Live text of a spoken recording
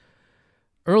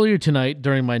Earlier tonight,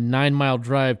 during my 9-mile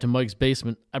drive to Mike's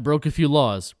basement, I broke a few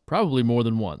laws, probably more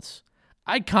than once.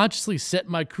 I consciously set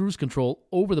my cruise control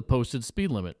over the posted speed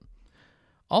limit.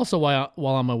 Also, while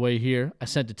on my way here, I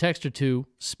sent a text or two,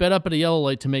 sped up at a yellow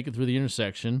light to make it through the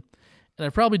intersection, and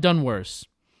I've probably done worse.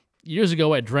 Years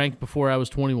ago, I drank before I was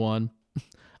 21.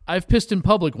 I've pissed in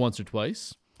public once or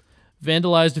twice,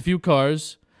 vandalized a few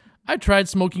cars. I tried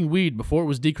smoking weed before it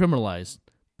was decriminalized,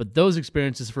 but those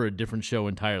experiences for a different show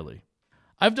entirely.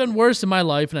 I've done worse in my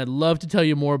life, and I'd love to tell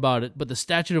you more about it, but the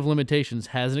statute of limitations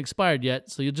hasn't expired yet,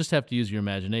 so you'll just have to use your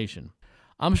imagination.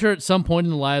 I'm sure at some point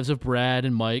in the lives of Brad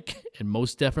and Mike, and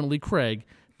most definitely Craig,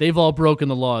 they've all broken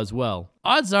the law as well.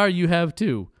 Odds are you have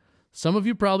too. Some of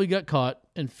you probably got caught,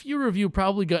 and fewer of you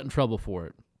probably got in trouble for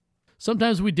it.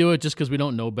 Sometimes we do it just because we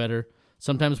don't know better.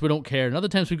 Sometimes we don't care, and other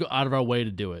times we go out of our way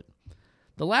to do it.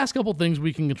 The last couple things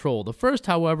we can control. The first,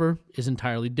 however, is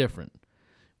entirely different.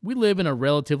 We live in a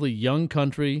relatively young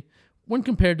country when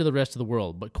compared to the rest of the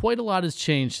world, but quite a lot has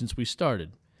changed since we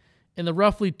started. In the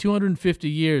roughly 250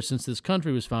 years since this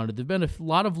country was founded, there have been a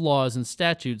lot of laws and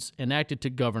statutes enacted to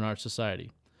govern our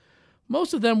society.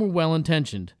 Most of them were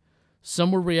well-intentioned.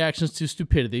 Some were reactions to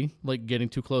stupidity, like getting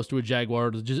too close to a jaguar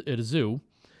at a zoo,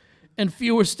 and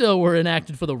fewer still were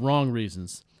enacted for the wrong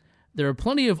reasons. There are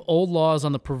plenty of old laws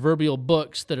on the proverbial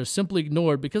books that are simply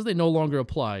ignored because they no longer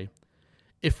apply.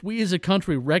 If we as a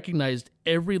country recognized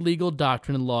every legal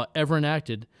doctrine and law ever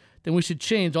enacted, then we should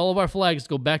change all of our flags to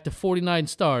go back to 49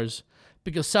 stars,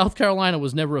 because South Carolina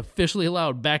was never officially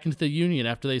allowed back into the Union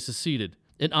after they seceded.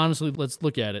 And honestly, let's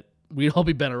look at it. We'd all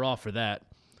be better off for that.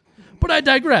 But I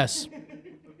digress.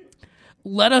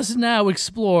 Let us now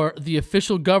explore the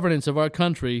official governance of our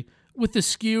country with the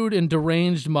skewed and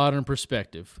deranged modern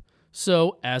perspective.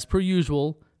 So, as per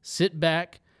usual, sit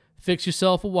back, fix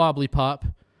yourself a wobbly pop,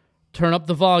 turn up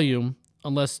the volume,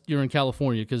 unless you're in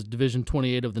California, because Division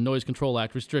 28 of the Noise Control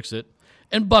Act restricts it,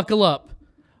 and buckle up.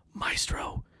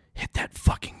 Maestro, hit that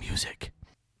fucking music.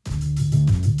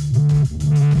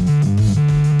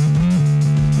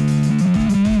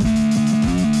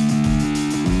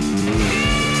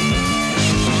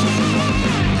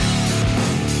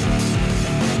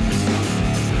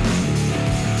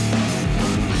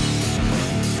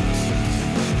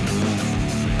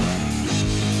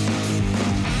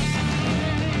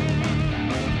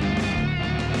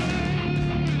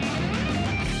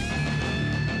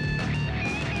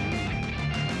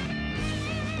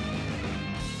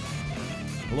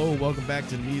 Hello, welcome back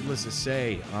to Needless to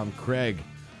Say. I'm Craig.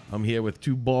 I'm here with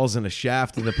two balls and a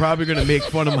shaft, and they're probably going to make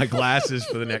fun of my glasses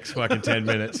for the next fucking 10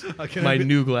 minutes. My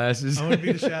new glasses. I want to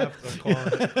be the shaft. I'm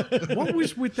calling it. What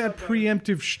was with that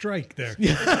preemptive strike there?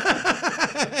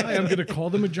 I'm going to call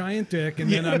them a giant dick,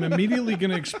 and then I'm immediately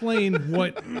going to explain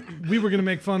what we were going to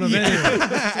make fun of anyway.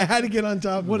 I had to get on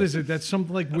top of What it. is it? That's some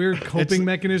like weird coping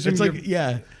mechanism? It's like,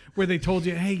 yeah. Where they told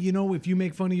you, hey, you know, if you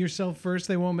make fun of yourself first,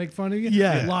 they won't make fun of you?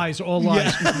 Yeah. Lies, all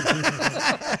lies.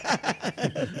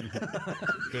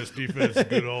 Best defense,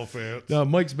 good offense.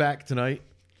 Mike's back tonight.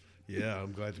 Yeah,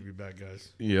 I'm glad to be back,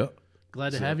 guys. Yeah.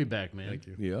 Glad to have you back, man. Thank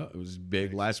you. Yeah, it was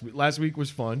big. Last week was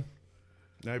fun.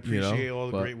 I appreciate all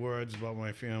the but- great words about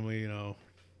my family, you know.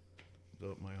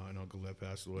 My aunt and uncle that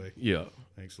passed away. Yeah.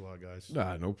 Thanks a lot, guys.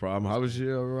 Nah, no problem. How was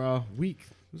your week?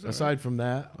 was all Aside right. from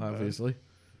that, obviously.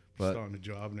 But Starting a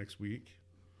job next week.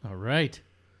 All right.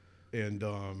 And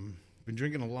been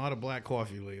drinking a lot of black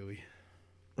coffee lately.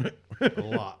 A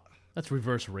lot. That's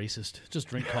reverse racist. Just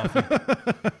drink coffee.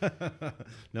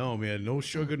 No, man, no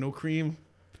sugar, no cream.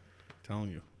 I'm telling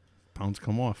you, pounds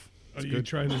come off. Are you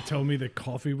trying to tell me that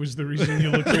coffee was the reason you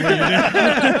looked the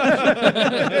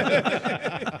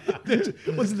way you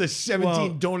did? wasn't the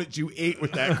 17 donuts you ate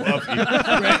with that coffee?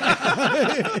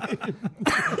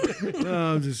 No,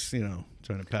 I'm just,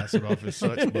 trying to pass it off as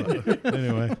such. But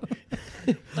anyway,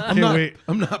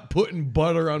 I'm not putting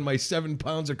butter on my 7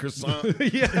 pounds of croissant. In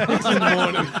the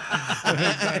morning.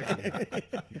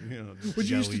 What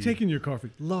you used to take in your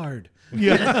coffee? Lard. How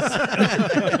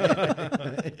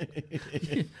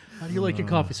do you like your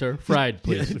coffee, sir? Fried,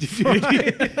 please. Did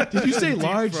you say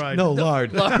large? fried. No,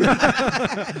 lard.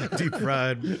 deep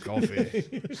fried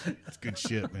coffee. It's good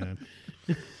shit, man.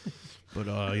 But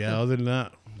other than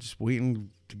that, just waiting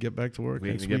to get back to work.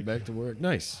 Waiting next to get week. back to work.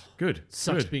 Nice. Good.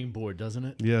 Sucks Good. being bored, doesn't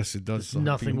it? Yes, it does. suck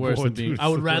Nothing being worse than bored, being. dude. I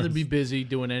would It's the rather worst. be busy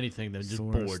doing anything than just the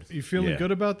worst. bored. You feeling Yeah.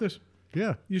 good about this?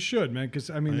 Yeah. You should, man, because,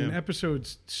 in am.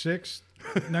 episodes 6,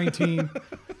 19,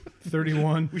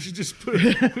 31. We should just put.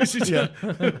 We should just,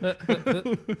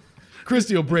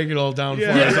 Christy will break it all down for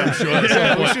Yeah. us, I'm sure.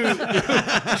 we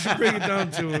should break it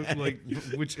down to like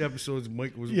which episodes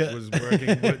Mike was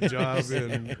working, what job,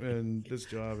 and this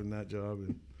job and that job.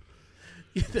 And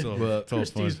It's all fun.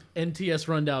 Christie's NTS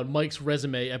Rundown, Mike's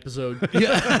resume episode.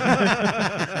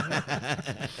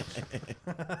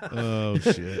 Oh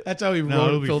shit! That's how he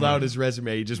filled out his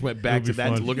resume. He just went back to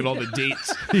that to look at all the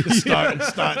dates, the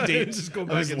start dates. Just go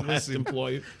back and last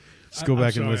employee. Just go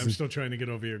back and I'm listen. still trying to get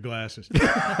over your glasses.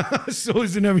 So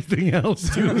isn't everything else,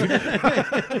 dude?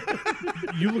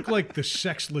 You look like the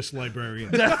sexless librarian.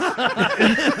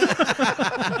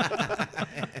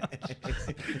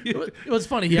 It was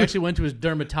funny. He actually went to his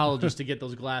dermatologist to get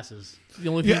those glasses. The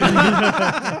only thing.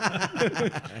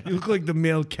 You look like the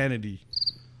male Kennedy.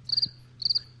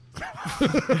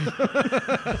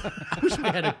 I wish we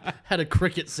had a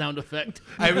cricket sound effect.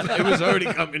 It was already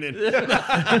coming in.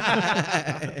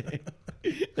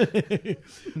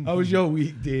 How was your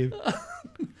week, Dave?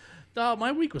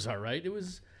 My week was all right.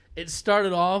 It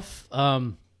started off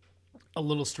a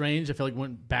little strange. I feel like I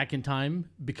went back in time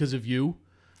because of you.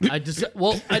 I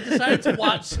decided to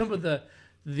watch some of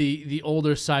the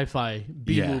older sci-fi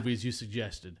B movies you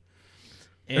suggested,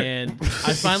 and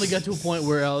I finally got to a point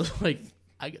where I was like,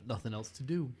 I got nothing else to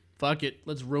do. Fuck it,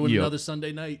 let's ruin another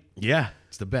Sunday night. Yeah,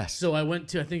 it's the best. So I went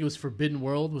to, I think it was Forbidden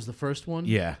World was the first one.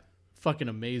 Yeah. Fucking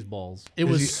amazeballs. It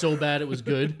was so bad it was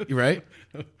good. You right?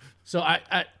 So I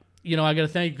got to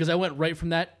thank you because I went right from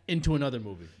that into another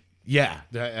movie. Yeah,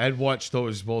 I'd watched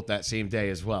those both that same day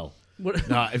as well. What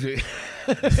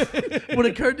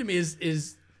occurred to me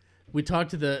is we talked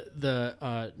to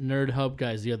the Nerd Hub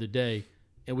guys the other day,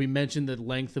 and we mentioned the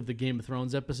length of the Game of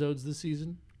Thrones episodes this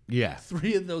season. Yeah.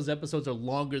 3 of those episodes are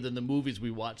longer than the movies we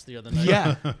watched the other night.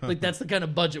 Yeah. Like, that's the kind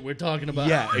of budget we're talking about.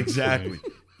 Yeah, exactly.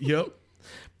 Yep.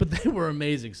 But they were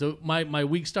amazing. So my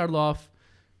week started off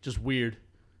just weird,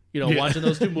 watching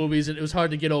those 2 movies, and it was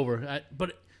hard to get over.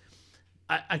 But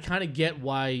I kind of get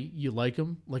why you like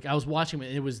them. Like, I was watching them,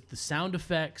 and it was the sound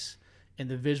effects and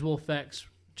the visual effects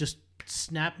just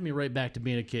snapped me right back to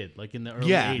being a kid, like in the early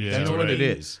 80s. That's what it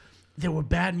is. They were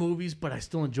bad movies, but I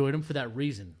still enjoyed them for that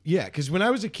reason. Yeah, because when I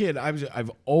was a kid,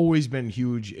 I've always been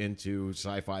huge into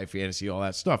sci-fi, fantasy, all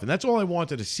that stuff, and that's all I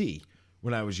wanted to see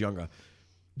when I was younger.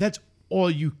 That's all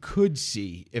you could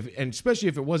see, and especially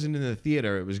if it wasn't in the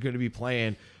theater, it was going to be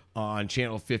playing on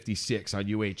Channel 56 on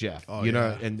UHF.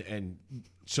 And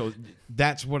so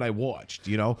that's what I watched,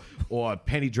 or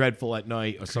Penny Dreadful at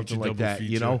night or something like that.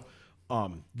 Feature.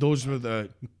 Those were the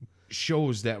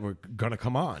shows that were gonna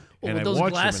come on, Well, and with I those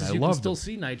watched glasses, them and I you can loved still them.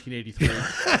 see 1983.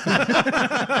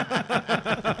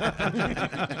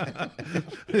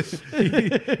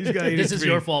 He's got This is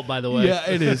your fault, by the way. Yeah,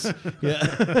 it is.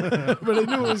 Yeah, but I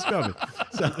knew it was coming.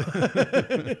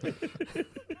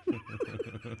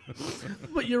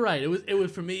 But you're right. It was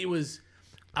for me.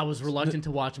 I was reluctant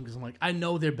to watch them because I'm like, I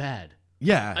know they're bad.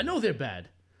 Yeah, I know they're bad.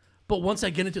 But once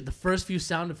I get into the first few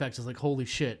sound effects, I was like, holy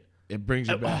shit. it brings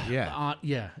you back. Yeah,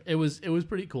 Yeah. It was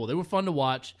pretty cool. They were fun to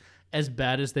watch, as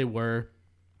bad as they were.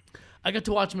 I got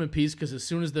to watch them in peace because as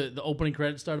soon as the opening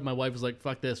credits started, my wife was like,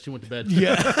 fuck this. She went to bed.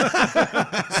 yeah.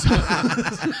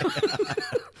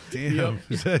 Damn.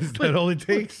 Is that all it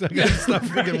takes? I gotta stop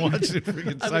freaking watching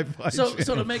freaking sci-fi So shit.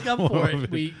 to make up for it,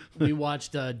 we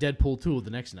watched Deadpool 2 the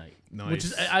next night. Nice. Which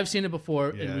is, I've seen it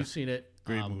before, Yeah. and we've seen it.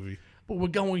 Great movie. But we're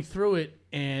going through it,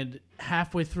 and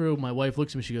halfway through, my wife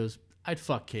looks at me. She goes, I'd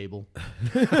fuck Cable.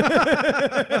 And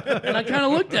I kind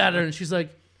of looked at her, and she's like,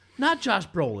 not Josh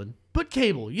Brolin, but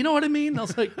Cable. You know what I mean? I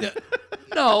was like,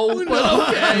 no, but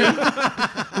okay.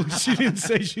 She didn't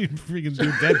say she'd freaking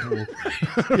do Deadpool.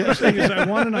 The thing is, I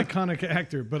want an iconic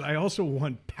actor, but I also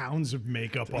want pounds of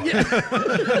makeup on. At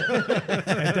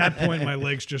that point, my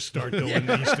legs just start going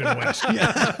east and west.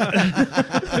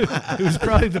 It was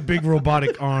probably the big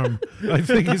robotic arm, I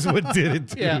think is what did it,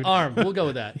 dude. Yeah, arm. We'll go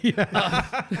with that. Yeah.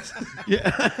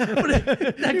 But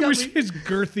that It got was me. his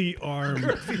girthy arm.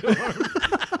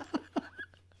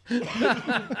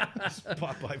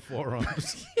 Popeye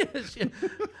forearms.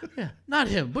 Yeah, not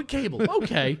him, but Cable.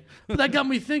 Okay. But that got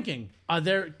me thinking, are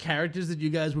there characters that you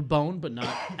guys would bone, but not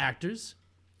actors?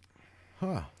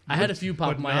 Huh. I had a few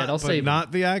pop in my head. I'll but save them.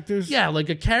 not the actors? Yeah, like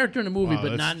a character in a movie, Wow, but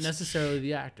that's- not necessarily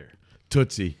the actor.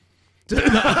 Tootsie.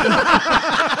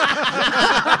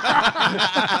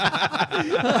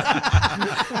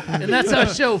 And that's our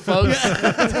show, folks.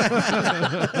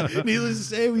 Needless to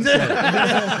say, we said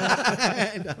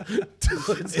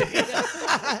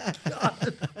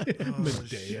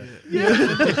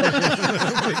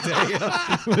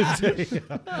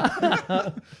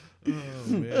Medea. Oh,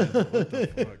 man. What the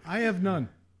fuck? I have none.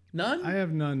 None? I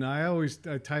have none. I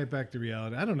tie it back to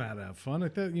reality. I don't know how to have fun. I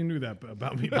thought you knew that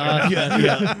about me. I've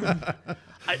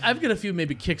got a few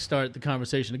maybe kickstart the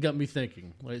conversation. It got me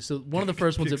thinking. Right? So one of the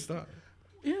first ones that Kickstart.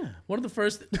 Yeah, one of the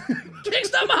first.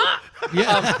 Kingston Mahat!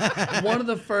 Yeah. One of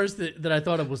the first that I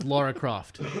thought of was Lara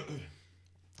Croft.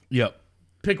 Yep.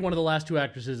 Pick one of the last two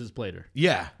actresses that's played her.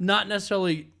 Yeah. Not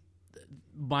necessarily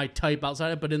my type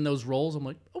outside it, but in those roles, I'm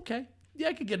like, okay, yeah,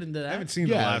 I could get into that. I haven't seen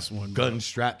the last one. Gun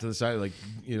strapped to the side, like,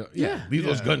 Yeah. leave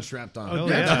those guns strapped on. Oh,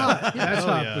 that's hot. That's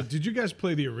hot. yeah. But did you guys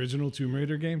play the original Tomb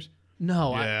Raider games?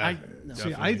 No, Yeah. no. See,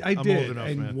 Definitely. I I'm did. old enough,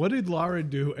 and man. what did Lara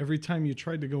do every time you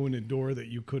tried to go in a door that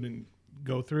you couldn't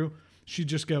go through? She'd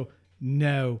just go,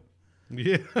 no.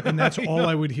 Yeah. And that's all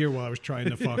I would hear while I was trying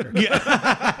to fuck her.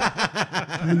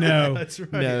 Yeah. No. That's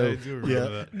right. No. I do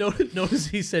remember that. Notice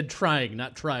he said trying,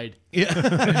 not tried. Yeah.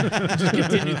 Just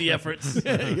continue the efforts. So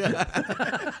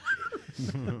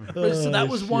that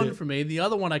was one for me. The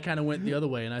other one, I kind of went the other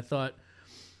way, and I thought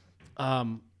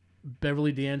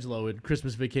Beverly D'Angelo in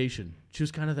Christmas Vacation. She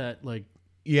was kind of that, like,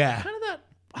 Yeah. kind of that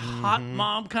hot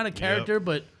mom kind of character,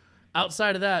 but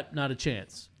outside of that, not a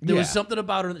chance. There was Yeah. something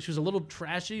about her that she was a little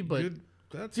trashy, but Good.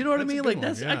 That's, do you know what I that's a mean? good Like one.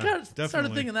 that's Yeah, I kind of started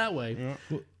definitely. thinking that way.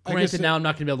 I Granted, guess now I'm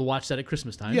not going to be able to watch that at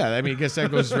Christmas time. Yeah, I mean, I guess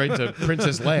that goes right to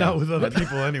Princess Leia. Not with other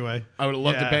people anyway. I would have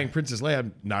loved to Yeah. bang Princess Leia.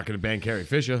 I'm not going to bang Carrie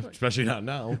Fisher, especially not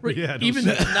now. Right. Yeah, no even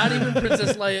shit. not even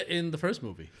Princess Leia in the first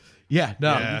movie. Yeah,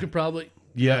 no. Yeah. You could probably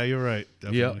Yeah, you're right.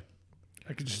 Definitely.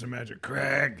 I could just imagine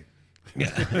Craig. You're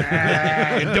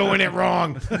doing it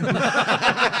wrong. He's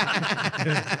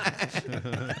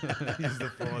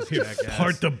the false jackass.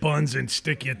 Part the buns and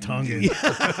stick your tongue in.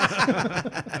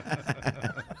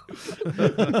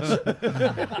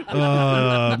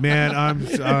 Man,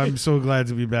 I'm so glad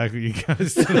to be back with you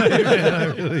guys tonight. Man. I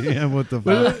really am. What the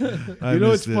fuck? I You know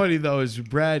what's missed it. funny though is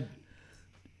Brad.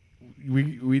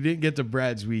 We didn't get to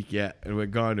Brad's week yet, and we're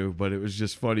going to, but it was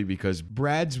just funny because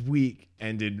Brad's week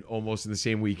ended almost in the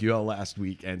same week your last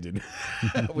week ended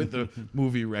with the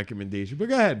movie recommendation. But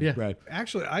go ahead, Yeah. Brad.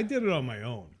 Actually, I did it on my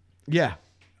own. Yeah.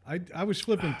 I was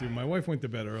flipping through. My wife went to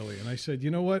bed early, and I said,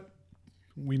 you know what?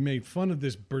 We made fun of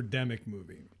this Birdemic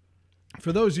movie.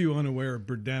 For those of you unaware of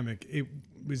Birdemic, it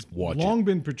was Watch long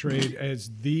been portrayed as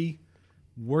the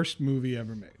worst movie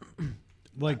ever made.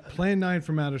 Like Plan 9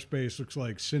 from Outer Space looks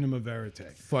like cinema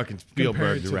verite. Fucking Spielberg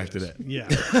compared to directed this. it.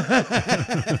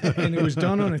 Yeah. And it was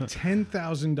done on a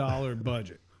 $10,000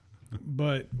 budget.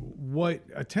 But what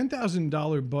a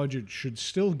 $10,000 budget should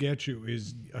still get you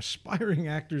is aspiring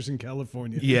actors in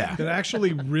California Yeah. that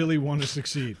actually really want to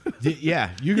succeed.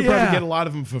 Yeah, you could Yeah. probably get a lot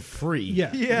of them for free.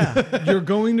 Yeah. Yeah. You're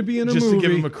going to be in a Just movie. to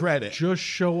give them a credit. Just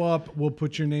show up. We'll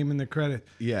put your name in the credit.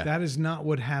 Yeah. That is not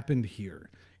what happened here.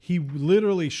 He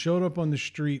literally showed up on the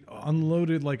street,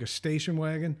 unloaded like a station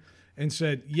wagon, and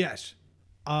said, yes,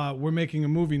 we're making a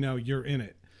movie now. You're in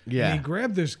it. Yeah. And he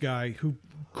grabbed this guy who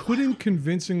couldn't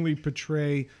convincingly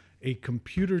portray a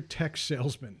computer tech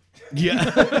salesman. Yeah.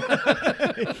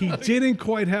 He didn't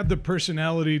quite have the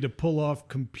personality to pull off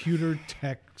computer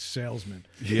tech salesman.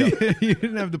 Yeah. You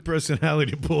didn't have the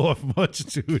personality to pull off much,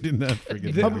 dude, in that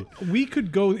friggin' movie. We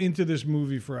could go into this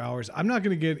movie for hours. I'm not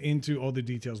going to get into all the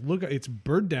details. Look, it's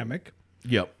Birdemic.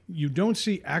 Yep. You don't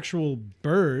see actual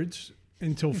birds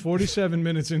until 47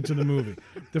 minutes into the movie.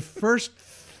 The first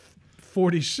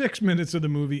 46 minutes of the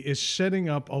movie is setting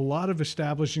up a lot of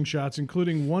establishing shots,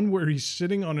 including one where he's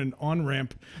sitting on an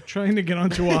on-ramp trying to get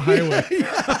onto a highway.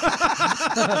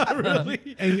 Really?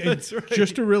 And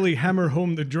just to really hammer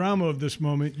home the drama of this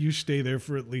moment, you stay there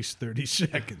for at least 30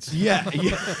 seconds. Yeah.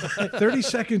 Yeah. 30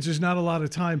 seconds is not a lot of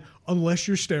time unless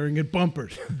you're staring at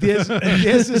bumpers. There's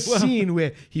a scene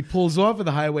where he pulls off of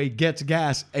the highway, gets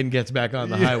gas, and gets back on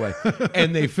the highway,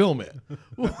 and they film it.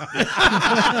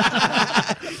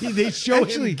 They show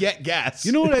him get gas.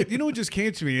 You know what? You know what just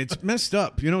came to me? It's messed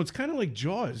up. You know, it's kind of like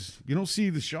Jaws. You don't see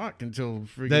the shark until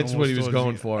friggin' That's what he was almost towards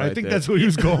going the- for I right think there. that's what he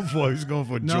was going for. He was going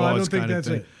for No, Jaws I don't think kind of that's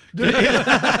thing. it.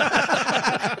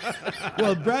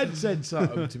 Well, Brad said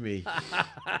something to me.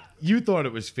 You thought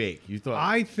it was fake. You thought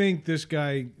I think this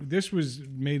guy, this was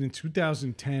made in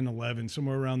 2010, 11,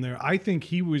 somewhere around there. I think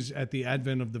he was at the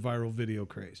advent of the viral video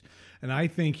craze. And I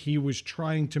think he was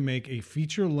trying to make a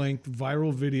feature-length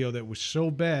viral video that was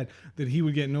so bad that he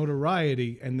would get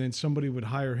notoriety and then somebody would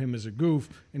hire him as a goof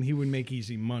and he would make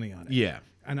easy money on it. Yeah.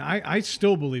 And I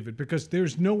still believe it because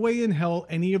there's no way in hell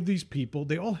any of these people,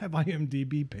 they all have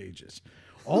IMDb pages.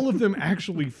 All of them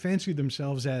actually fancy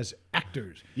themselves as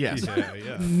actors. Yes.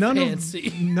 Yeah. None Fancy.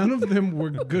 none of them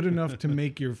were good enough to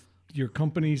make your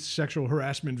company's sexual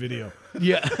harassment video.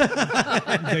 Yeah.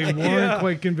 They weren't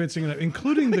quite convincing enough,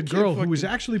 including the girl who was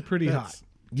actually pretty hot.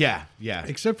 Yeah. Yeah.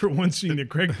 Except for one scene that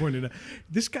Craig pointed out.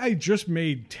 This guy just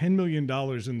made $10 million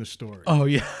in the story. Oh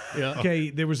yeah. Okay,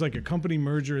 there was like a company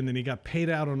merger, and then he got paid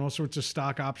out on all sorts of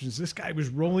stock options. This guy was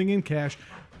rolling in cash.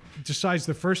 decides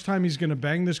the first time he's going to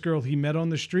bang this girl he met on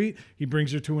the street, he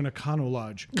brings her to an Econo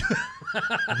Lodge.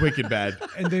 Wicked bad.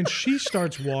 And then she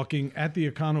starts walking at the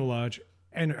Econo Lodge,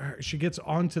 and she gets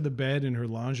onto the bed in her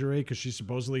lingerie because she's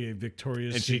supposedly a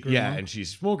Victoria's Secret model. And she's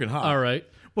smoking hot. All right.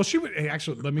 Well, she would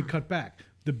actually. Let me cut back.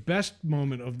 The best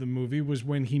moment of the movie was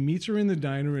when he meets her in the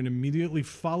diner and immediately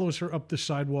follows her up the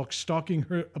sidewalk, stalking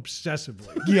her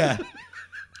obsessively, Yeah.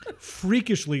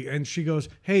 freakishly. And she goes,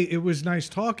 "Hey, it was nice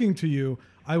talking to you.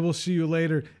 I will see you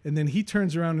later." And then he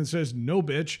turns around and says, "No,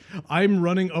 bitch, I'm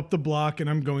running up the block and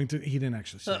I'm going to." He didn't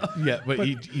actually say it. Yeah, but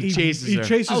he chases her. He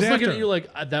chases I was after looking her. at you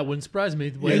like that wouldn't surprise me.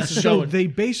 The way And that's so showing. they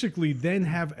basically then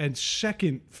have a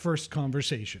second first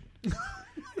conversation.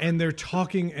 And they're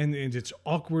talking, and it's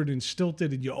awkward and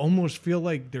stilted, and you almost feel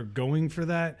like they're going for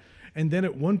that. And then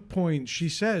at one point, she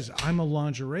says, "I'm a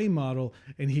lingerie model."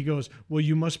 And he goes, "Well,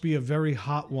 you must be a very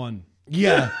hot one."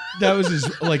 Yeah, that was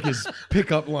his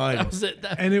pickup line. That was it.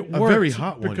 And it A worked very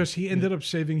hot one. because he ended up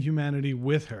saving humanity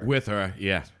with her. With her,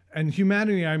 yeah. And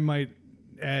humanity, I might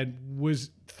add, was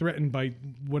threatened by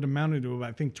what amounted to,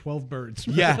 I think, 12 birds.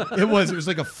 Yeah, it was. It was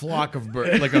like a flock of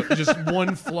birds, just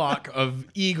one flock of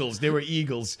eagles. They were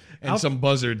eagles and some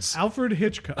buzzards. Alfred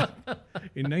Hitchcock,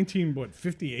 in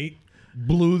 1958,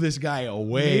 Blew this guy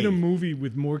away. made a movie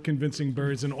with more convincing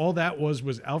birds, and all that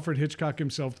was Alfred Hitchcock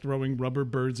himself throwing rubber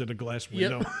birds at a glass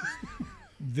window. Yep.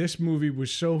 This movie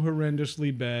was so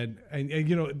horrendously bad, and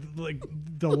you know, like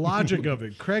the logic of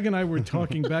it. Craig and I were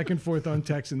talking back and forth on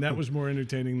text, and that was more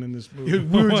entertaining than this movie.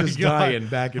 We were Oh my just God. dying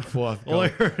back and forth. All I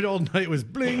heard all night was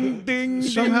bling, ding.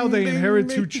 Somehow ding, they ding, inherit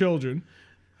ding. two children,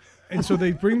 and so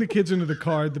they bring the kids into the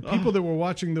car. The people that were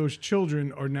watching those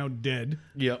children are now dead.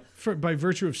 Yep. By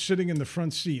virtue of sitting in the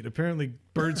front seat. Apparently,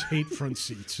 birds hate front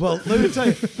seats. Well, let me tell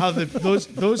you how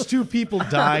those two people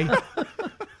die.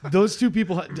 Those two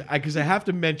people, because I have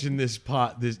to mention this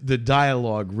part, the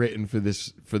dialogue written for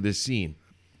this scene.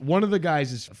 One of the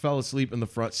guys fell asleep in the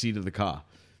front seat of the car.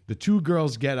 The two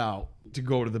girls get out to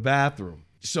go to the bathroom.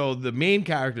 So the main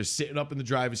character's sitting up in the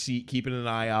driver's seat, keeping an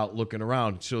eye out, looking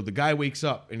around. So the guy wakes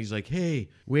up and he's like, "Hey,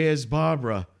 where's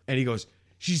Barbara?" And he goes,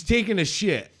 "She's taking a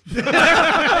shit."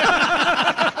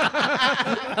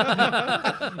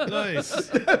 Nice.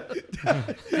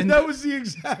 And that was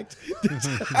exactly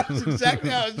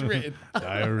how it was written.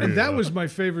 Diarrhea. And that was my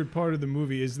favorite part of the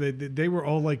movie is that they were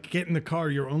all like, "Get in the car.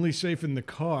 You're only safe in the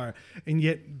car." And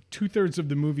yet 2/3 of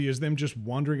the movie is them just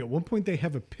wandering. At one point, they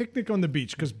have a picnic on the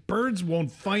beach because birds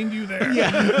won't find you there.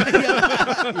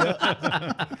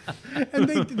 And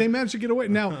they managed to get away.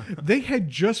 Now, they had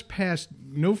just passed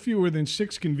no fewer than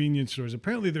 6 convenience stores.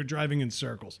 Apparently, they're driving in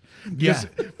circles. Because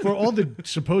for all the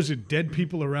supposed dead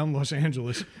people around Los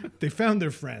Angeles, they found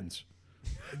their friends.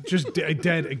 Just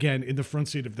dead again in the front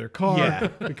seat of their car. Yeah.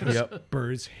 Because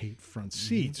birds hate front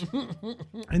seats.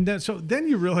 And then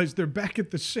you realize they're back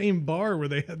at the same bar where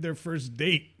they had their first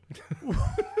date.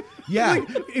 Yeah. Like,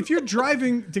 if you're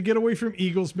driving to get away from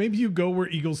eagles, maybe you go where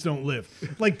eagles don't live,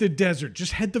 like the desert.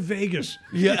 Just head to Vegas.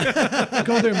 Yeah.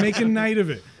 Go there, make a night of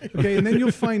it. Okay, and then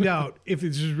you'll find out if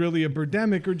this is really a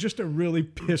birdemic or just a really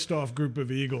pissed off group of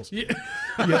eagles. Yeah.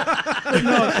 No,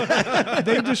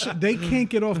 they can't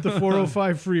get off the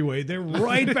 405 freeway. They're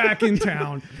right back in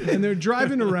town, and they're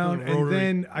driving around. And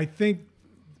then I think,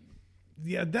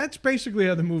 that's basically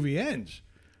how the movie ends.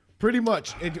 Pretty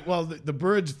much. The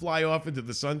birds fly off into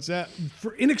the sunset.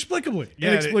 Inexplicably.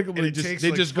 Inexplicably, it takes they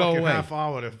like just go fucking away. half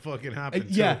hour to fucking happen.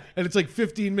 Yeah, too. and it's like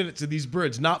 15 minutes of these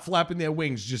birds not flapping their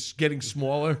wings, just getting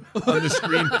smaller on the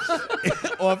screen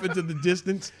off into the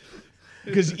distance.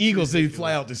 Because eagles, they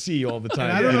fly out to sea all the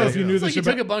time. And I don't know if you knew It's this like you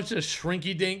about. took a bunch of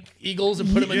shrinky dink eagles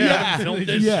and put them in Yeah. and filmed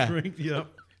They it. just Yeah. shrink- Yep.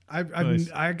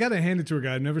 I got to hand it to a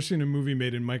guy. I've never seen a movie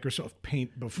made in Microsoft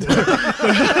Paint before.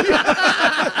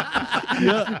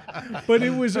 But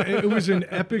it was an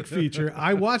epic feature.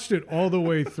 I watched it all the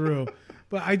way through.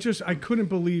 But I couldn't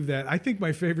believe that. I think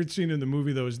my favorite scene in the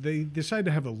movie, though, is they decide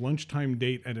to have a lunchtime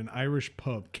date at an Irish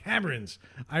pub, Cameron's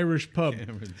Irish pub.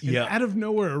 And Yeah. out of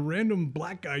nowhere, a random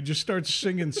black guy just starts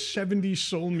singing 70s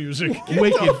soul music.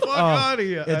 Wicked. Fuck outta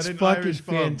here. It's At an fucking Irish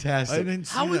pub. fantastic. I didn't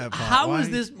see that part. How Why? is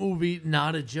this movie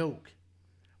not a joke?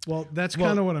 Well, that's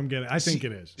kind of what I'm getting. I think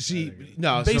it is. See,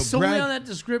 no, Based so solely Brad, on that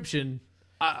description,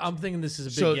 I'm thinking this is a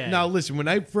big so gag. now listen, when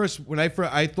I first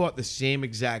I thought the same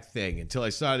exact thing until I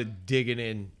started digging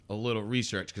in a little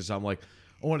research because I'm like,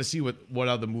 I want to see what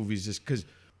other movies this, because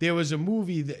there was a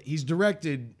movie that he's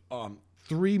directed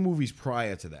 3 movies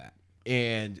prior to that,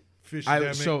 and Fishdemic. it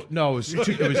was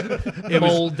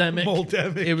Moldemic.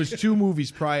 Moldemic. it was 2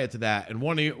 movies prior to that, and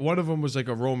one of them was like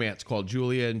a romance called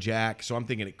Julia and Jack. So I'm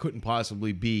thinking it couldn't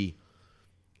possibly be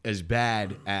as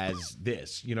bad as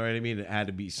this. You know what I mean? It had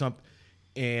to be something.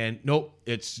 And nope,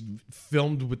 it's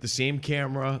filmed with the same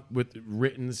camera, with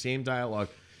written the same dialogue.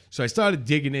 So I started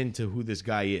digging into who this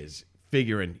guy is,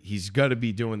 figuring he's got to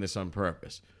be doing this on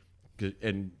purpose.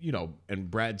 And, you know, and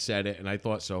Brad said it, and I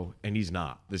thought so, and he's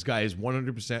not. This guy is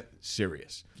 100%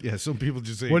 serious. Yeah, some people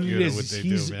just say What it you know is, what they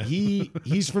he's, do, man.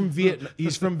 he's from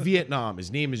Vietnam.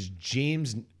 His name is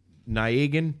James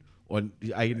Nyagan, or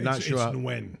I'm not sure. It's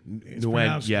Nguyen. It's Nguyen,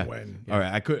 pronounced yeah. Nguyen. All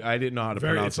right, I didn't know how to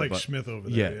pronounce It's like it. But Smith over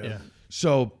there. yeah.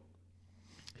 So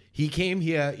he came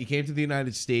here. He came to the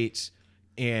United States,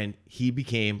 and he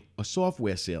became a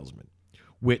software salesman,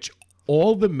 which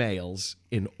all the males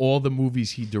in all the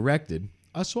movies he directed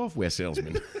are software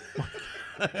salesmen.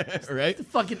 Right? The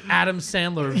fucking Adam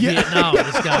Sandler of Vietnam,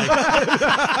 this guy.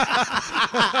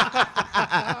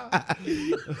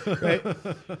 Right?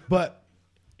 But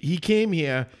he came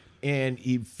here and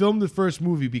he filmed the first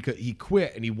movie because he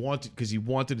quit and he wanted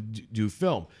to do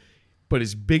film. But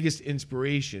his biggest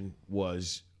inspiration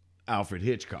was Alfred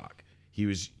Hitchcock.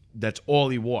 That's all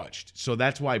he watched. So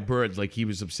that's why Birds, like, he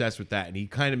was obsessed with that. And he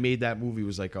kind of made that movie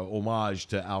was like a homage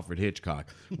to Alfred Hitchcock,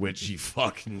 which he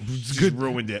fucking just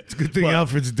ruined it. It's a good thing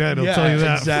Alfred's dead, I'll Yeah, tell you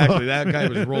that. exactly. That guy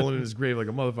was rolling in his grave like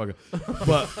a motherfucker.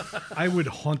 But I would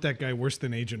haunt that guy worse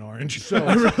than Agent Orange. so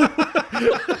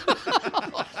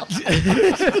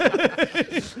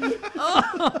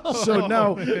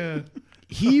now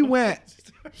he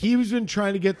was been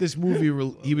trying to get this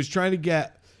movie. He was trying to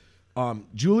get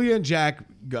Julia and Jack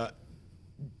got.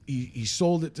 He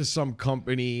sold it to some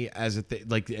company as a thing,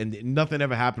 like, and nothing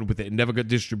ever happened with it. It never got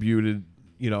distributed.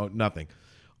 You know, nothing.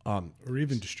 Or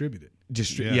even distributed.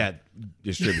 Distributed.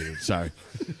 Sorry,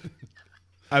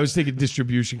 I was thinking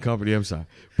distribution company. I'm sorry,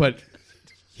 but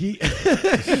he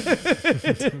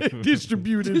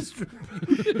distributed.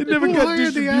 It never Who got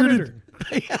hired the distributed.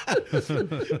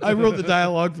 editor? I wrote the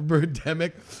dialogue for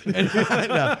Birdemic. And,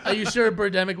 no. Are you sure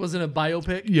Birdemic wasn't a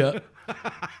biopic? Yeah.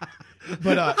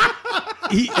 But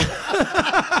he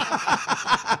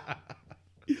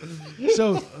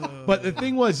but the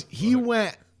thing was he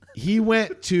went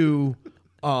to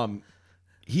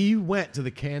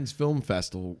the Cannes Film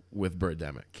Festival with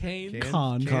Birdemic. Cannes.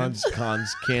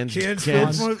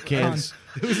 Cannes.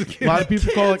 A lot of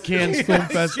people call it Cannes Film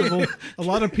Festival. A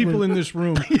lot of people in this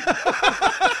room.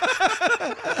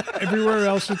 Everywhere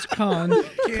else, it's Cannes.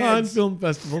 Cannes Film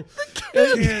Festival.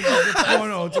 It's a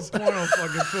porno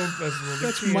fucking film festival.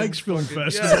 That's Mike's film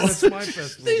festival. Yeah, that's my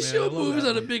festival. They man. show I love movies that.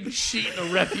 on a big sheet in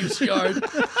a refuse yard.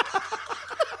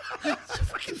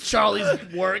 Fucking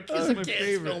Charlie's work is a my Cannes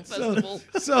favorite. Film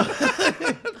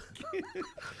Festival.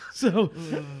 So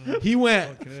he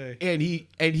went Okay.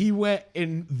 and he went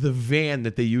in the van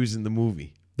that they use in the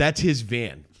movie. That's his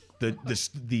van.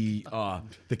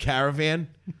 The caravan.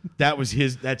 That's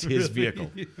his vehicle.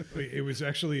 It was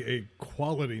actually a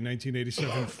quality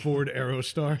 1987 Ford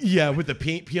Aerostar. Yeah, with the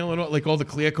paint peeling off, like all the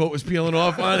clear coat was peeling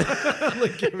off on it.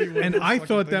 And I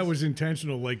thought that was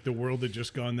intentional, like the world had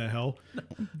just gone to hell.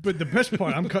 But the best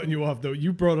part, I'm cutting you off though.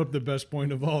 You brought up the best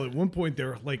point of all. At one point,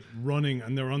 they're like running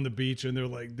and they're on the beach and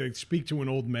they speak to an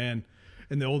old man,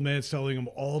 and the old man's telling them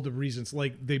all the reasons.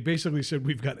 Like they basically said,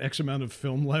 we've got X amount of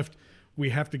film left. We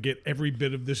have to get every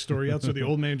bit of this story out. So the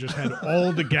old man just had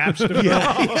all the gaps to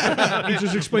fill. He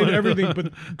just explained everything.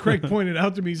 But Craig pointed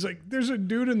out to me, he's like, there's a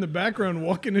dude in the background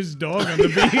walking his dog on the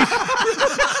beach.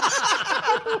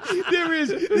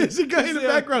 There's a guy in the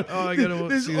background. Oh, I gotta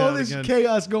There's see all that this again.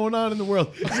 chaos going on in the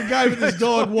world. There's a guy with his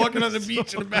dog walking on the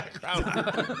beach in the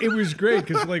background. It was great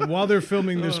because, like, while they're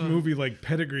filming this movie, like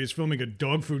Pedigree is filming a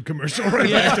dog food commercial right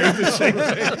back there at the same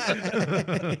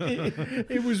time.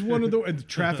 It was one of the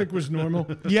traffic was normal.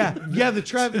 Yeah, the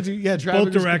traffic. Yeah, traffic.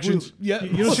 Both is directions.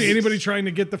 complete- You don't see anybody trying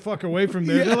to get the fuck away from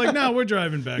there. They're like, no, we're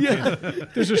driving back. in.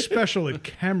 There's a special at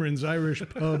Cameron's Irish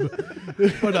Pub.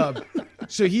 But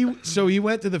so he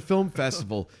went to the film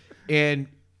festival and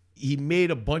he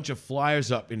made a bunch of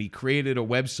flyers up and he created a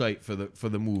website for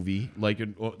the movie, like,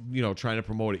 you know, trying to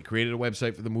promote it. He created a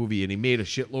website for the movie and he made a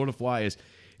shitload of flyers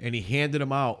and he handed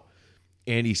them out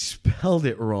and he spelled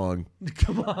it wrong.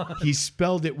 Come on. He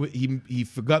spelled it with he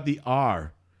forgot the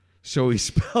R. So he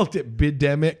spelled it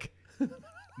Birdemic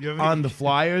on the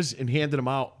flyers and handed them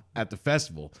out at the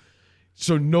festival.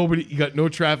 So he got no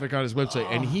traffic on his website.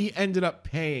 And he ended up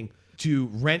paying to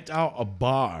rent out a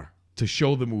bar to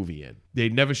show the movie in. They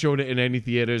never showed it in any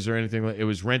theaters or anything like it.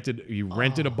 Was rented. He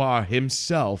rented a bar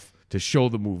himself to show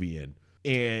the movie in.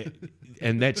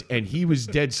 And he was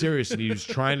dead serious and he was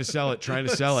trying to sell it. I'm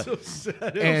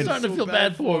And starting to feel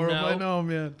bad for him now. I know,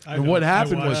 man. And what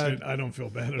happened was- I don't feel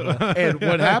bad at all. and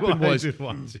what happened I was did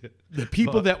watch it. the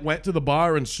people that went to the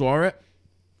bar and saw it,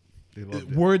 They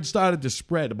loved it. word started to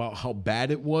spread about how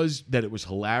bad it was, that it was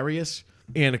hilarious,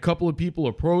 and a couple of people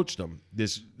approached him.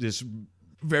 This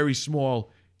very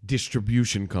small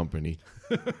distribution company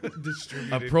I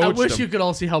approached wish him, you could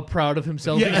all see how proud of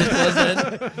himself he just was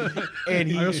then. and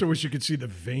he I also wish you could see the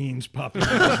veins popping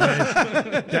out of his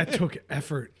head. That took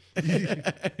effort.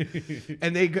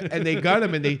 and they got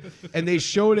him, and they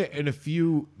showed it in a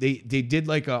few. They did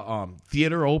like a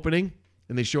theater opening,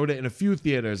 and they showed it in a few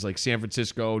theaters like San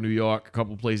Francisco, New York, a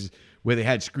couple places where they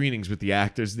had screenings with the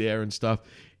actors there and stuff,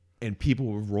 and people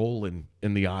were rolling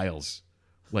in the aisles,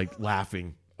 like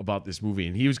laughing about this movie,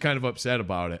 and he was kind of upset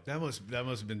about it. That must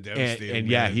have been devastating. And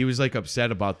yeah, man. he was like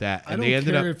upset about that. I And don't they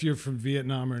ended care up if you're from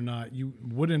Vietnam or not.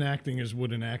 Wooden acting is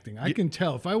wooden acting. I can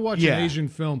tell. If I watch Yeah. an Asian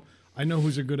film, I know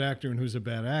who's a good actor and who's a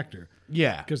bad actor.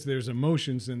 yeah. Because there's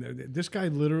emotions. And this guy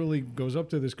literally goes up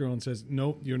to this girl and says,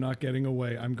 "Nope, you're not getting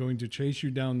away. I'm going to chase you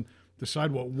down the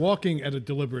sidewalk," walking at a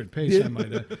deliberate pace, I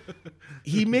might add.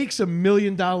 He makes $1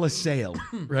 million sale,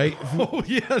 right? Oh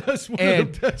yeah, that's one And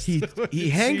of the best. he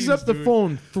hangs up the dude.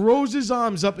 phone, throws his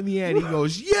arms up in the air, and he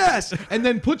goes, "Yes!" And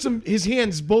then puts his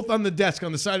hands both on the desk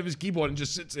on the side of his keyboard and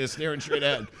just sits there staring straight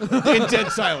ahead in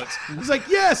dead silence. He's like,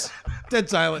 "Yes!" Dead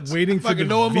silence. Waiting for Fucking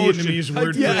the no emotion. Vietnamese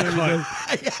word Yeah.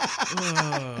 for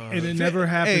cut. And it never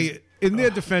happens. Hey, in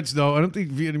their defense, though, I don't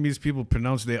think Vietnamese people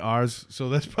pronounce their R's, so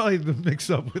that's probably the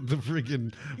mix-up with the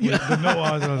freaking with the no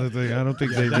R's on the thing. I don't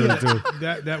think they do it too.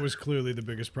 That was clearly the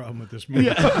biggest problem with this movie.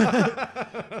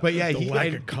 But yeah, The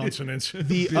lack of consonants.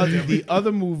 the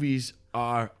other movies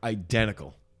are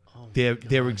identical.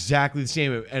 They're exactly the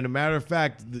same. And a matter of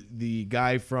fact, the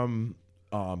guy from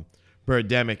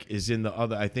Birdemic is in the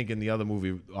other. I think in the other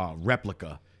movie,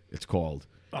 Replica, it's called.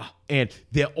 And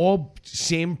they're all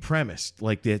same premise.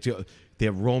 Like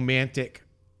they're romantic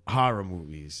horror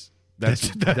movies.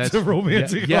 That's a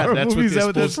romantic yeah, horror that's movie. what Is that they're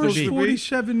what that's supposed First to be.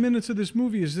 47 minutes of this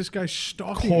movie is this guy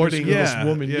stalking Courting this this girl.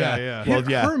 woman. yeah, Yeah. yeah. Well,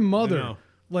 yeah. Her I mother, know.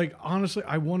 like, honestly,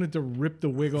 I wanted to rip the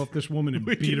wig off this woman and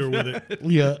beat her with it.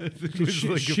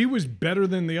 Yeah. She was better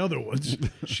than the other ones.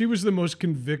 She was the most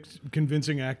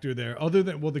convincing actor there. Other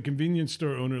than, well, the convenience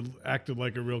store owner acted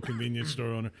like a real convenience store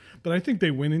owner. But I think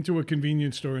they went into a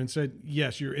convenience store and said,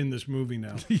 "Yes, you're in this movie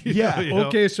now." Yeah. You know?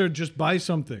 Okay, sir, just buy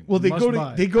something. Well, they Must go to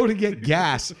buy. they go to get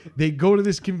gas. They go to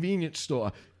this convenience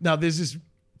store. Now there's this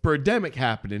birdemic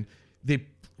happening. They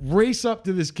race up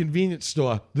to this convenience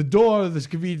store. The door of this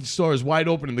convenience store is wide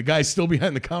open, and the guy's still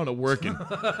behind the counter working. No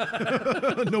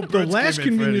The birds last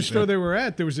came in for convenience store anything. they were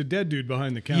at, there was a dead dude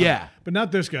behind the counter. Yeah. But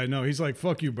not this guy. No, he's like,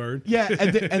 "Fuck you, bird." Yeah,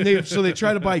 and they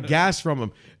try to buy gas from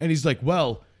him, and he's like,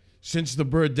 "Well, since the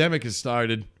birdemic has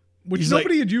started, Which he's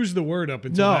nobody like, had used the word up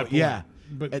until that no, point. yeah."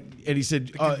 But And he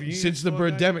said, convenience since the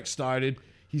store guy? birdemic started,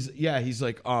 he's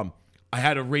like, I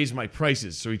had to raise my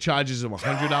prices, so he charges him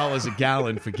 $100 a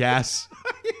gallon for gas.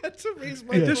 That's amazing.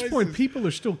 at this point, people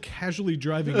are still casually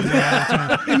driving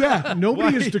downtown. Yeah,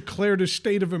 Nobody has declared a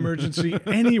state of emergency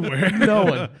anywhere. no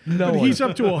one. But he's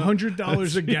up to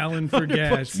 $100 a gallon for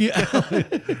gas.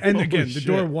 And again, the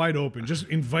door wide open, just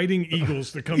inviting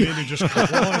eagles to come in and just claw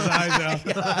his eyes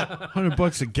out.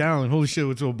 $100 a gallon. Holy shit!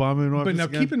 What's Obama in office? But now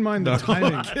again? keep in mind the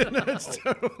timing.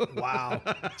 Wow.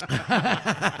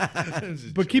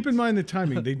 But keep in mind the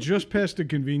timing. They just passed a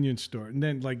convenience store. And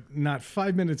then, like, not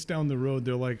 5 minutes down the road,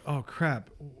 they're like, "Oh, crap,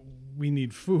 we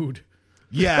need food."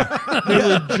 Yeah, They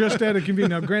were just at a convenience.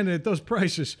 Now, granted, at those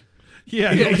prices,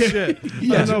 Yeah. No shit. I don't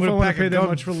know if I What a want pack to pay of that gum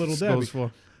much for Little goes Debbie.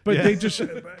 for. But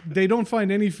they don't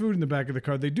find any food in the back of the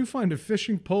car. They do find a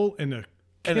fishing pole and a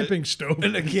camping stove.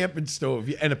 and a camping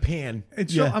stove and a pan. And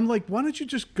so I'm like, why don't you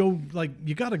just go, like,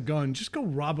 you got a gun, just go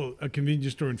rob a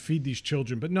convenience store and feed these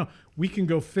children. But no, we can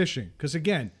go fishing. Because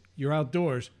again, you're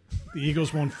outdoors. The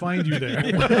eagles won't find you there.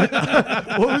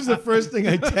 What was the first thing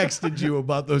I texted you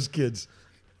about those kids?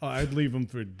 Oh, I'd leave them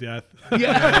for death.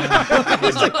 I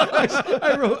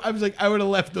was like, I would have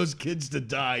left those kids to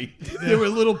die. They were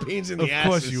little pains in the Of asses.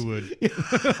 course you would.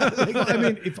 I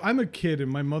mean, if I'm a kid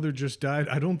and my mother just died,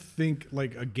 I don't think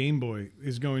like a Game Boy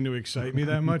is going to excite me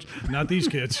that much. Not these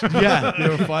kids. Yeah, they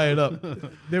were fired up.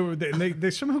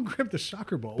 They somehow grabbed the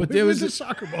soccer ball. But Where there was was the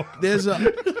soccer ball.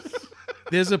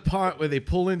 There's a part where they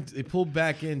pull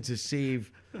back in to save.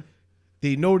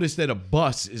 They notice that a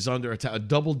bus is under attack. A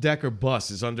double-decker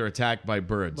bus is under attack by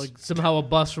birds. Like somehow a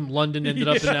bus from London ended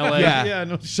up in LA. yeah, Yeah,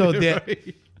 no so shit,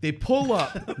 they they pull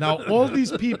up. Now all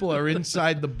these people are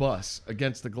inside the bus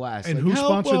against the glass. And like, who "Help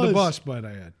sponsored the us." bus, might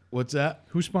I add? What's that?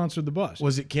 Who sponsored the bus?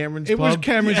 Was it Cameron's It was Pub?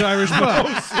 Cameron's Irish Pub.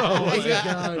 Oh my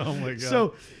god! Oh my god.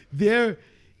 So they're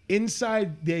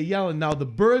inside. They're yelling. Now the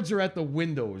birds are at the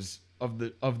windows of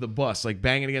the bus, like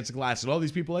banging against the glass, and all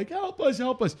these people are like, "Help us!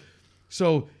 Help us!"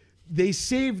 So they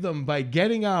saved them by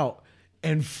getting out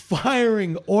and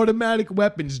firing automatic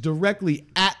weapons directly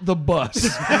at the bus.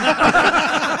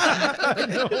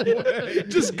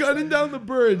 Just gunning down the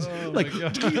birds,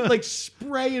 like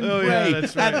spray and pray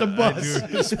at the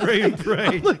bus. Spray and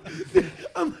pray.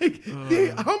 I'm like,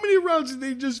 how many rounds did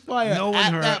they just fire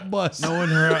at that bus? No one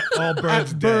hurt. All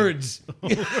birds. At birds.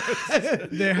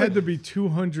 There had to be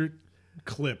 200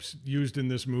 clips used in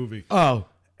this movie. Oh,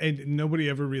 And nobody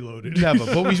ever reloaded. never.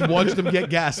 But we watched them get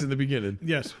gas in the beginning.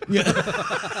 Yes. Yeah.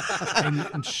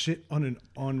 and shit on an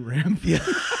on-ramp. Yeah.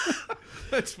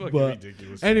 That's fucking But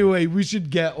ridiculous. anyway, we should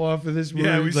get off of this movie.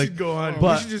 Yeah, we Like, should go on.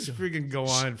 but- We should just freaking go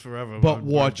on forever. But about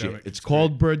watch Birdemic. it. It's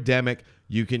called Birdemic.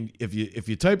 You can if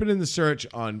you type it in the search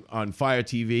on Fire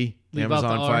TV, Leave out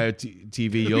Amazon the R. Fire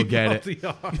TV, you'll get it.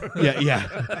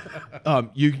 Yeah.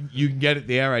 You can get it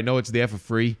there. I know it's there for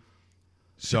free.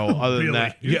 So other than Really?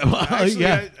 that, yeah, Actually,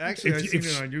 yeah. I've seen If-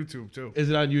 it on YouTube too. Is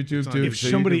it on YouTube on too? YouTube. If So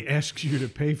you somebody can- asks you to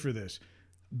pay for this,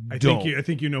 I Don't.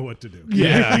 think you know what to do.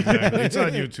 Yeah, exactly. It's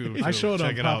on YouTube. Too. I saw it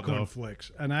Check on out, Popcorn though.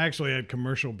 Flicks, and I actually had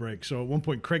commercial break. So at one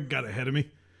point, Craig got ahead of me,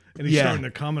 and he's Yeah. starting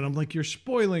to comment. I'm like, "You're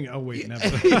spoiling." Oh wait, never.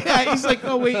 yeah, he's like,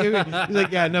 oh wait. He's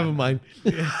like, yeah, never mind.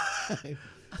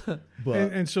 But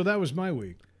and so that was my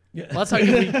week. Well, that's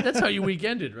how your week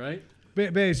ended, right?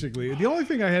 Basically, the only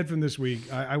thing I had from this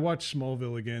week, I watched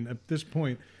Smallville again. At this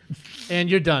point, And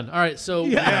you're done. All right, so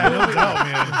Yeah, no doubt,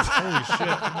 man. Holy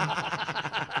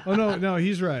shit. oh no,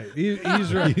 he's right.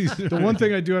 He's right. The one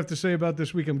thing I do have to say about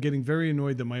this week, I'm getting very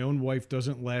annoyed that my own wife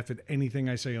doesn't laugh at anything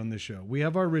I say on this show. We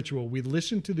have our ritual. We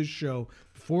listen to the show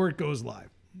before it goes live.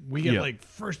 We get Yeah. like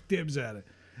first dibs at it,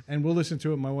 and we'll listen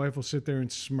to it. My wife will sit there and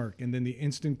smirk, and then the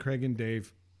instant Craig and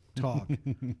Dave talk,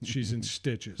 she's in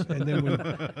stitches. And then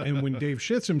when Dave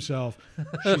shits himself,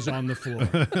 she's on the floor.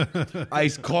 I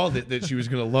called it that she was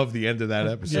going to love the end of that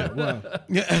episode. Well,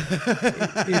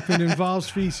 if it involves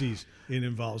feces, it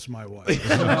involves my wife.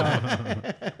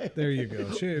 There you go.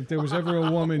 If there was ever a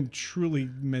woman truly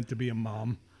meant to be a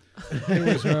mom, it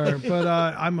was her. But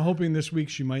I'm hoping this week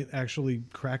she might actually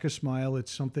crack a smile at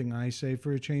something I say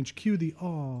for a change. Cue the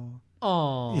aw.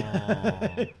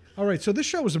 Aw. All right, so this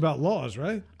show is about laws,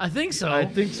 right? I think so. I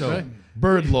think so. Right?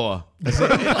 Bird law.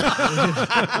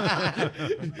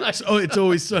 Oh, it's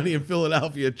always sunny in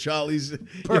Philadelphia. Charlie's. You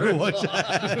ever watch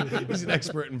that? He's an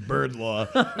expert in bird law.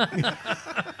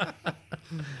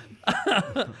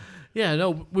 Yeah,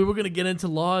 no, we were going to get into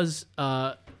laws.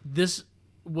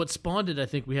 What spawned it, I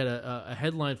think we had a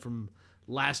headline from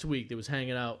last week that was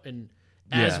hanging out, and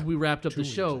as Yeah. we wrapped up the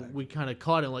show, we kind of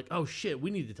caught it like, oh shit,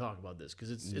 we need to talk about this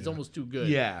because it's almost too good.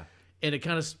 Yeah. And it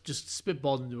kind of just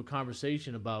spitballed into a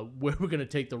conversation about where we're going to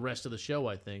take the rest of the show,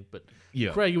 I think. But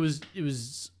Yeah. Craig, it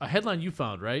was a headline you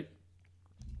found, right?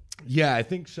 Yeah, I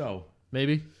think so.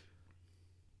 Maybe?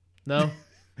 No?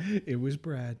 It was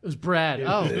Brad. It was Brad.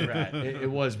 Oh. Brad. It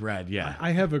was Brad, yeah.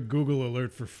 I have a Google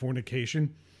alert for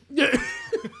fornication.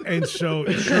 And so,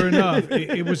 sure enough,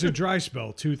 it was a dry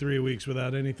spell, 2-3 weeks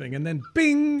without anything. And then,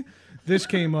 bing, this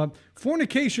came up.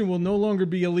 Fornication will no longer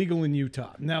be illegal in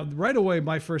Utah. Now, right away,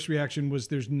 my first reaction was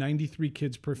there's 93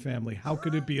 kids per family. How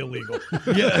could it be illegal?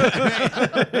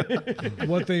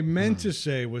 What they meant to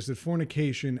say was that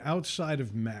fornication outside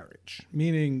of marriage,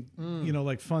 meaning,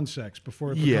 like fun sex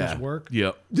before it becomes work,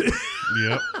 Yep.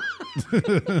 Yep.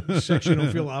 sex you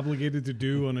don't feel obligated to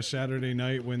do on a Saturday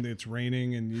night when it's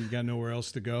raining and you got nowhere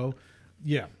else to go.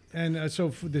 Yeah. And so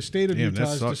for the state of Damn, that Utah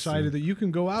has sucks, decided dude. that you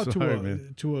can go out Sorry,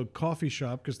 man. to a coffee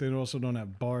shop because they also don't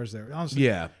have bars there. Honestly,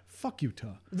 Yeah. fuck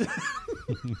Utah.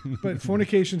 But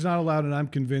fornication's not allowed, and I'm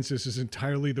convinced this is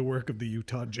entirely the work of the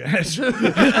Utah Jazz.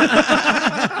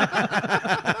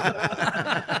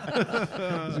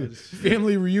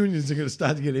 Family reunions are going to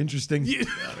start to get interesting. Because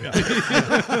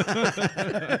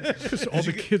all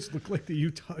the kids look like the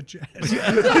Utah Jazz.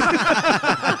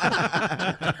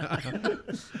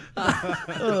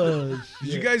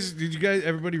 Did you guys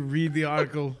everybody read the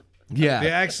article? Yeah. They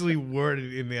actually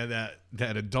worded in there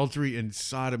that adultery and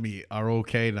sodomy are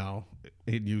okay now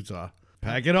in Utah.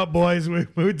 Pack it up, boys. We're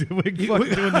fucking doing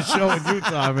the show in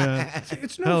Utah, man.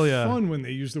 It's no Hell yeah. fun when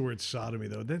they use the word sodomy,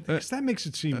 though. That makes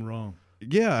it seem wrong.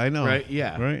 Yeah, I know. Right,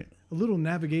 yeah. Right. A little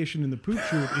navigation in the poop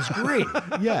chute is great.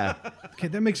 Yeah. Okay,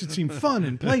 that makes it seem fun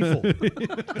and playful.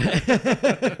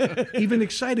 Even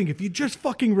exciting if you just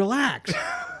fucking relax.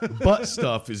 Butt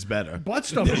stuff is better. Butt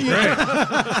stuff is great.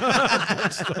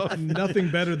 Nothing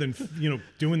better than,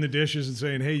 doing the dishes and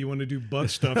saying, hey, you want to do butt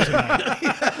stuff tonight?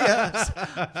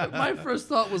 My first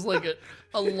thought was like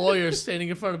a lawyer standing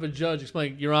in front of a judge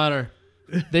explaining, Your Honor,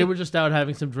 They were just out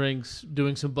having some drinks,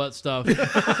 doing some butt stuff.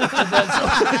 That's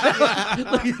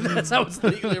how it's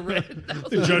legally written.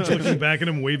 The judge looking back at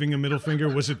him, waving a middle finger.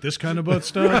 Was it this kind of butt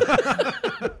stuff?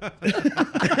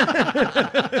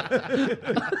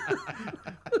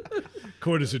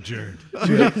 Court is adjourned.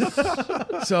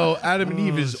 So Adam and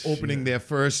Eve is opening their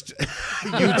first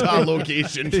Utah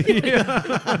location. Jim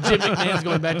McMahon's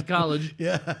going back to college.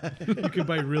 You could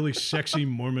buy really sexy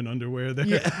Mormon underwear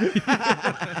there.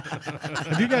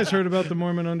 Have you guys heard about the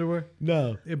Mormon underwear?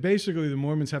 No. Basically, the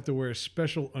Mormons have to wear a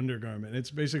special undergarment.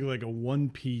 It's basically like a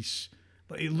one-piece.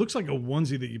 It looks like a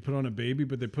onesie that you put on a baby,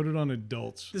 but they put it on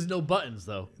adults. There's no buttons,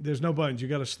 though. There's no buttons. You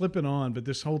got to slip it on, but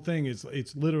this whole thing it's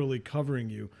literally covering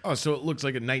you. Oh, so it looks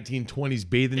like a 1920s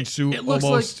bathing suit It looks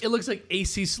almost. like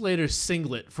AC Slater's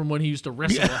singlet from when he used to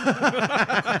wrestle. Oh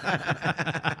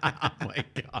my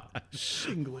god.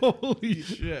 Singlet. Holy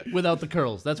shit. Without the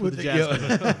curls. That's what the jazz.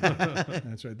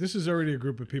 That's right. This is already a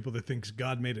group of people that thinks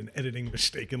God made an editing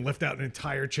mistake and left out an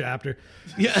entire chapter.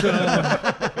 Yeah. So,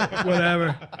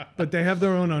 whatever. But they have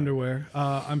their own underwear.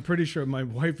 I'm pretty sure my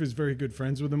wife is very good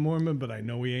friends with a Mormon, but I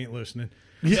know he ain't listening.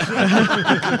 Yeah.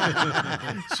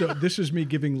 So this is me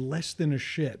giving less than a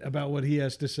shit about what he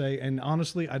has to say. And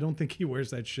honestly, I don't think he wears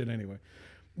that shit anyway.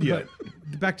 Yeah.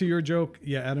 But back to your joke.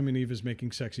 Yeah, Adam and Eve is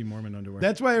making sexy Mormon underwear.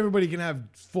 That's why everybody can have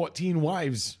 14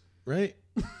 wives, right?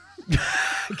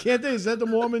 Can't they? Is that the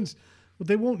Mormons? Well,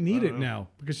 they won't need it now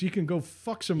because you can go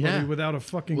fuck somebody Yeah. without a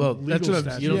fucking Well, legal that's what I'm-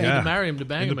 statute. You don't Yeah. need to marry him to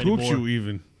bang And the him poop anymore. shoe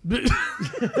even.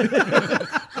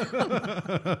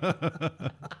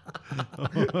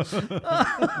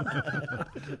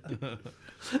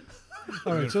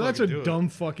 All right, so that's a dumb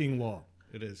fucking law.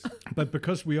 It is. But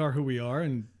because we are who we are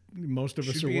and most of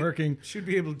us are working, Should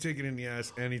be able to take it in the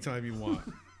ass anytime you want.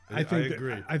 I think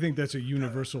agree. I think that's a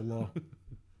universal law.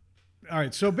 All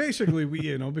right, so basically,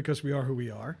 we because we are who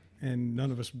we are, and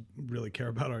none of us really care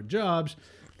about our jobs.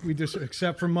 We just,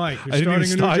 except for Mike, who's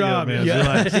starting a new job. man. Yeah.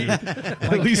 Relax.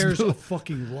 Mike cares a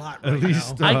fucking lot right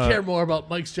now. I care more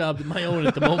about Mike's job than my own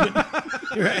at the moment.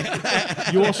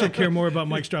 You also care more about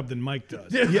Mike's job than Mike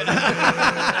does. You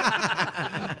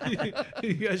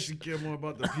guys should care more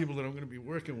about the people that I'm going to be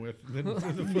working with than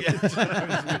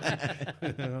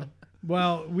the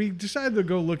Well, we decided to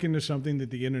go look into something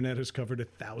that the internet has covered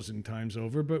 1,000 times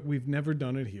over, but we've never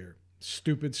done it here.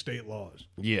 Stupid state laws.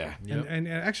 Yeah. And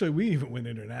actually, we even went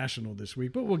international this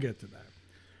week, but we'll get to that.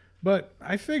 But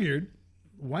I figured,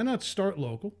 why not start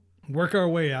local, work our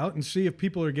way out, and see if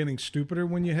people are getting stupider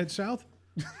when you head south?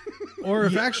 Or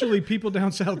if actually people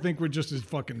down south think we're just as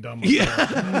fucking dumb.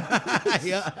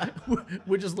 Yeah.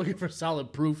 We're just looking for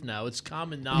solid proof now. It's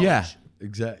common knowledge. Yeah.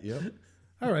 Exactly. Yep.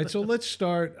 All right, so let's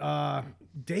start.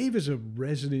 Dave is a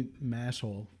resident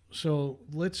masshole, so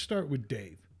let's start with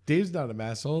Dave. Dave's not a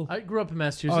masshole. I grew up in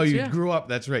Massachusetts. Oh, you yeah. grew up.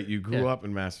 That's right. You grew Yeah. up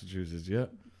in Massachusetts.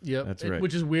 Yep. Yep. That's right.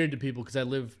 Which is weird to people because I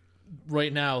live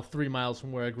right now 3 miles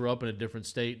from where I grew up in a different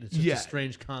state. It's just Yeah. a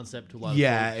strange concept to a lot of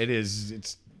Yeah, folks. it is.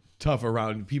 It's tough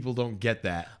around. People don't get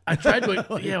that. I tried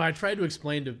to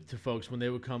explain to folks when they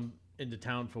would come into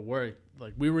town for work.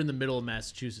 Like, we were in the middle of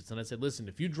Massachusetts, and I said, listen,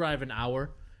 if you drive an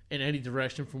hour in any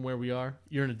direction from where we are,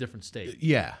 you're in a different state.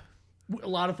 Yeah. A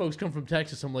lot of folks come from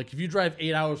Texas. I'm like, if you drive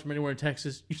 8 hours from anywhere in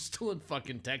Texas, you're still in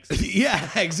fucking Texas. Yeah,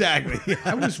 exactly.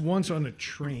 I was once on a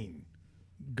train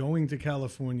going to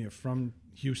California from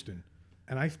Houston,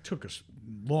 and I took a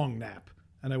long nap,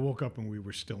 and I woke up and we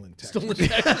were still in Texas. Still in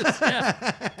Texas,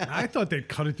 yeah. I thought they'd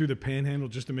cut it through the panhandle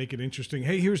just to make it interesting.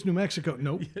 Hey, here's New Mexico.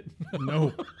 Nope.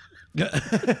 No.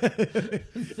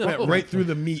 Went right through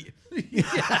the meat.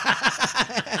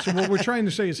 So what we're trying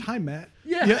to say is, hi, Matt.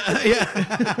 Yeah.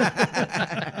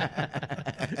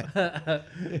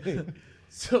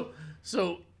 So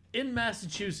in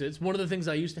Massachusetts, one of the things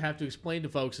I used to have to explain to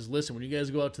folks is, listen, when you guys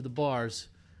go out to the bars,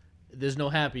 there's no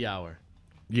happy hour.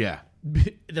 Yeah.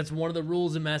 That's one of the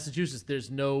rules in Massachusetts.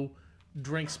 There's no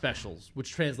drink specials,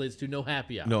 which translates to no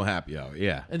happy hour. No happy hour.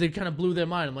 Yeah. And they kind of blew their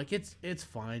mind. I'm like, it's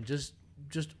fine. Just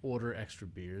order extra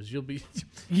beers. You'll be you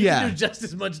Yeah. can do just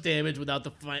as much damage without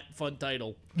the fun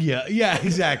title. Yeah. Yeah.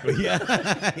 Exactly.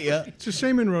 Yeah. Yeah. It's the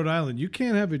same in Rhode Island. You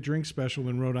can't have a drink special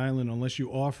in Rhode Island unless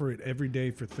you offer it every day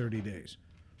for 30 days.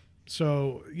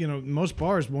 So, most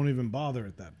bars won't even bother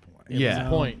at that point. Yeah. That's the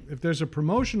point. If there's a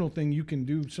promotional thing, you can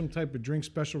do some type of drink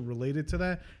special related to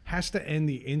that. Has to end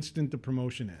the instant the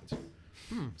promotion ends.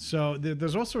 So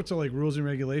there's all sorts of rules and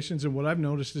regulations, and what I've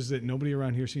noticed is that nobody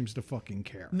around here seems to fucking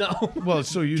care. No. Well,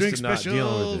 it's so used Drink to not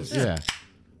dealing with this.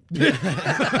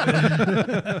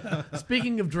 Yeah.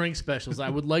 Speaking of drink specials, I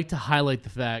would like to highlight the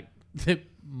fact that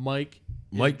Mike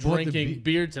Mike is brought the drinking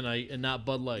beer tonight and not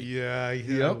Bud Light. Yeah,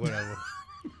 Yep. whatever.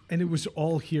 And it was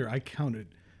all here. I counted.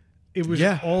 It was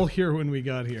Yeah. all here when we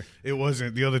got here. It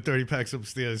wasn't. The other 30 packs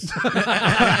upstairs.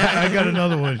 I got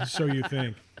another one. So you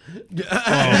think.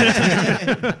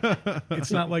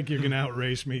 It's not like you're going to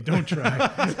outrace me. Don't try.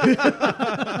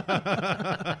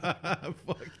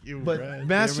 Fuck you, But Brad.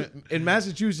 in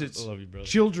Massachusetts, I love you, brother.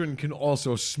 children can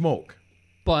also smoke,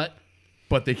 But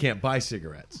but they can't buy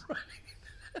cigarettes.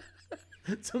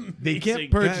 it's They amazing. can't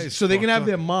That purchase, is so they can fucked have up.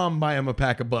 their mom buy them a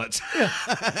pack of butts.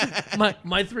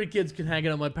 My 3 kids can hang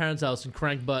out at my parents' house and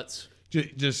crank butts.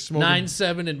 Just smoking. 9,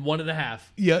 7, and 1.5.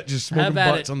 Yeah, just smoking Have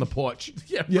at butts it. on the porch.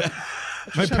 Yeah.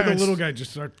 My the little guy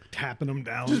just start tapping them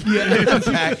down.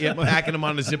 Packing them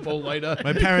on a Zippo lighter.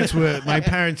 My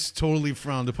parents totally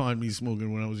frowned upon me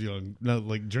smoking when I was young. No,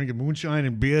 like drinking moonshine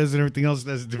and beers and everything else.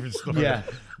 That's a different story. Yeah.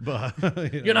 But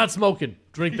You're not smoking.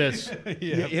 Drink this.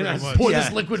 You're not- much. Pour Yeah.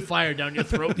 this liquid fire down your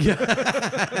throat.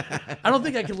 I don't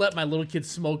think I could let my little kid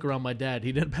smoke around my dad.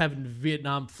 He'd end up having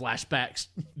Vietnam flashbacks.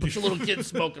 Bunch of little kids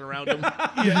smoking around him.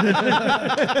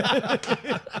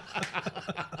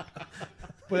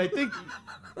 But I think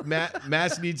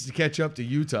Mass needs to catch up to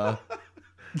Utah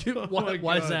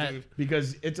Why is that?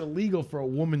 because it's illegal for a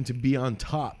woman to be on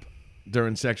top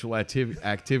during sexual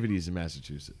activities in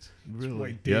Massachusetts.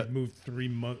 Really? Dave Yeah. moved 3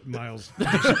 miles.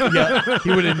 Yeah, he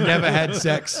would have never had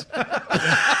sex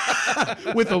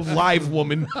with a live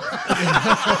woman.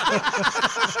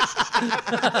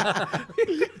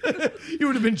 He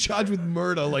would have been charged with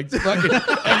murder, like fucking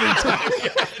every time he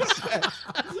had sex.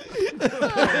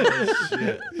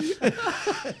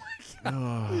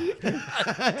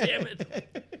 Damn it.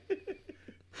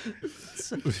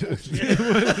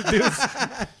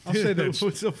 I'll say that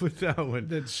what's up with that one?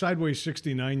 that sideways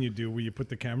 69 you do where you put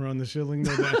the camera on the ceiling.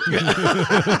 Though, that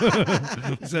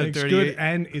Is that makes 38? good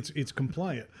and it's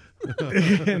compliant.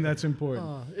 And that's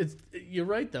important. You're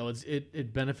right though.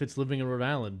 It benefits living in Rhode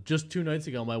Island. Just 2 nights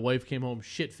ago, my wife came home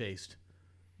shit faced.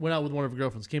 Went out with one of her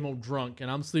girlfriends. Came home drunk, and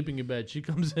I'm sleeping in bed. She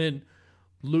comes in,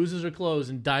 loses her clothes,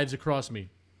 and dives across me,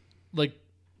 like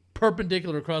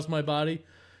perpendicular across my body.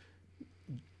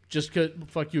 Just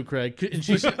fuck you, Craig. And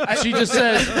she just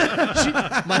says,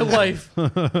 my wife,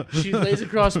 she lays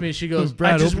across me. She goes,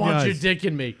 Brad, I just open your want your eyes. dick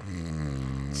in me.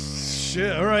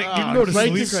 Shit. All right. You can go to Right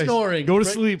sleep. to snoring. Go to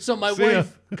Right- sleep. So my See ya.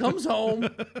 wife comes home,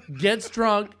 gets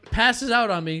drunk, passes out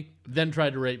on me, then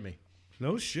tried to rape me.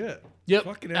 No shit. Yep.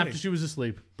 Fucking A. After she was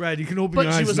asleep. Brad, you can open But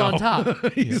your she eyes was now. on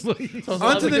top. He's like, So I was allowed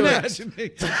On to to the go. next.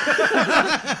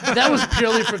 That was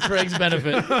purely for Craig's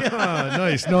benefit. ah,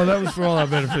 nice. No, that was for all our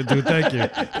benefit, dude. Thank you.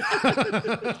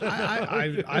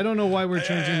 I don't know why we're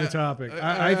changing the topic.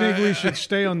 I think we should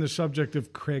stay on the subject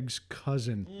of Craig's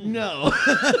cousin. No.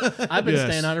 I've been Yes.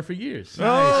 staying on her for years.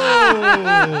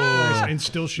 Nice. And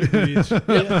still she reads. A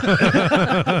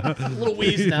little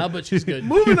wheeze now, but she's good.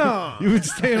 Moving on. You've been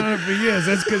staying on it for years.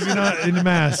 That's because you're not in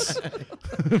Mass.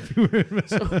 If you were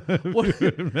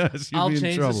in Mass, you'd I'll be in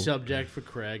change trouble. the subject for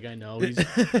Craig. I know. He's,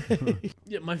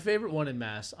 yeah, my favorite one in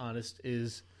Mass, honest,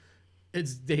 is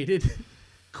it's dated.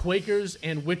 Quakers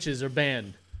and witches are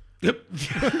banned. Yep.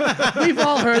 We've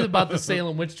all heard about the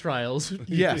Salem witch trials.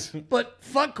 Yes. But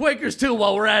fuck Quakers too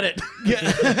while we're at it.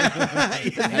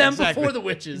 Them exactly. before the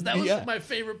witches. That was Yeah. my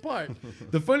favorite part.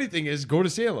 The funny thing is, go to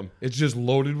Salem. It's just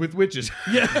loaded with witches.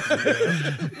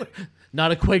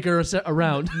 Not a Quaker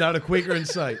around. Not a Quaker in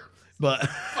sight. But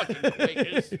Fucking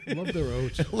Quakers. Love their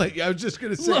oats. like I was just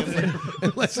gonna say,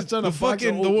 unless it's on a The box of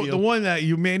fucking the oatmeal. one that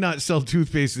you may not sell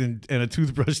toothpaste and a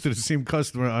toothbrush to the same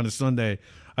customer on a Sunday.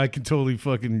 I can totally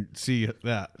fucking see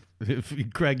that. If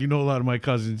Craig, you know a lot of my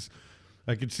cousins.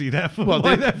 I could see that. Well,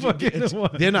 Why they're, that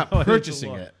fucking they're not Oh, that's a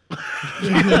purchasing lot. it.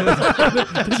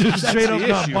 Just straight up The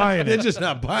not issue. buying They're it. just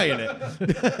not buying it.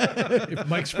 If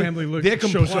Mike's family They're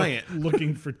shows up compliant.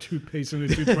 looking for toothpaste and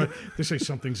a toothbrush, they say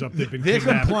something's up. They've been They're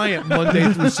kidnapped. compliant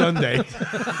Monday through Sunday.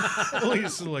 Only a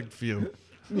select few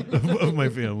of my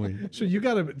family. So you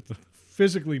got to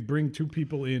physically bring 2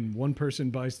 people in. One person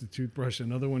buys the toothbrush,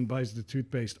 another one buys the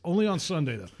toothpaste. Only on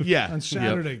Sunday though. Yeah. On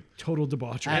Saturday, total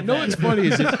debauchery. I You know what's funny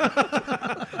is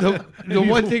the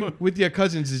one thing with your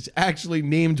cousins is actually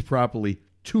named properly.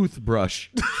 Toothbrush.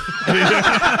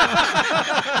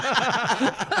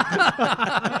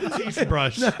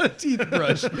 Toothbrush. Not a teeth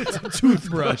brush. It's a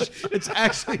toothbrush. It's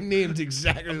actually named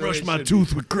exactly the way Brush it my should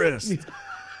tooth with Chris.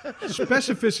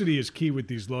 Specificity is key with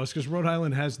these laws because Rhode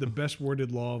Island has the best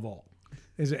worded law of all.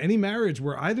 Is there any marriage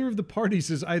where either of the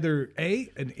parties is either A,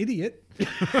 an idiot,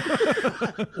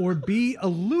 or B, a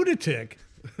lunatic,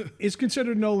 is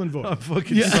considered null and void. I'm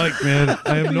fucking psyched, man.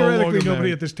 I am no Theoretically, longer nobody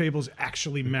married. at this table is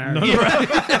actually married.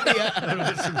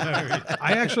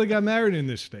 I actually got married in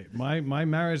this state. My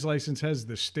marriage license has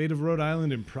the state of Rhode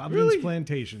Island and Providence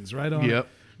Plantations right on Yep. it.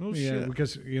 Oh, Yeah, shit.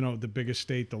 because the biggest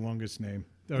state, the longest name,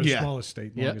 or Yeah. smallest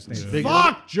state, Yep. longest name. Big-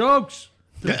 Fuck jokes.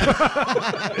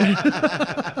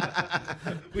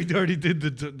 We already did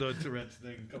the Tourette's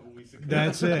thing a couple weeks ago.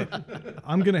 That's it.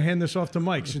 I'm gonna hand this off to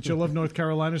Mike. Since you love North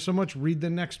Carolina so much, read the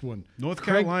next one. North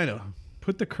Craig, Carolina.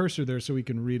 Put the cursor there so we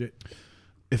can read it.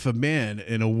 If a man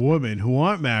and a woman who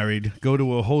aren't married go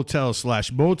to a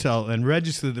hotel/motel and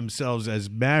register themselves as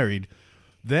married,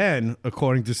 then,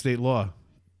 according to state law,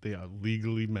 they are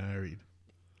legally married.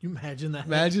 You imagine that?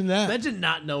 Imagine that. Imagine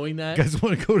not knowing that. Guys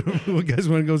want to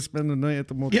go spend the night at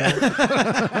the motel?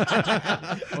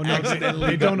 Oh no,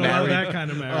 they don't allow that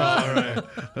kind of marriage.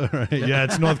 All right. Yeah,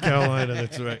 it's North Carolina.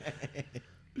 That's right.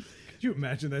 Could you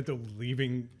imagine that though,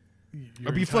 leaving your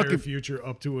I'd be entire fucking- future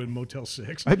up to a Motel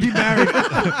 6? I'd be married.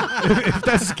 If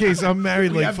that's the case, I'm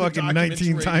married like have the fucking documents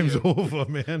 19 right times here. over,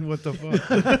 man. What the fuck?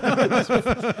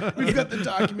 We've got the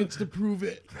documents to prove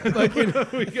it. We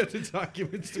got the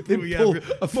documents to prove we Pull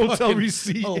have a motel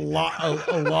receipt. a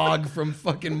log from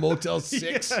fucking Motel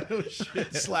 6.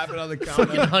 Slap it on the counter.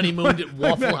 Fucking honeymooned at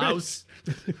Waffle House.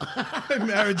 My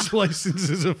marriage license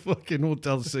is a fucking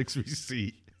Motel 6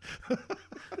 receipt.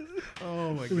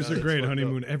 Oh my god. It was a great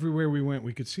honeymoon. Everywhere we went,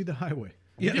 we could see the highway.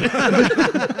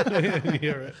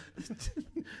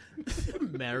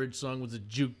 Marriage song was a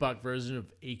jukebox version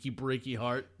of "Achy Breaky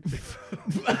Heart."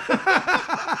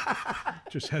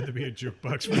 Just had to be a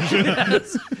jukebox version.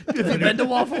 Yes. Have you been to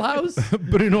Waffle House?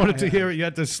 But in order to hear it, you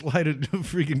had to slide a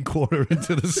freaking quarter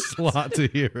into the slot to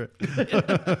hear it.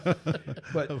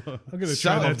 But I'm gonna try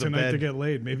South that of the tonight to bed. get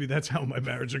laid. Maybe that's how my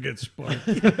marriage will get sparked.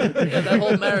 Yeah, that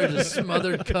whole marriage is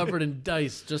smothered, covered in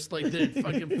dice, just like their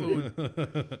fucking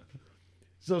food.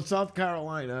 so South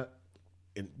Carolina,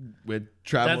 we're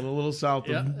traveling That's- a little south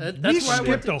Yeah, of. that- We that's why I went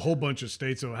skipped to. a whole bunch of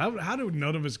states. So how do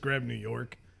none of us grab New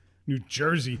York, New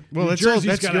Jersey? Well, New that's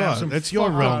Jersey's gotta have your some that's your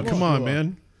fucking realm. Come on, sure.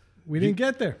 man. We didn't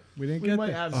get there. We didn't We get might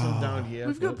there. have some down here.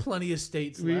 We've got plenty of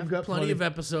states. We've left, got plenty plenty. of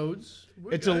episodes.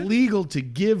 We're It's good. illegal to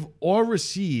give or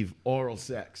receive oral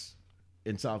sex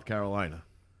in South Carolina.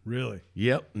 Really?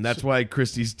 Yep, and that's why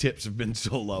Christie's tips have been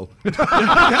so low.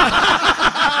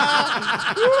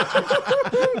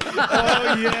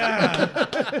 Oh yeah!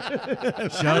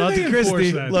 Shout out they to enforce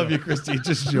Christy. that? Love you, Christy.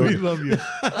 Just We joking. love you.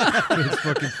 It's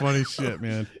fucking funny shit,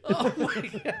 man. Oh my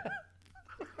god!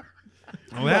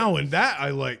 Now and that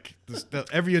I like.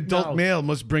 Every adult No. male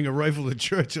must bring a rifle to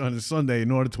church on a Sunday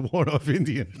in order to ward off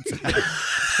Indians.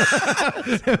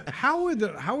 How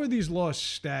are these laws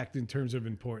stacked in terms of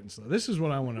importance though? This is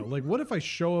what I want to know. Like, what if I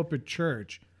show up at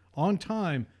church on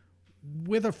time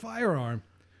with a firearm,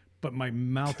 but my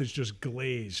mouth is just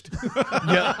glazed?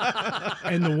 Yeah.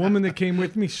 And the woman that came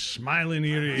with me smiling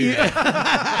ear to ear.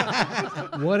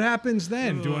 What happens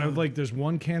then? Do I does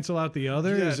one cancel out the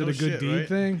other? Yeah, Is it no a good shit, deed right?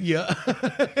 thing? Yeah.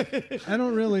 I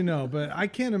don't really know, but I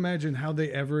can't imagine how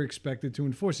they ever expected to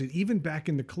enforce it. Even back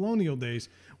in the colonial days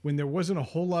when there wasn't a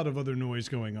whole lot of other noise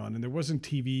going on and there wasn't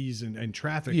TVs and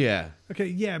traffic. Yeah. Okay,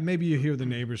 yeah, maybe you hear the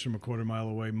neighbors from a quarter mile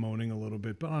away moaning a little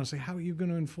bit, but honestly, how are you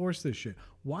going to enforce this shit?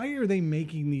 Why are they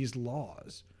making these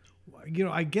laws?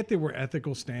 I get there were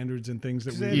ethical standards and things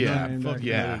that we Yeah, done. fuck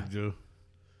yeah.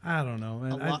 I don't know.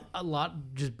 A And lot.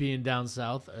 Just being down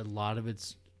south, a lot of it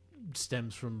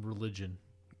stems from religion.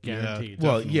 Guaranteed.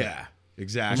 Well, Definitely. yeah. No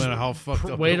Exactly. matter how fucked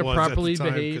up way it to was at the properly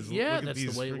time, behave. 'cause Yeah, look at that's the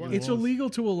these way it friggin' was. it's laws. illegal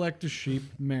to elect a sheep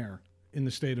mayor in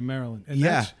the state of Maryland, and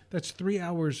Yeah. that's 3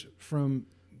 hours from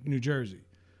New Jersey.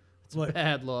 It's like,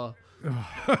 Bad law.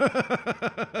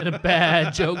 And a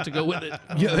bad joke to go with it.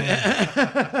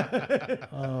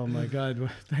 oh my God! Well,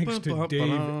 thanks to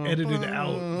Dave, edited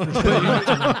out.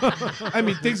 I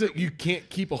mean, things like you can't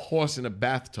keep a horse in a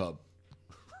bathtub.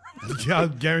 Yeah, I'll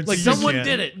guarantee Like you someone can't.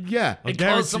 did it. Yeah. It Guarantee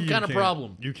caused some you kind of can't.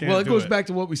 problem. You can't. Well, it do goes back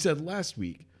to what we said last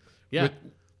week. Yeah.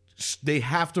 They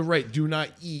have to write "do not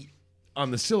eat" on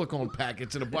the silicone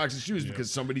packets in a box of shoes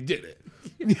because somebody did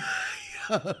it.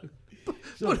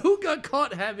 But who got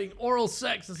caught having oral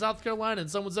sex in South Carolina and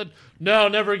someone said, no,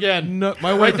 never again? No, my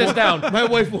Write wife this won't- down. My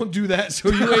wife won't do that, so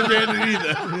you ain't getting it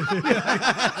either.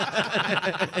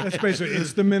 That's basically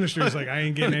it's the ministry. It's like I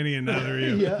ain't getting any, and neither are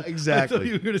you. Yeah, I thought you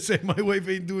exactly. were gonna say my wife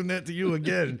ain't doing that to you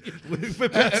again. We're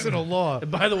passing a law.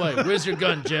 And by the way, where's your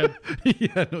gun, Jeb?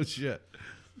 Yeah, no shit.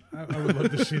 I would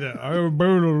love to see that. I obey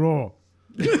the law.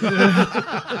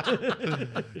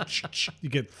 You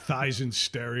get thighs in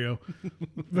stereo.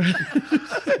 But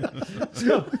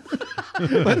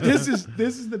this is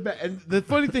the best. And the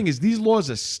funny thing is, these laws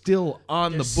are still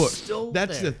on the books. still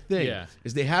That's there. the thing. Yeah.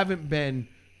 Is they haven't been,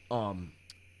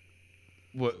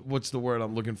 what's the word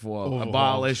I'm looking for? Overhauled.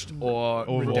 Abolished or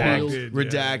Redacted,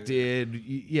 redacted.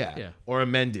 yeah. Yeah. Or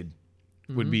amended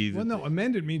would be. Well, no,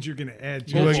 amended means you're going to add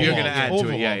to You're it. going to Overhauled. add to it.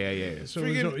 Overhauled. Yeah. So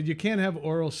you can't have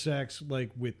oral sex like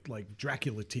with like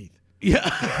Dracula teeth.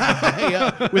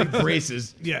 Yeah. With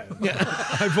braces. Yeah.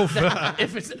 I vote for that.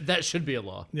 If it's that should be a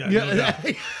law. Yeah. No doubt.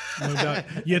 No doubt.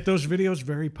 Yet those videos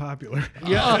very popular.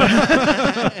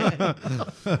 I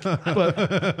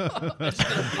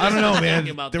don't know, man.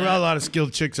 about There that. are a lot of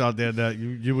skilled chicks out there that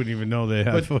you wouldn't even know they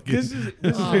have But fucking. this is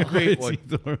a great one.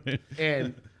 one.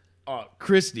 And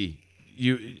Christy,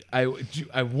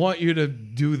 I want you to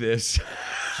do this.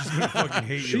 She's gonna fucking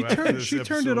hate She you. after turned this she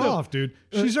turned it episode. off, dude.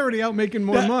 She's already out making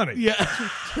more money. Yeah.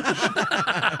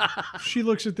 She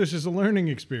looks at this as a learning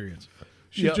experience.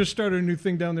 She Yep. just started a new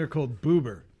thing down there called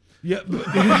Boober. Yeah.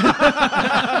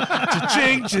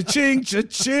 Cha-ching, cha-ching,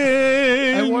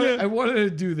 cha-ching. I wanted to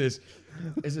do this.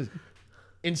 It says,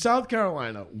 in South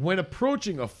Carolina, when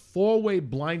approaching a four-way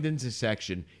blind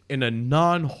intersection in a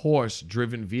non-horse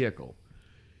driven vehicle,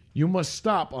 you must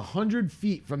stop 100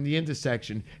 feet from the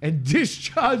intersection and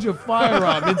discharge a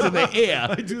firearm into the air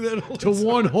I do that all to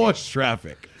warn horse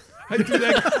traffic. I do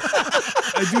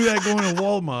that going to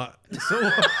Walmart. So,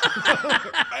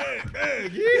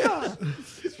 yeah.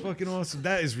 It's fucking awesome.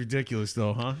 That is ridiculous,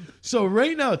 though, huh? So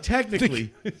right now,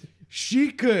 technically,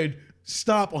 she could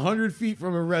stop 100 feet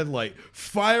from a red light,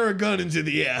 fire a gun into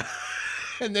the air,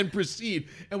 and then proceed.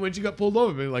 And when she got pulled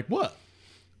over, be like, what?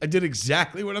 I did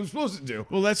exactly what I'm supposed to do.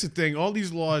 Well, that's the thing. All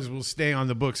these laws will stay on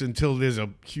the books until there's a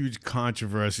huge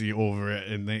controversy over it,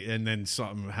 and then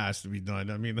something has to be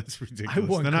done. I mean, that's ridiculous. I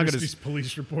want They're not gonna Christie's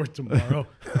police report tomorrow,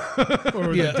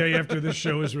 or the day after this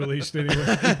show is released. Anyway,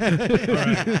 all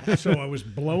right. So I was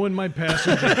blowing my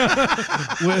passenger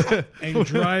and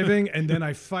driving, and then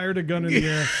I fired a gun in the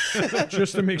air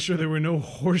just to make sure there were no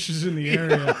horses in the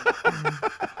area.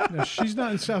 Now she's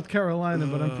not in South Carolina,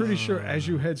 but I'm pretty sure as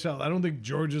you head south, I don't think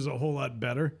Georgia's a whole lot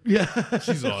better.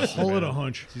 She's awesome. Call it man. a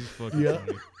hunch. She's fucking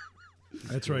funny.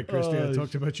 That's right, Christy. I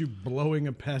talked about you blowing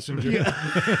a passenger.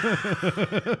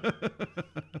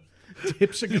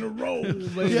 Tips are gonna roll.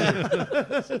 Baby.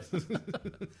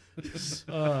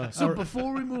 So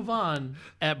before we move on,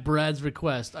 at Brad's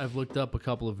request, I've looked up a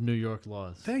couple of New York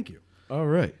laws. Thank you. All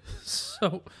right.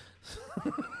 So,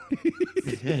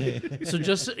 so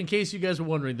just in case you guys were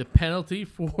wondering, the penalty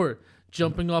for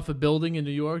jumping off a building in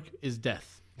New York is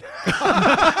death.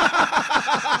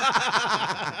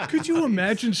 Could you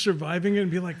imagine surviving it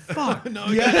and be like, "Fuck"? And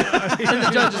the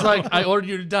judge is like, "I ordered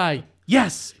you to die."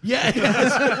 Yes.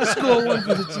 Yeah. Score one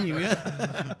for the team.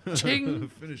 Yeah. Ching.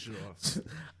 Finish it off.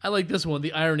 I like this one.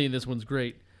 The irony in this one's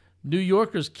great. New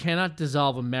Yorkers cannot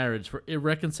dissolve a marriage for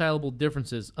irreconcilable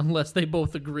differences unless they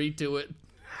both agree to it.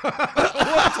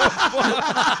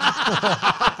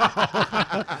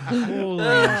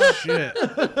 Holy shit.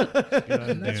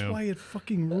 And that's why it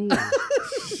fucking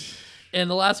rules. And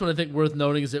the last one I think worth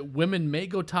noting is that women may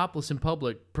go topless in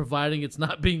public, providing it's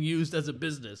not being used as a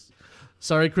business.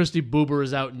 Sorry, Christy Boober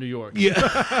is out in New York. Too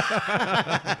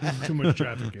much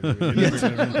traffic.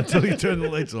 Until you turn the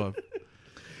lights off.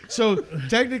 So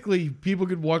technically, people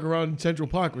could walk around Central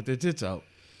Park with their tits out,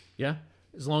 Yeah?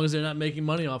 As long as they're not making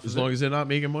money off as of it. long as they're not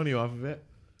making money off of it.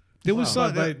 There was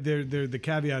But something. the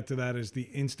caveat to that is the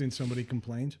instant somebody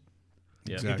complains,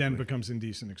 Yeah. it then becomes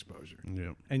indecent exposure.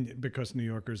 Yeah. And because New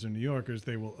Yorkers are New Yorkers,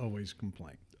 they will always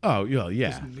complain. Oh, yeah.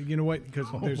 You know what?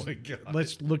 Because my God.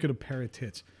 let's look at a pair of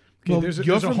tits. Okay, Well, there's a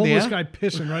you're homeless from guy there?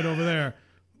 pissing right over there.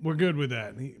 We're good with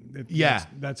that. Yeah.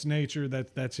 That's nature.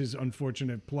 That's his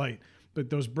unfortunate plight. But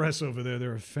those breasts over there,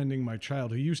 they're offending my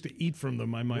child who used to eat from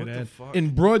them, I might What the add. fuck?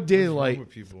 In broad daylight, with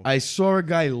people? I saw a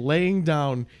guy laying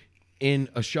down in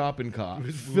a shopping cart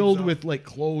filled with like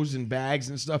clothes and bags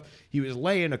and stuff. He was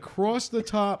laying across the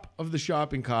top of the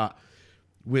shopping cart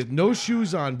with no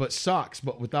shoes on, but socks,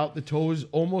 but without the toes,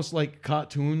 almost like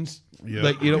cartoons. Yeah.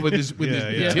 Like, you know, with his Yeah,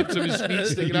 the yeah. tips of his feet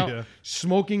sticking out, Yeah.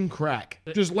 smoking crack.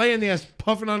 Just laying there,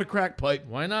 puffing on a crack pipe.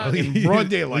 Why not? In broad At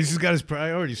daylight. least he's got his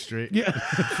priorities straight. Yeah.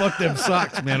 Fuck them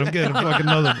socks, man. I'm getting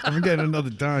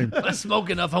another dime. If I smoke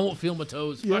enough, I won't feel my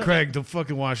toes. Craig, the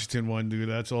fucking Washington one, dude.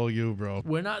 That's all you, bro.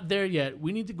 We're not there yet.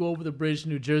 We need to go over the bridge to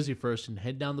New Jersey first and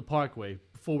head down the Parkway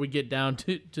before we get down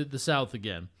to the south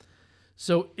again.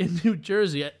 So in New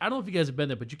Jersey, I don't know if you guys have been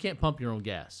there, but you can't pump your own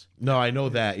gas. No, I know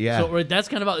that. Yeah. So right, that's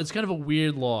kind of it's kind of a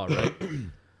weird law, right?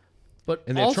 But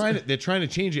and also, they're trying to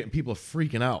change it, and people are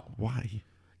freaking out. Why?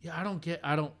 yeah, I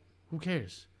don't. Who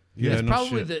cares? Yeah, it's no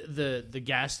probably shit. the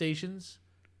gas stations.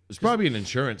 It's probably an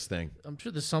insurance thing. I'm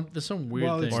sure there's some weird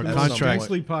Well, thing. it's Or the most contract.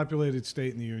 densely populated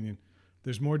state in the union.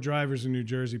 There's more drivers in New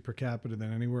Jersey per capita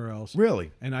than anywhere else.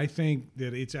 Really? And I think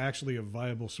that it's actually a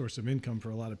viable source of income for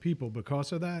a lot of people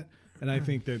because of that. And I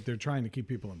think that they're trying to keep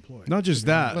people employed. Not just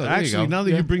that. Well, there you Actually, go. now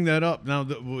that Yeah. you bring that up, now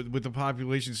that with the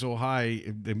population so high,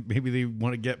 maybe they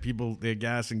want to get people their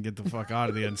gas and get the fuck out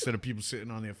of there instead of people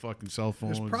sitting on their fucking cell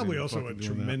phones. There's probably and also a fucking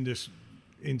doing that. tremendous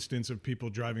instance of people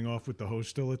driving off with the hose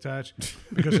still attached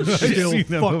because it's still seen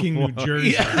that fucking New before.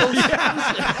 Jersey.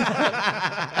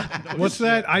 What's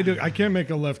that? I can't make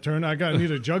a left turn. I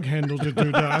need a jug handle to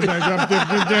do that.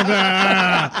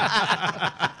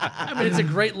 I mean, it's a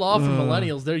great law for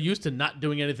millennials. They're used to not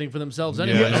doing anything for themselves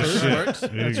anyway, Yeah, so this shit. works.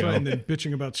 There you That's go. right. And then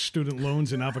bitching about student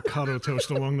loans and avocado toast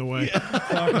along the way.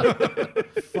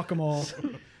 Fuck them all.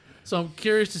 So I'm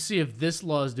curious to see if this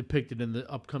law is depicted in the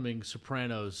upcoming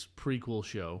Sopranos prequel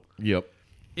show. Yep.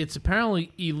 It's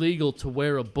apparently illegal to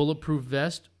wear a bulletproof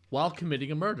vest while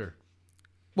committing a murder.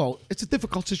 Well, it's a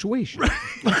difficult situation.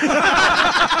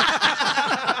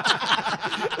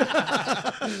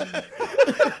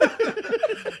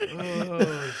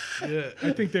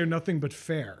 I think they're nothing but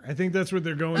fair. I think that's what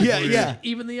they're going Yeah, for. yeah.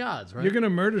 Even the odds, right? You're going to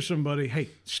murder somebody. Hey,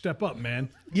 step up, man.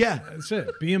 Yeah. That's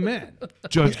it. Be a man.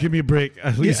 Judge, give me a break.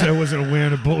 At least I wasn't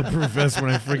wearing a bulletproof vest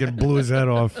when I freaking blew his head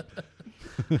off.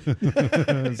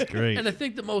 That's great. And I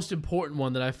think the most important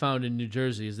one that I found in New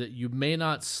Jersey is that you may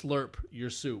not slurp your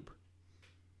soup.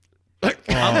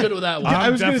 I'm good with that one. I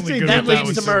was going to definitely say good that with that leads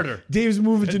one, to too. murder. Dave's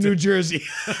moving to New Jersey.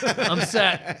 I'm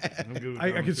set.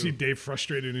 I can see Dave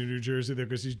frustrated in New Jersey there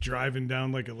because he's driving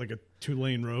down like a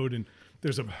 2-lane road and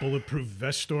there's a bulletproof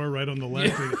vest store right on the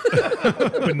left,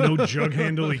 but no jug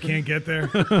handle. He can't get there.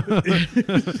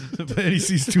 But he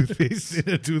sees toothpaste and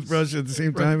a toothbrush at the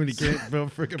same time, and he can't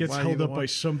freaking Gets find held either up by one.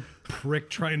 some prick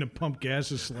trying to pump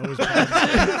gas as slow as possible.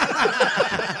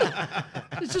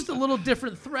 It's just a little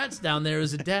different threats down there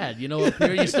as a dad. You know, up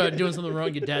here you start doing something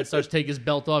wrong, your dad starts taking his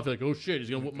belt off. You're like, oh shit, he's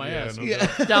gonna whoop my ass. no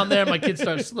doubt. Down there, my kid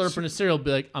starts slurping his cereal.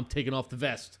 Be like, I'm taking off the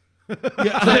vest.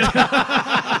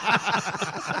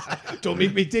 Don't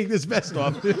make me take this vest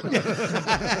off. This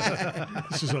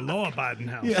is a law-abiding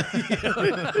house. Do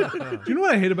you know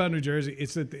what I hate about New Jersey?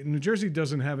 It's that New Jersey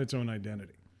doesn't have its own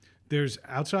identity. There's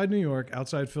outside New York,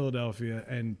 outside Philadelphia,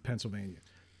 and Pennsylvania.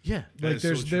 Yeah. Like is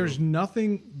so there's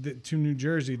nothing to New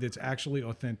Jersey that's actually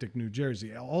authentic New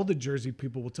Jersey. All the Jersey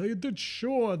people will tell you the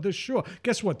shore.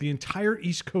 Guess what? The entire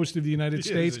east coast of the United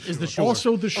States is the shore.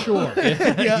 Also the shore.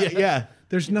 yeah.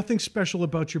 There's nothing special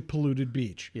about your polluted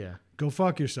beach. Yeah. Go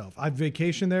fuck yourself. I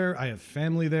vacation there. I have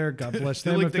family there. God bless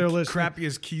They're them like if the they're listening.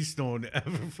 crappiest Keystone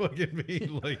ever fucking made.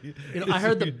 Like, You know, I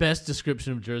heard the best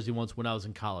description of Jersey once when I was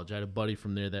in college. I had a buddy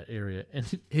from there, that area,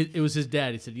 and it was his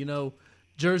dad. He said, you know,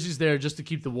 Jersey's there just to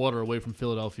keep the water away from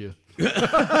Philadelphia.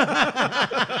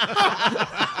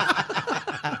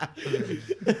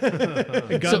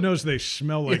 And God knows they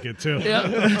smell like it too.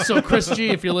 Yeah. So, Chris G,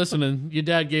 if you're listening, your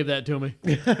dad gave that to me.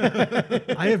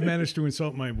 I have managed to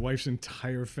insult my wife's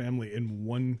entire family in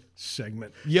one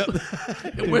segment. Yep.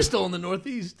 And we're still in the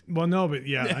Northeast. Well, no, but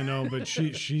yeah, I know. But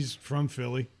she's from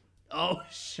Philly. Oh,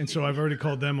 shit. And so I've already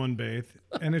called them unbathed.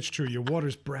 And it's true. Your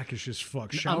water's brackish as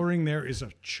fuck. Showering there is a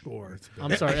chore.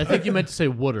 I'm sorry. I think you meant to say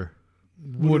Wooder.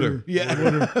 Wooder.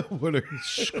 Yeah. Wooder.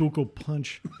 Schuylkill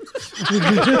punch.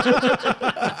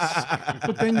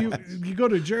 But then you go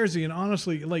to Jersey, and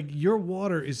honestly, like, your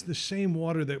water is the same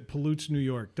water that pollutes New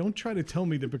York. Don't try to tell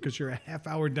me that because you're a half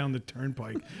hour down the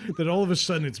turnpike that all of a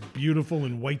sudden it's beautiful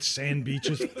and white sand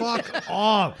beaches. Fuck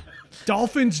off.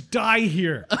 Dolphins die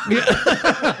here.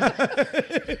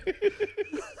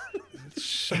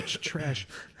 Such trash.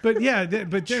 But yeah,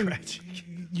 but then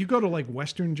you go to like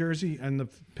Western Jersey and the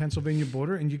Pennsylvania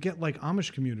border, and you get like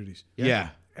Amish communities. Yeah.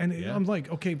 And I'm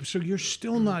like, okay, so you're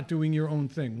still not doing your own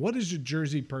thing. What is a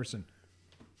Jersey person?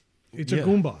 It's a Yeah.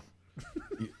 Goomba.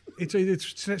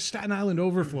 It's Staten Island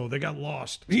overflow. They got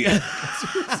lost. Yeah.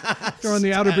 They're on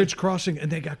the Outer Bridge crossing,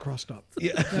 and they got crossed up.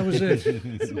 Yeah. That was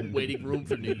it. Waiting room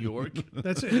for New York.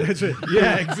 That's it. That's it.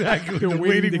 yeah, exactly. They're The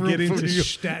waiting to room get for into New York.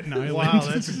 Staten Island. Wow,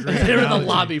 that's a great They're in the analogy.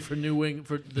 lobby for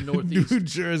for the Northeast. New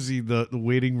Jersey, the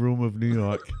waiting room of New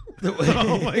York.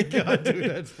 Oh my god, dude,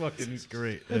 that's fucking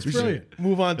great. That's brilliant.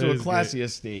 Move on to That a is classier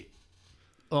state.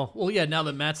 Oh, well, yeah, now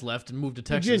that Matt's left and moved to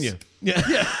Texas. Virginia. Yeah.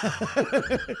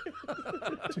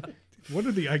 What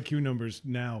are the IQ numbers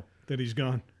now that he's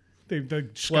gone? They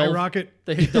skyrocket.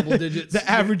 They hit double digits. The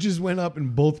averages went up in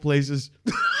both places.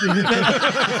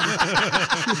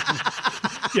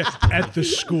 Yeah, at the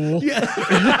school. Yeah.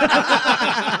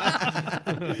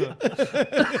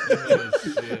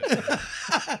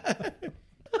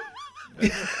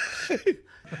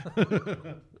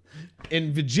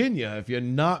 In Virginia, if you're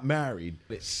not married,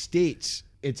 it states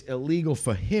it's illegal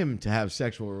for him to have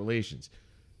sexual relations.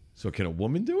 So can a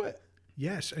woman do it?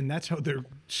 Yes, and that's how they're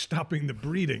stopping the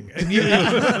breeding. And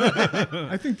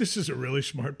I think this is a really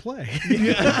smart play.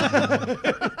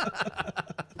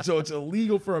 So it's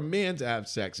illegal for a man to have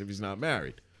sex if he's not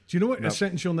married. Do you know what? A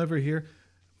sentence you'll never hear.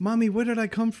 Mommy, where did I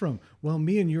come from? Well,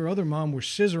 me and your other mom were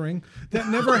scissoring. That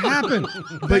never happened.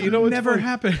 But you know what's never funny?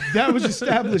 happened. That was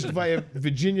established by a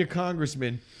Virginia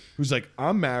congressman who's like,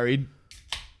 I'm married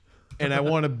and I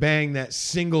want to bang that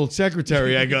single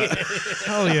secretary I got.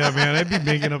 Hell yeah, man. I'd be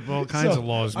making up all kinds of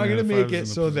laws, man. I'm going to if I make was in it the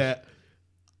so position. that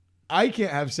I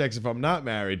can't have sex if I'm not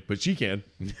married, but she can.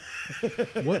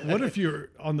 What if you're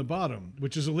on the bottom,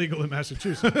 which is illegal in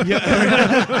Massachusetts? What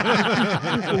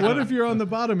if you're on the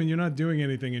bottom and you're not doing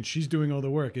anything and she's doing all the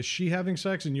work? Is she having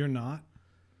sex and you're not?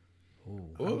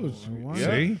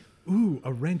 See? Ooh,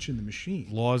 a wrench in the machine.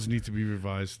 Laws need to be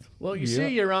revised. Well, you see,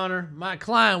 Your Honor, my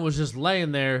client was just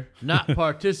laying there, not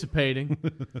participating.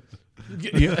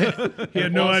 He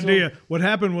had no idea. What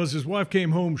happened was his wife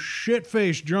came home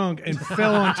shit-faced drunk and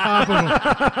fell on top of him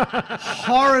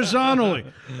horizontally,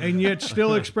 and yet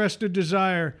still expressed a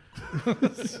desire.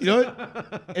 You know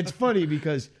what? It's funny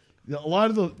because a lot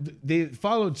of they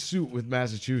followed suit with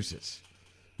Massachusetts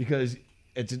because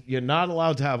you're not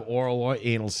allowed to have oral or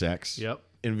anal sex. Yep.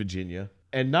 In Virginia.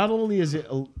 And not only is it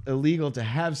illegal to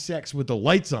have sex with the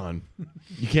lights on,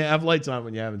 you can't have lights on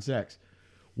when you're having sex.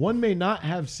 One may not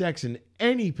have sex in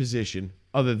any position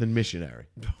other than missionary.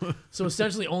 So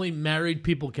essentially, only married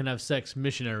people can have sex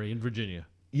missionary in Virginia.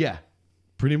 Yeah,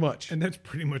 pretty much. And that's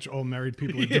pretty much all married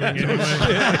people are doing anyway.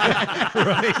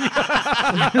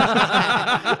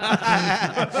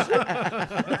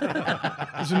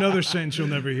 There's another sentence you'll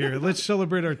never hear. Let's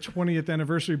celebrate our 20th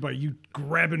anniversary by you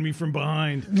grabbing me from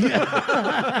behind.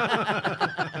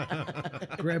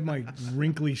 Grab my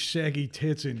wrinkly, saggy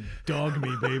tits and dog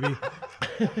me, baby.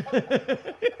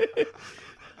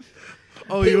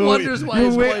 Oh, He wonders why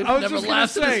his wife never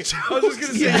laughs at his I was just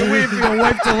gonna say, you're waiting for your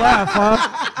wife to laugh, huh?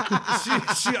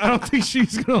 I don't think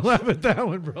she's gonna laugh at that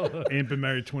one, bro. Ain't been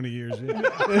married 20 years. Yeah.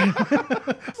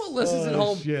 Well, listens at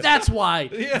home. shit. That's why.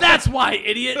 That's why,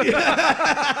 idiot.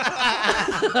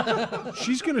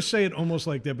 She's going to say it almost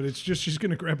like that, but it's just she's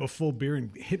going to grab a full beer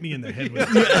and hit me in the head with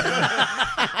it.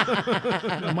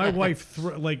 No, my wife,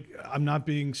 I'm not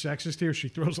being sexist here, she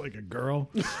throws like a girl.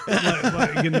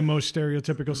 like in the most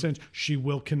stereotypical sense. She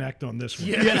will connect on this one.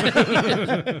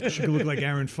 Yeah. She could look like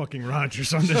Aaron fucking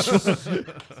Rodgers on this one.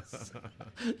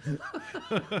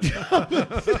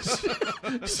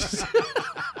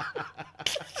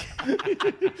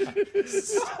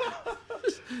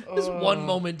 This one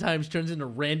moment times turns into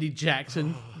Randy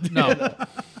Jackson. No,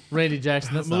 Randy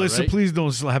Jackson. That's Melissa, not right. please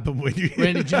don't slap him when you.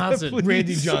 Randy Johnson.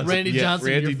 Randy Johnson. Randy Yeah, Johnson.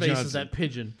 Randy Your face Johnson. is that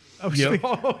pigeon. Oh,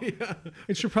 yeah.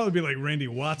 It should probably be like Randy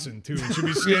Watson, too. It should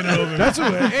be standing over. That's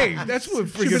what. Hey, that's what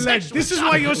Should be freaking. like, this is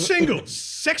why you're single.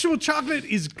 Sexual chocolate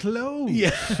is closed.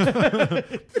 Yeah.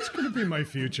 It's going to be my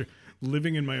future.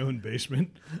 Living in my own basement,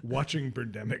 watching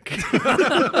Birdemic.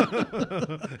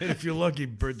 And if you're lucky,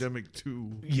 Birdemic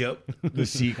 2. Yep, the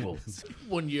sequel.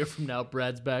 1 year from now,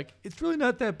 Brad's back. It's really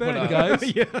not that bad, guys.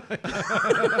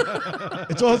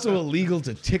 It's also illegal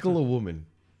to tickle a woman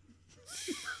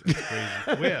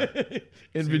Where?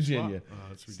 in Virginia. Oh,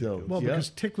 that's Still, ridiculous. Well, yeah. because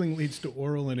tickling leads to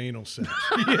oral and anal sex.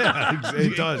 Yeah,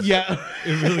 it does. Yeah.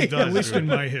 It really At does. least in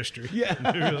my history. Yeah.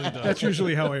 It really does. That's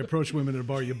usually how I approach women at a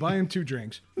bar. You buy them 2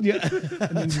 drinks, Yeah.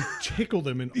 and then you tickle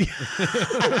them and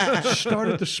start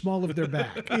at the small of their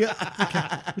back. Yeah.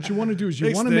 Okay. What you want to do is you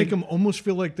Next want to thing- make them almost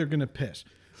feel like they're going to piss.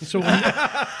 So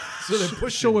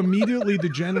immediately the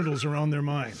genitals are on their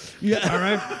mind. Yeah. All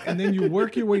right. And then you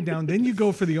work your way down. Then you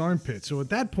go for the armpit. So at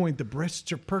that point, the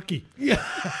breasts are perky. Yeah.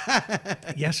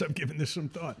 Yes, I'm giving this some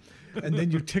thought. And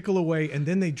then you tickle away, and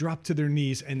then they drop to their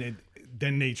knees, and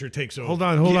then nature takes over. Hold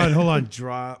on.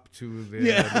 Drop to their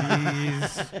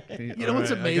knees. You know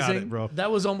what's amazing? I got it, bro. That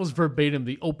was almost verbatim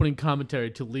the opening commentary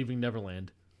to Leaving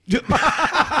Neverland.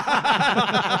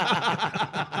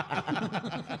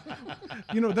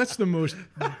 You know, that's the most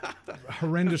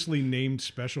horrendously named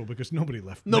special because nobody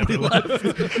left. Nobody left.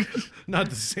 Not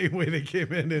the same way they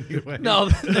came in anyway. No,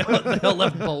 they all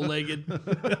left bow-legged.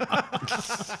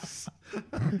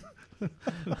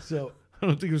 So I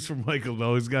don't think it was from Michael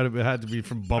though. It had to be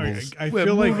from Bubbles. I we're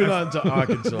feel like moving on to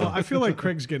Arkansas. I feel like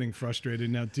Craig's getting frustrated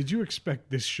now. Did you expect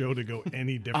this show to go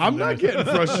any different? I'm than not it- getting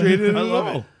frustrated at I love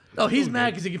all. it. Oh, he's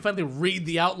mad because he can finally read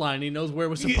the outline. He knows where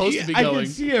we're supposed to be I going.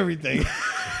 can see everything.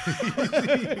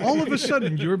 All of a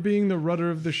sudden, you're being the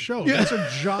rudder of the show. That's a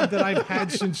job that I've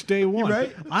had since day one.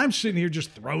 Right? I'm sitting here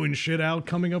just throwing shit out,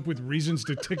 coming up with reasons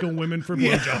to tickle women for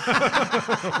blowjobs.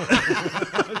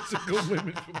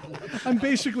 I'm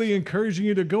basically encouraging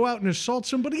you to go out and assault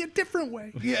somebody a different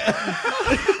way. Yeah.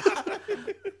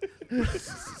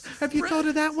 Have you thought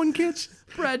of that one, kids?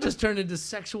 Brad just turned into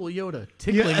sexual Yoda.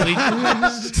 Tickling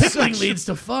leads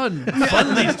to fun.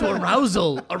 Fun leads to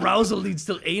arousal. Arousal leads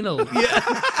to anal.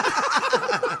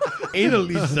 Anal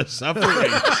leads to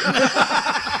suffering.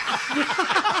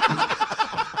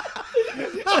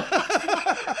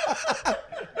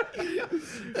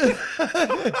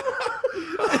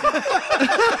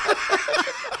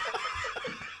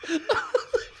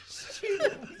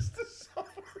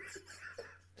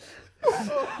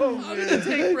 I'm gonna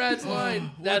take Brad's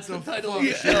line. That's the title of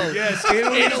the show. Yes,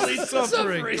 Anal leads to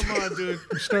suffering. Come on, dude.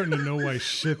 I'm starting to know why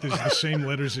Sith is the same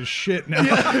letters as shit now.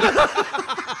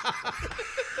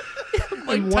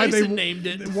 Mike Tyson named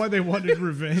it. Why they wanted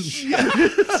revenge.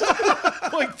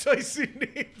 Mike Tyson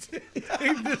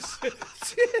named this.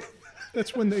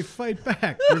 That's when they fight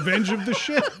back. Revenge of the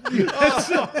shit.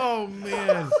 Oh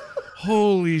man.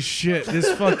 Holy shit.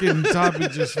 This fucking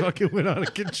topic just fucking went out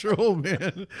of control,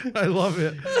 man. I love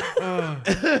it.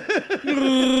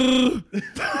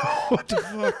 What the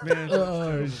fuck, man?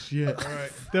 Oh, shit. All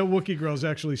right. That Wookiee girl's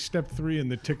actually step 3 in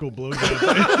the tickle blowjob.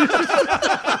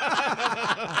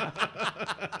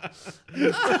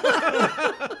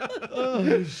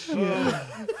 Oh, shit.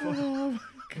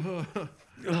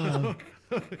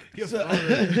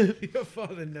 Your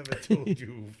father never told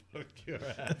you fuck your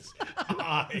ass.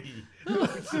 I'm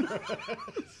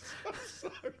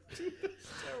sorry, dude. That's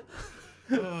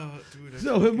terrible. Oh, dude.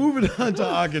 So we're moving on to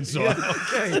Arkansas.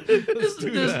 Okay.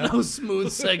 There's no smooth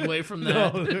segue from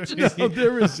that. No,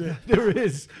 there is. There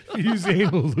is. Use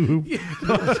anal lube.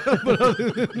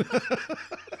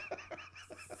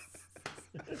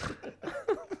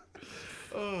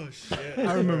 Oh shit.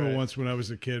 I remember once when I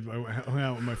was a kid, I hung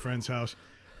out at my friend's house,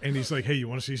 and he's like, "Hey, you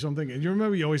want to see something?" And you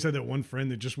remember you always had that one friend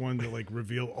that just wanted to like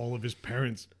reveal all of his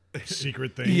parents'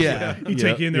 secret things. Yeah. He'd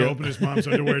take you in there, open his mom's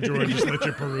underwear drawer, and just let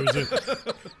you peruse it.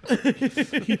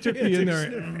 He took me in there,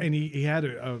 and he had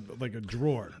like a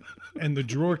drawer, and the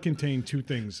drawer contained 2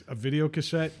 things: a video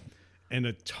cassette and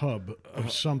a tub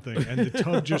of something, and the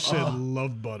tub just said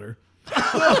 "Love Butter."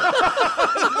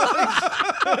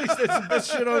 That's the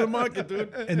best shit on the market,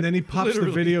 dude. And then he pops the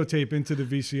videotape into the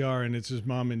VCR, and it's his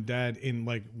mom and dad in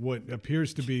like what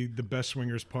appears to be the best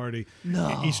swingers party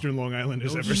Eastern Long Island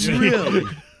has ever seen. Really?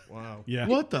 Wow. Yeah.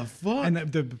 What the fuck? And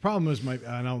the problem is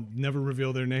and I'll never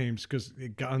reveal their names because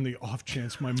it got on the off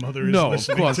chance my mother is No, of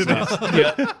listening course to this. not.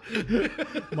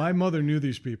 Yeah. My mother knew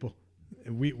these people.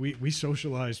 And we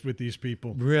socialized with these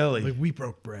people. Really? Like we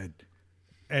broke bread.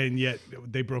 And yet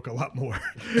they broke a lot more.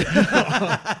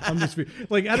 I'm just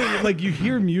like you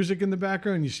hear music in the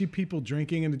background, and you see people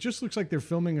drinking, and it just looks like they're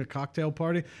filming a cocktail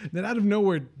party. Then out of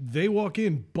nowhere, they walk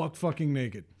in buck fucking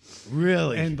naked,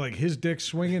 Really? and like his dick's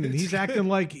swinging, and he's acting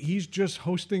like he's just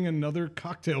hosting another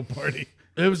cocktail party.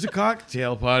 It was a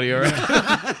cocktail party, all right?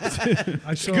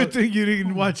 I saw. Good thing you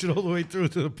didn't watch it all the way through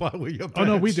to the part where your Oh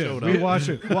no, we parents did. showed We up. watched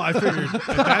it. Well, I figured.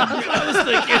 I was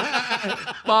thinking,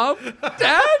 Mom,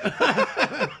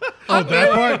 Dad. Oh,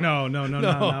 that part? No,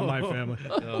 not my family.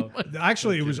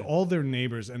 Actually, it was all their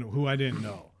neighbors and who I didn't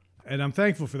know. And I'm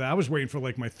thankful for that. I was waiting for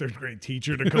like my 3rd grade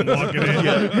teacher to come walking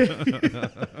in.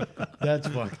 That's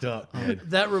fucked up.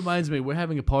 That reminds me, we're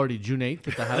having a party June 8th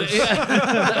at the house.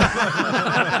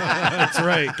 That's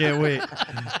right. Can't wait.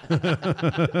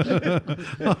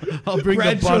 I'll bring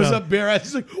Brad the butter. shows up bare ass.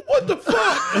 He's like, what the fuck?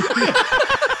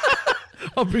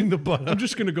 I'll bring the butter. I'm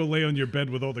just going to go lay on your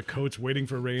bed with all the coats waiting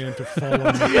for Rayanne to fall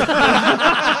on me.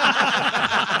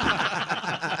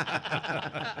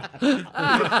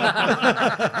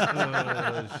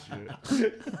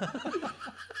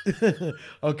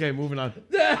 Okay, moving on.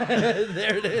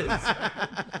 There it is.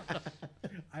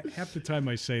 Half the time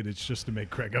I say it, it's just to make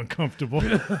Craig uncomfortable.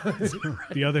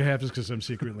 The other half is because I'm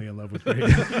secretly in love with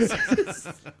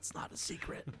Rayanne. It's not a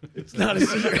secret. It's not a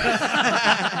secret.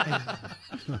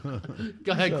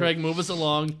 Go ahead, Craig. Move us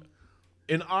along.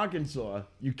 In Arkansas,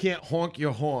 you can't honk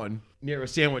your horn near a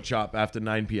sandwich shop after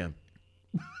 9 p.m.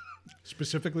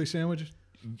 Specifically sandwiches?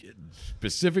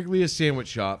 Specifically a sandwich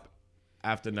shop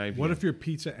after 9 p.m. What if you're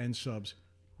pizza and subs?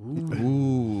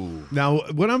 Ooh. Now,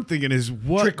 what I'm thinking is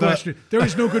what Trick question. There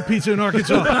is no good pizza in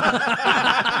Arkansas.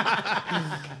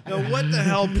 Now, what the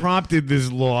hell prompted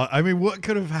this law? I mean, what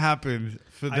could have happened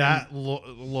for that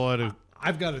law to?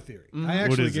 I've got a theory. I What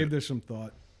actually is gave it? this some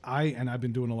thought. I've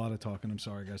been doing a lot of talking, I'm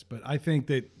sorry guys, but I think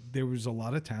that there was a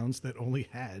lot of towns that only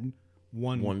had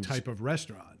one type of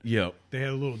restaurant. Yep. They had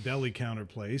a little deli counter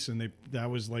place, and that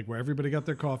was like where everybody got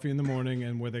their coffee in the morning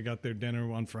and where they got their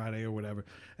dinner on Friday or whatever.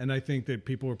 And I think that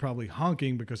people were probably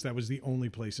honking because that was the only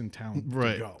place in town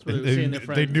Right. to go. Where they were seeing their They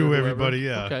friends knew or whoever. everybody,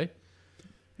 yeah. Okay.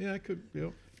 Yeah, I could.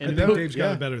 Yep. And Then Poot, Dave's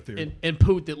got a better theory. and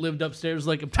Poot that lived upstairs was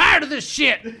like, I'm tired of this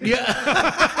shit.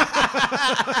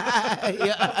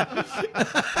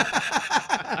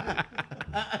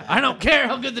 I don't care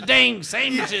how good the dang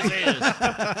sandwiches is.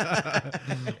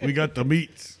 We got the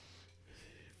meats,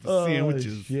 the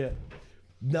sandwiches. Yeah.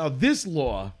 Now this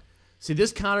law. See,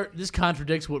 this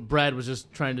contradicts what Brad was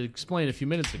just trying to explain a few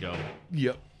minutes ago.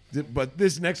 Yep. But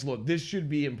this next law, this should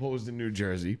be imposed in New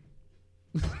Jersey.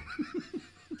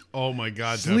 Oh my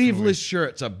God! Sleeveless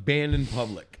shirts are banned in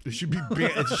public. Definitely. It should be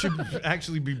banned. It should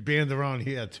actually be banned around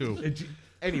here too.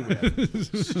 Anyway,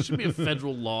 It should be a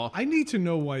federal law. I need to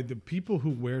know why the people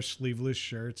who wear sleeveless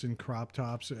shirts and crop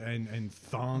tops and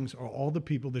thongs are all the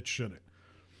people that shouldn't.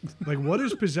 Like, what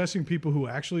is possessing people who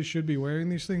actually should be wearing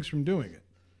these things from doing it?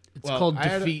 It's called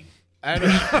defeat.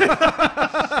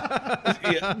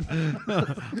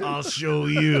 I'll show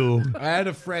you. I had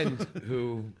a friend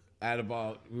who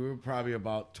we were probably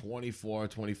about 24,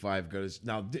 25.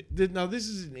 Now this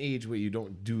is an age where you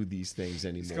don't do these things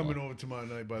anymore. He's coming over tomorrow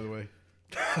night, by the way.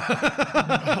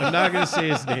 I'm not going to say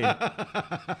his name,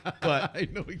 but I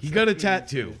know he got a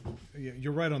tattoo. Yeah,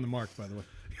 you're right on the mark, by the way.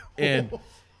 And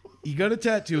he got a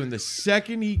tattoo, and the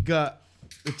second he got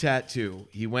the tattoo,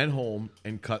 he went home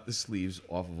and cut the sleeves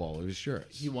off of all of his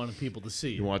shirts. He wanted people to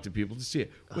see. He wanted people to see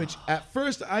it. Which at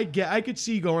first I could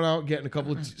see going out and getting a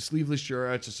couple of sleeveless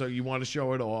shirts, so you want to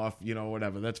show it off,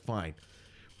 whatever. That's fine.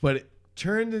 But it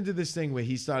turned into this thing where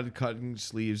he started cutting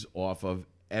sleeves off of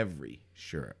every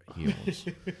shirt he owns.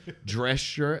 Dress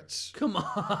shirts. Come on.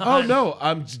 Oh no,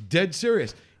 I'm dead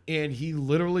serious. And he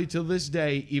literally, till this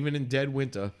day, even in dead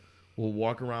winter, will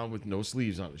walk around with no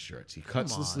sleeves on his shirts. He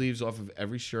cuts the sleeves off of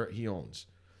every shirt he owns.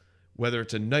 Whether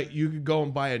it's you could go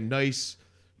and buy a nice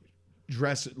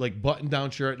dress, like button-down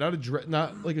shirt,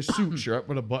 not like a suit shirt,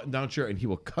 but a button-down shirt, and he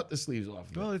will cut the sleeves off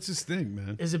of it. Well, it's his thing,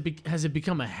 man. Has it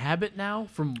become a habit now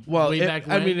from Well, way back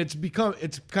when? I mean, it's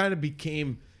kind of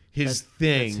became his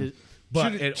thing, his-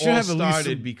 but Should- it should all have at least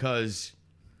started some- because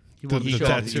he wanted he to show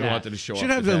off the wanted tat. to show Should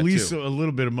off have the at least tattoo. a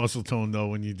little bit of muscle tone though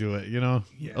when you do it.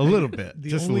 A little bit, The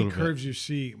just a only little curves you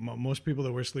see, most people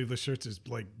that wear sleeveless shirts is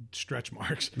like stretch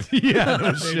marks. bit. Yeah,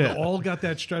 no They've shit. all got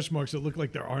that stretch marks that look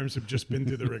like their arms have just been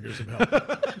through the rigors of hell.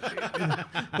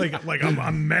 like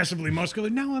I'm massively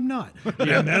muscular. No, I'm not.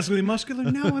 Yeah, massively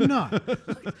muscular. No, I'm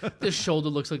not. This shoulder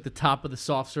looks like the top of the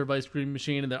soft serve ice cream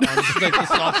machine, and the arms is like the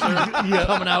soft serve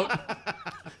coming out.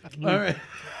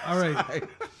 All right,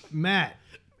 Matt,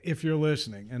 if you're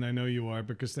listening, and I know you are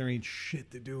because there ain't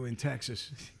shit to do in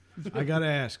Texas, I got to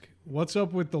ask, what's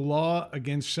up with the law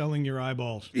against selling your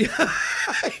eyeballs?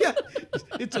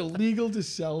 It's illegal to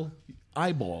sell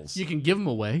eyeballs. You can give them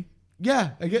away.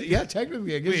 Yeah,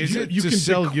 technically, I guess Wait, is you it could. you to can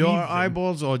sell your bequeath them.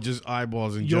 eyeballs or just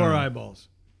eyeballs in Your general? eyeballs.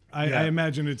 I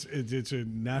imagine it's a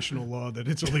national law that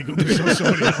it's illegal to sell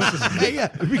somebody else's. Yeah,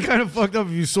 It'd be kind of fucked up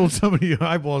if you sold somebody your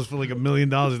eyeballs for like $1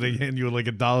 million and they hand you like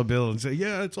 $1 bill and say,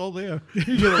 "Yeah, it's all there."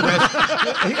 you get arrested.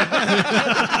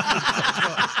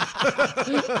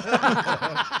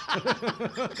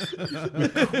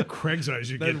 Craig's eyes,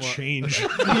 you get what? change.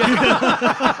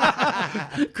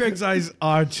 Craig's eyes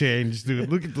are changed, dude.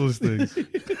 Look at those things.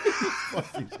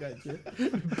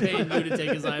 Paying you to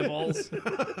take his eyeballs.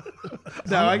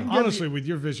 Now, I can get Honestly, with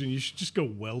your vision, you should just go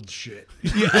weld shit.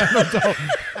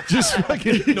 Just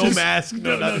fucking no mask,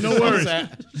 no worries.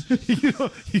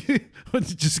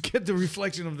 just get the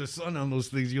reflection of the sun on those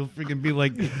things. You'll freaking be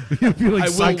like, you'll be like I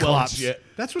will weld Cyclops. shit.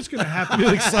 That's what's going to happen. You're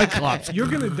like Cyclops. You're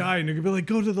going to die, and you're going to be like,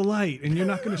 go to the light, and you're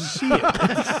not going to see it.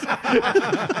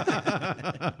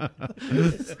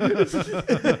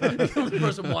 The only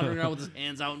person wandering around with his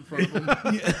hands out in front of him.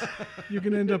 You're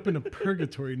going to end up in a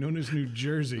purgatory known as New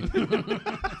Jersey.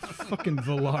 Fucking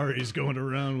Valaris going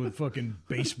around with fucking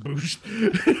bass boost.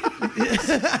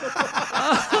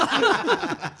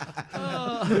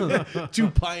 Two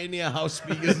Pioneer house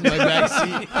speakers in my back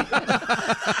seat.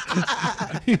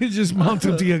 You just mount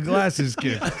them to your glasses,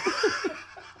 kid.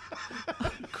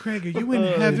 Craig, are you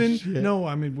in heaven? No,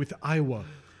 I'm in with Iowa.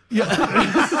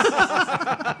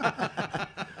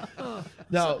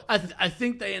 Now, I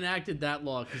think they enacted that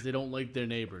law because they don't like their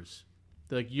neighbors.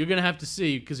 They're like, you're going to have to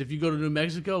see, because if you go to New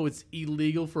Mexico, it's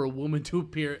illegal for a woman to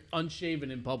appear unshaven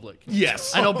in public.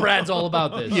 yes. I know Brad's all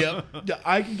about this. Yep.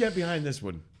 I can get behind this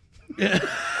one.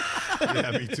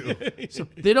 Yeah, me too.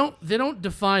 They don't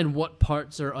define what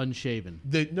parts are unshaven.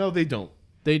 No, they don't.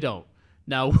 They don't.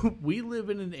 Now we live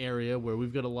in an area where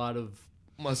we've got a lot of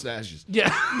Mustaches. yeah.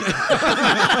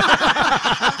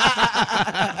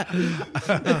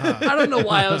 I don't know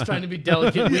why I was trying to be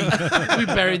delicate. We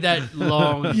buried that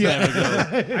long time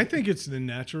ago. I think it's the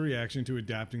natural reaction to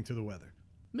adapting to the weather.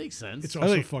 Makes sense. It's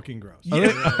also like- fucking gross.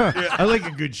 I like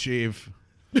a good shave.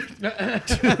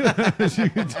 as you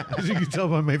can tell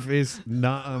by my face,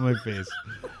 not on my face.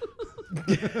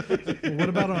 Well, what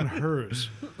about on hers?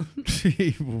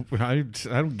 I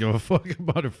don't give a fuck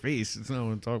about her face. It's not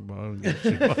what I'm talking about. I don't give a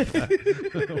shit about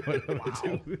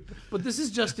that. But this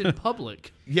is just in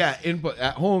public. Yeah, but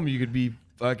at home you could be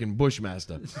fucking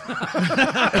Bushmaster.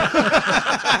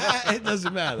 It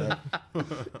doesn't matter.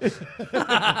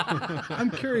 I'm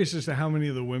curious as to how many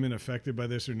of the women affected by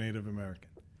this are Native American.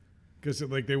 Because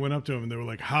like they went up to him and they were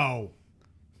like, "How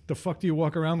the fuck do you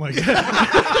walk around like that?"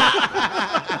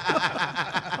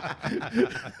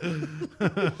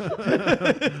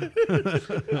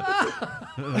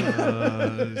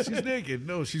 She's naked.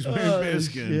 No, she's wearing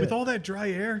bearskin. With all that dry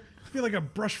air, I feel like a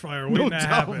brush fire waiting to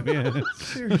happen. Yeah.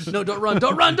 No, don't run!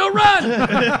 Don't run! Don't run!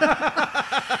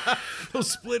 Those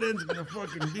split ends are gonna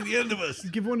fucking be the end of us.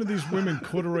 Give one of these women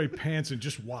corduroy pants and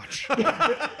just watch.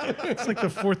 It's like the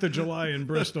 4th of July in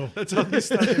Bristol. That's how they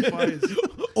start their fires.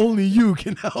 Only you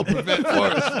can help prevent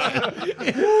forest fire.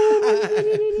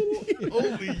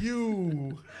 Only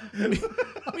you.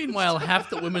 Meanwhile, half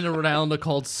the women in Rhode Island are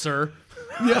called Sir.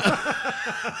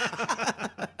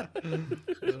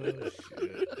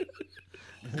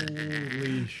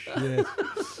 Holy shit.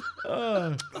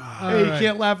 Hey, you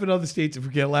can't laugh at other states if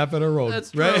we can't laugh at our own.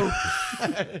 That's true.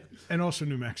 right? And also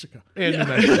New Mexico. And New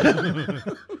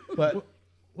Mexico. But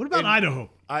What about Idaho?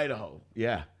 Idaho,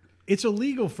 yeah. It's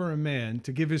illegal for a man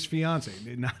to give his fiance,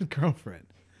 not girlfriend,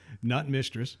 not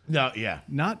mistress, No, yeah.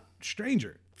 not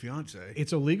stranger. Fiance.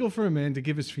 It's illegal for a man to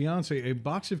give his fiance a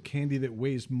box of candy that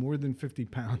weighs more than 50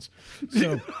 pounds.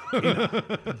 So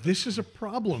this is a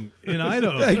problem in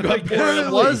Idaho. Or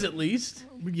it was at least.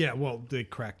 Yeah, well, they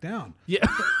cracked down. Yeah.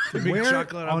 Where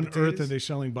chocolate on on earth potatoes? are they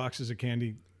selling boxes of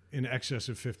candy in excess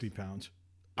of 50 pounds?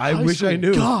 I wish I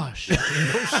knew. Gosh.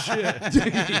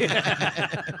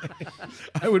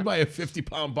 I would buy a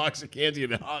 50-pound box of candy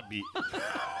in a heartbeat.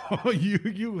 Oh,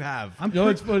 you have. You know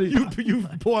what's funny?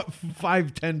 You've bought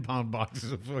 5 10-pound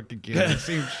boxes of fucking candy.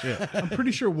 Same shit. I'm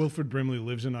pretty sure Wilford Brimley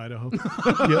lives in Idaho.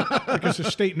 Like it's a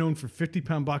state known for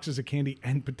 50-pound boxes of candy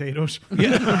and potatoes. Fucking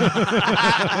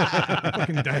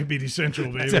diabetes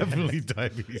central, baby. Definitely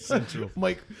diabetes central.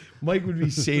 Mike would be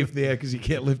safe there because he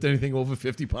can't lift anything over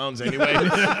 50 pounds anyway.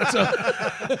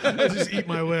 I just eat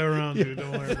my way around, dude.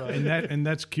 Don't worry about it. And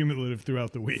that's cumulative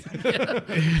throughout the week.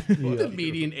 The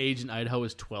median age in Idaho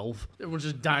is 12. Everyone's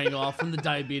just dying off from the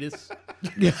diabetes.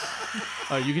 Yeah.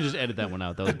 Oh, you can just edit that one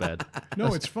out. That was bad.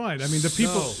 No, it's fine. I mean, the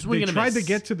people Swing they and a tried to miss.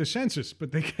 get to the census,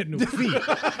 but they get no feet.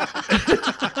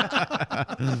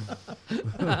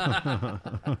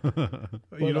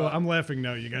 You know, I'm laughing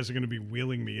now. You guys are going to be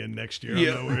wheeling me in next year.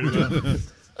 Yeah. I'm not worried about it.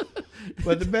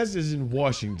 But the best is in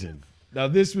Washington. Now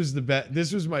this was the best.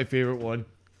 This was my favorite one.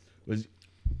 Was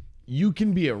you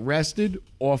can be arrested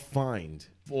or fined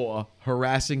for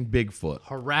harassing Bigfoot.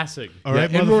 Harassing. All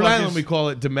right, In Rhode motherfuckers. Island, we call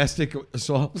it domestic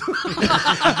assault. I'm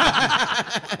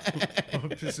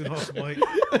pissing off Mike.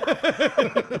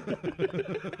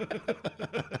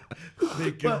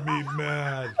 Making me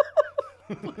mad.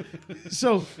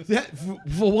 So that,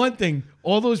 for one thing,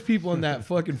 all those people in that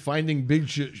fucking Finding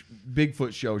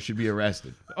Bigfoot show should be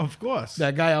arrested. Of course.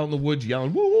 That guy out in the woods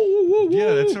yelling, woo, woo, woo, woo, woo.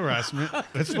 Yeah, that's harassment.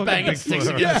 That's fucking Banging Bigfoot sticks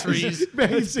harassment. against trees.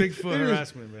 That's Bigfoot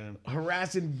harassment, man.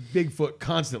 Harassing Bigfoot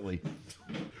constantly.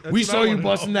 That's We what saw I you wanna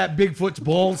busting that Bigfoot's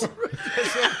balls.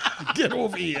 Get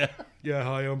over here. Yeah,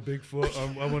 hi, I'm Bigfoot.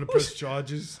 I want to press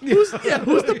charges. Who's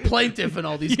the plaintiff in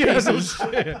all these cases?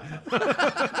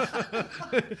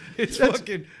 It's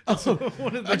fucking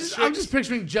one of the I'm just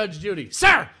picturing Judge Judy.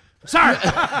 Sir! Sir!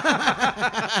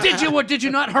 Did you or did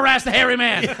you not harass the hairy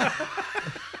man?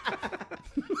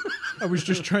 I was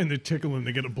just trying to tickle him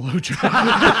to get a blowjob.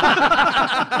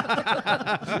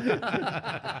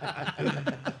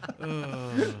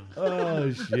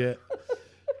 Oh, shit.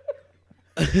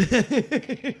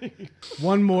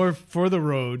 One more for the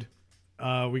road.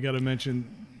 We got to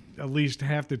mention at least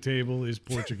half the table is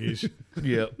Portuguese.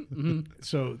 Yep.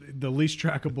 So the least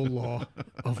trackable law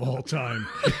of all time,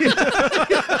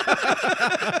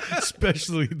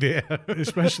 especially there.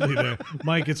 especially there.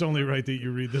 Mike, it's only right that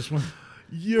you read this one.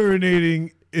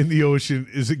 Urinating in the ocean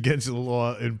is against the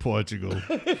law in Portugal.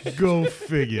 Go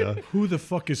figure. Who the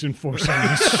fuck is enforcing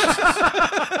this?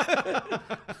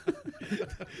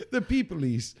 The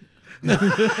People's.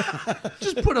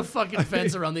 Just put a fucking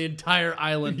fence around the entire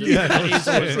island.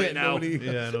 Right now.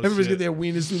 Everybody's got their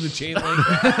wieners through the chain link.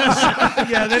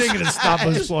 Yeah, that ain't gonna stop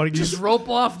us partying. Just rope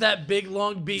off that big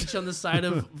long beach on the side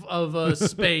of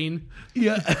Spain.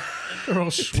 Yeah. They're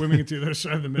all swimming into the other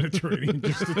side of the Mediterranean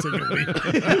just to take a leak.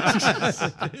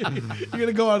 You're going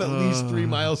to go out at least 3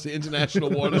 miles to international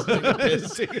waters to take a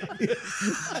piss.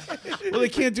 Well, they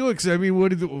can't do it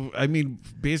because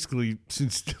basically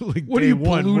since like What are day you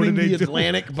one, polluting what do the they do?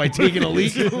 Atlantic by taking a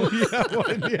leak?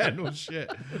 Yeah, no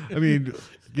shit. I mean,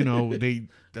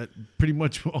 that pretty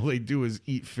much all they do is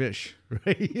eat fish,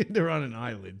 right? They're on an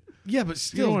island. Yeah, but You don't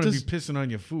still, want to be pissing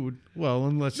on your food. Well,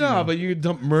 unless no, but you can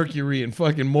dump mercury and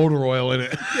fucking motor oil in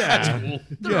it. yeah, That's cool.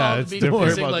 They're yeah, all it's being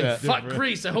different. pissing like, that. fuck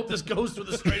Greece. I hope this goes through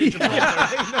the Strait of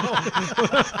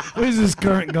Gibraltar. Where's this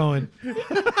current going?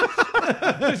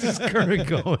 Where's this current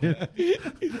going?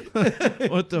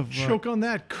 What the fuck? Choke on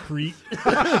that, Crete.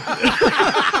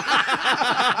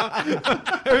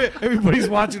 Everybody's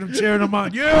watching them, cheering them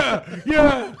on. Yeah.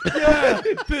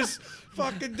 Piss.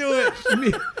 Fucking do it.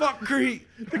 Fuck Crete.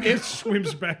 The guy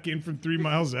swims back in from 3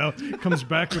 miles out, comes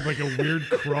back with like a weird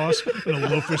cross and a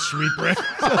loaf of sweetbread.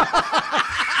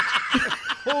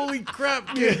 Holy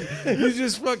crap, kid. You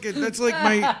just fucking, that's like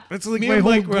my Me whole and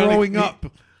Mike were on a- growing up.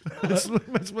 That's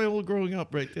my whole growing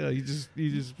up right there. You just Me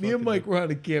and fucking- Mike were on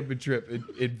a camping trip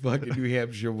in fucking New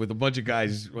Hampshire with a bunch of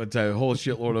guys one time. A whole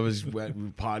shitload of us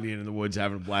went partying in the woods,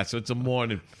 having a blast. So it's a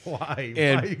morning. Why?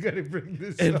 And- Why you gotta bring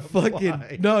this And up? fucking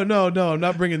Why? no, I'm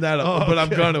not bringing that up, but I'm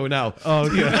gonna now. Oh,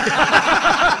 okay.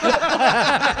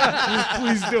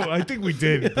 Please do. I think we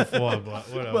did before, but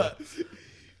whatever. But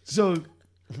so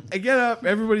I get up,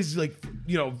 everybody's like,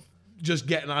 just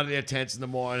getting out of their tents in the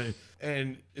morning,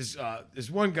 and this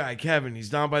one guy, Kevin, he's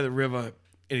down by the river.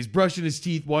 And he's brushing his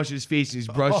teeth, washing his face, and he's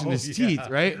brushing his teeth,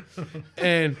 right?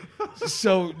 And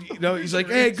so, he's like,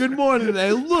 hey, good morning. And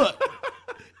I look,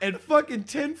 and fucking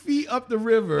 10 feet up the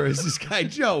river is this guy,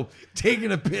 Joe,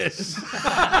 taking a piss into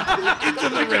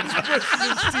the river, brushing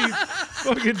his teeth.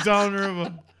 Fucking down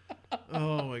river.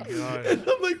 Oh my god. And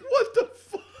I'm like, what the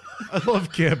fuck? I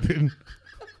love camping.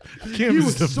 He Camping's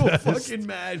was the so best. fucking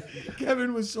mad.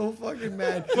 Kevin was so fucking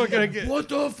mad. Fucking- What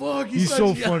the fuck? He's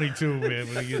starts so yelling. funny too, man.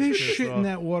 When he gets Fish pissed shit in off.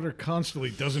 that water constantly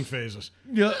doesn't phase us.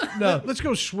 Yeah, no. Let's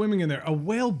go swimming in there. A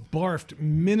whale barfed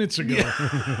minutes ago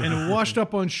and it washed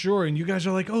up on shore, and you guys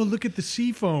are like, oh, look at the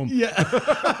sea foam. Yeah.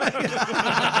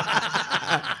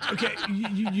 Okay,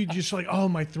 you just like, oh,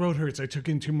 my throat hurts. I took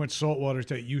in too much salt water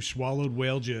today. You swallowed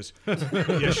whale jizz.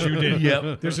 Yes, you did.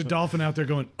 Yep. There's a dolphin out there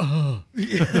going, oh.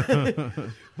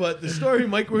 But the story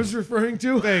Mike was referring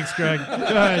to. Thanks, Greg. Go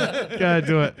ahead,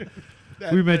 do it.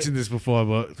 We mentioned this before,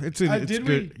 but it's did good.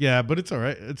 we? Yeah, but it's all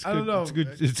right. It's I good. don't know. It's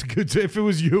good. It's good. If it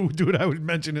was you, dude, I would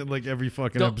mention it like every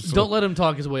fucking episode. Don't let him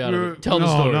talk his way out of it. Tell the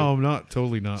no, story. no, I'm not.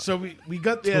 Totally not. So we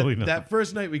got there Totally not. that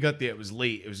first night. We got there. It was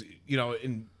late. It was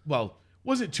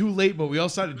wasn't too late, but we all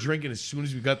started drinking as soon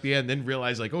as we got there, and then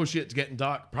realized like, oh shit, it's getting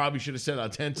dark. Probably should have set our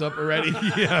tents up already.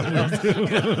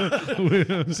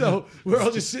 So we're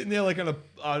all just sitting there like on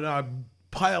a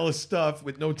pile of stuff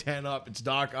with no tent up. It's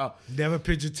dark out. Never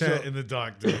pitch a tent So- in the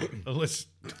dark, dude. Unless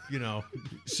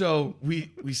So we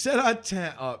set our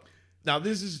tent up. Now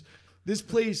this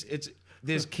place,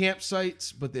 there's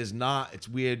campsites, but there's not. It's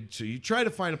weird. So you try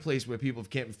to find a place where people have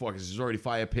camped before because there's already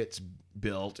fire pits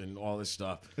built and all this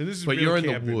stuff. And this is but real you're in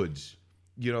camping. the woods.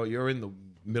 You're in the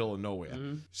middle of nowhere.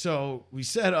 So we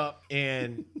set up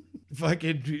and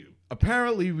fucking.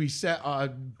 Apparently, we set our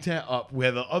tent up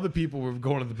where the other people were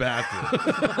going to the bathroom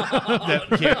that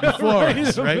camped before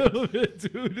us, right? dude,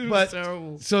 it was But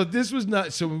terrible. so this was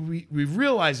not. So we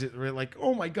realized it. We're like,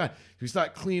 oh my god. We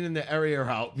start cleaning the area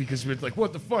out because we're like,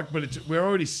 what the fuck? But we're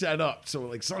already set up. So we're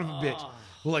like, son of a bitch.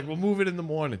 We're like, we'll move it in the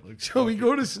morning. So we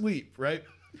go to sleep, right?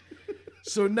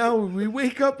 So now we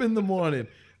wake up in the morning.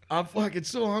 I'm fucking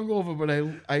so hungover, but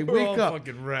I We're wake all up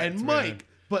fucking wrecked, and man.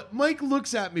 Mike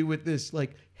looks at me with this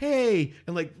like, hey,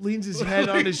 and like leans his head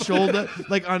on his shoulder,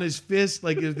 like on his fist,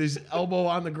 like with his elbow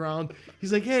on the ground.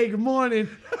 He's like, hey, good morning.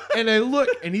 And I look,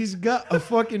 and he's got a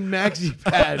fucking maxi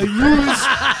pad A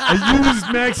used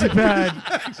maxi pad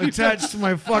attached to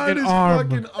my on fucking his arm.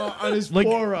 fucking on his like,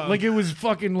 forearm. like it was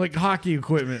fucking like hockey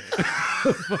equipment.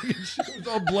 Fucking shit was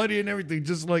all bloody and everything,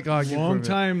 just like hockey equipment.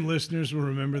 Long-time listeners will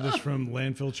remember this from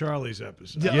Landfill Charlie's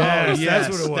episode. Yeah. Yes, Oh, that's yes,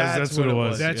 what it was. that's That's what it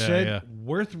was. That Yeah, said, yeah.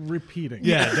 worth repeating.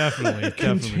 Yeah, definitely.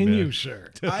 Continue, man. sir.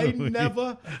 I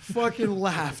never fucking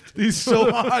laughed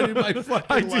so hard in my fucking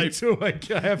I life. did too.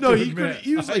 I have No, to he admit. could.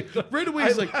 He was like right away.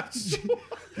 He's like,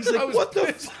 what the?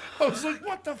 F-? I was like,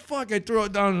 what the fuck? I threw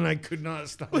it down and I could not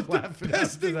stop laughing.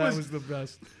 best After thing that was- was the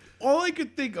best. all I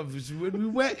could think of is when we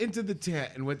went into the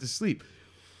tent and went to sleep.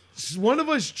 One of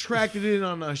us tracked it in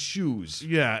on our shoes.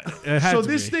 Yeah. It had So to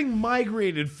this be. thing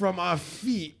migrated from our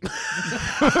feet.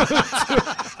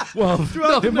 Well,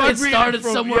 No, it started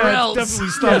somewhere else. Definitely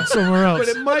started somewhere else. But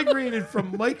it migrated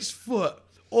from Mike's foot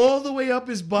all the way up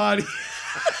his body.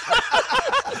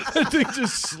 That thing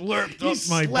just slurped He up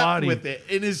my slept body. with it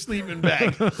in his sleeping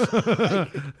bag.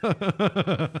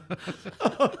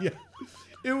 Oh, yeah.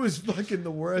 It was fucking the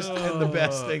worst and the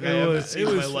best thing I ever seen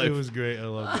in my life. It was great. I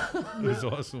loved it. It was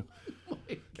awesome.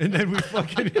 And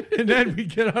then we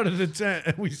get out of the tent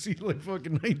and we see like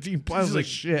fucking 19 piles of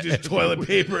shit. Just toilet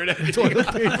paper and everything. Toilet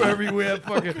paper everywhere.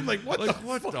 Fucking Like, what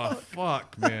the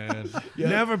fuck, man?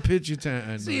 Never pitch your tent.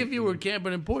 at See, night. if you were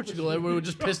camping in Portugal, everyone would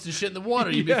just piss the shit in the water.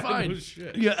 You'd be Yeah, fine. no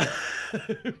shit. Yeah.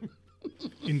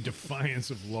 In defiance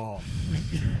of law.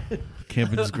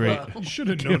 Camping's great. You should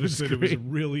have noticed that it was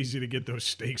real easy to get those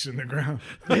stakes in the ground.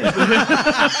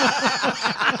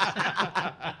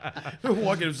 We're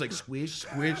walking, it was like squish,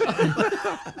 squish.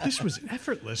 This was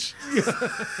effortless.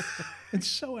 And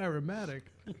so aromatic.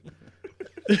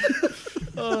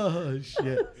 Oh,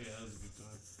 shit.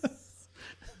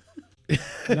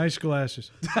 Nice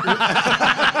glasses.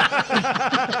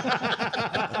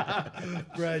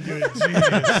 Brad, you're a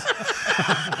genius.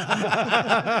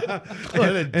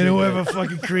 And whoever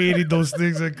fucking created those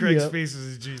things on Craig's face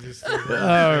is a genius. Too.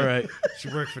 All right. She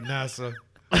worked for NASA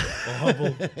or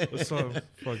Hubble or something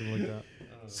fucking like that.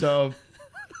 So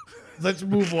let's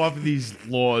move off of these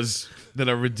laws that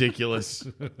are ridiculous.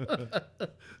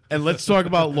 And let's talk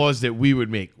about laws that we would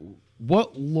make.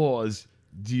 What laws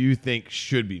do you think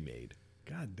should be made?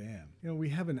 God damn. You know, we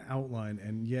have an outline,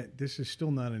 and yet this is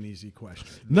still not an easy question.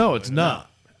 No, it's not.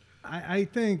 I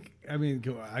think, I mean,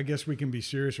 I guess we can be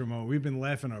serious for a moment. We've been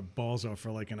laughing our balls off for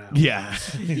like an hour. Yeah.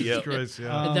 Yeah. Christ,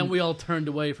 yeah. And then we all turned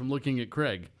away from looking at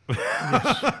Craig. And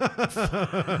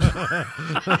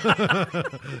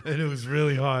it was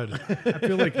really hard. I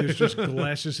feel like there's just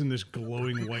glasses in this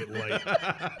glowing white light.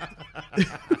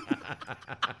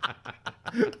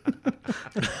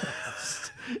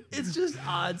 It's just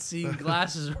odd seeing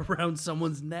glasses around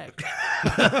someone's neck.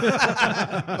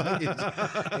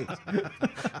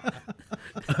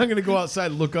 I'm going to go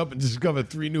outside and look up and discover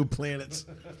 3 new planets.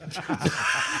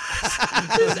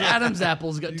 This Adam's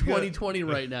apple's got 2020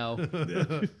 right now.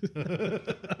 That's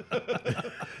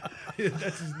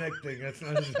his neck thing. That's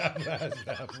not his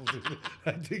apple, dude.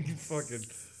 I think he fucking...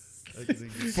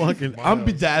 I'm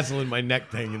bedazzling my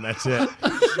neck thing, and that's it.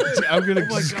 I'm going to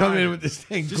just come in with this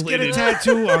thing. Just get a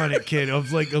tattoo on it, kid,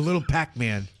 of like a little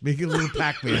Pac-Man. Make it a little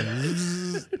Pac-Man.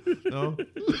 No?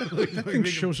 That thing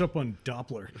shows up on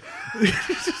Doppler.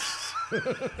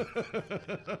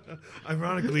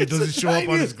 Ironically, it doesn't show up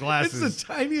on his glasses. It's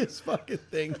the tiniest fucking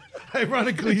thing.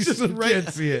 Ironically, you still can't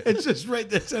see it. It's just right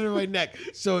the center of my neck,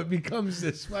 so it becomes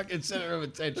this fucking center of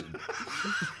attention.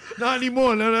 Not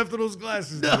anymore. Not after those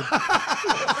glasses. Dude. That's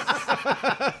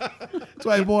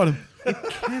why I bought him.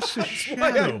 Casts a That's why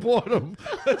I shadow. bought him.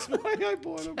 That's why I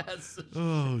bought him.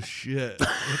 Oh shit! What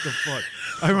the fuck?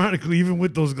 Ironically, even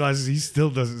with those glasses, he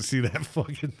still doesn't see that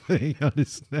fucking thing on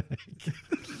his neck.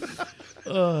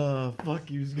 Oh, fuck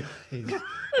you guys.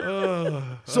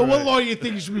 So what law do you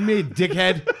think should be made,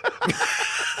 dickhead?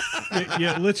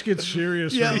 Yeah, let's get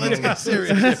serious. Yeah, for a let's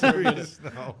moment. get serious.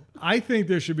 I think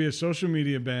there should be a social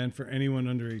media ban for anyone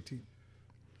under 18.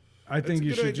 I think a you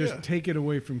good should idea. just take it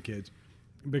away from kids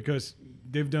because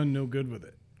they've done no good with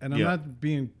it. And I'm Yeah. not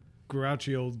being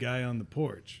grouchy old guy on the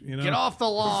porch. You know, Get off the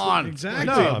lawn. Exactly.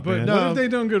 No, but man. what No. have they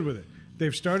done good with it?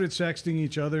 They've started sexting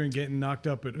each other and getting knocked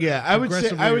up at Yeah, I would say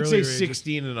aggressively I would say earlier ages.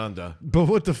 16 and under. But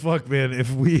what the fuck, man?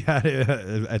 If we had it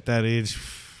at that age,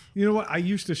 You know what? I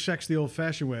used to sex the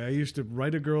old-fashioned way. I used to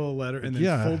write a girl a letter and then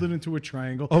Yeah. fold it into a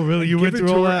triangle. Oh, really? and You give went it through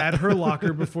to all her that? at her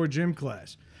locker before gym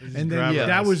class. And then grab her that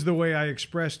ass. was the way I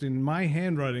expressed in my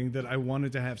handwriting that I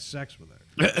wanted to have sex with her.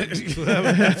 so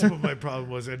that's what my problem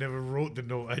was. I never wrote the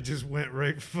note. I just went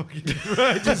right fucking.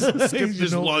 I just skipped the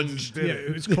Just note. lunged. Yeah,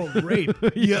 it's called rape.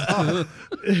 Yeah.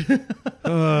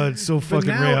 It's so But fucking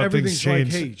now rare how everything's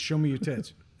things like, change. hey, show me your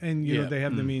tits. And, you know, Yeah. they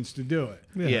have the means to do it.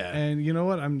 Yeah. And you know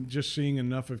what? I'm just seeing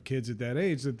enough of kids at that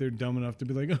age that they're dumb enough to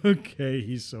be like, okay,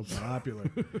 he's so popular.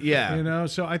 Yeah. You know,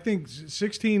 so I think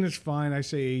 16 is fine. I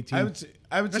say 18. I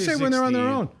would say when they're on their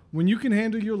 16. own. When you can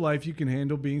handle your life, you can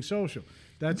handle being social.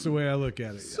 That's the way I look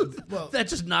at it. That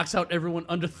just knocks out everyone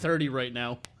under 30 right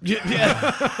now.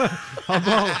 Yeah.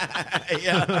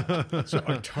 So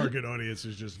our target audience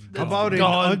is just How about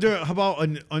gone.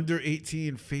 an under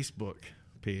 18 Facebook?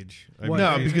 page. What?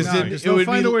 No, No, because then because it they'll would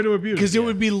find be, a way to abuse because you. it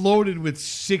would be loaded with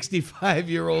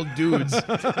 65-year-old dudes. Shut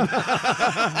up.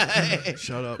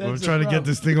 That's I'm the trying to get problem.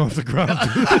 this thing off the ground.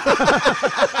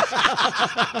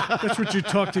 That's what you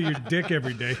talk to your dick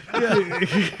every day.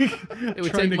 It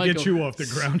would Trying take to Michael, get you off the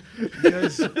ground. you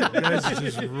guys are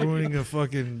just ruining a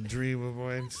fucking dream of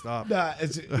mine. Stop. Nah,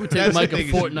 it would take Mike a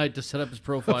fortnight to set up his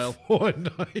profile.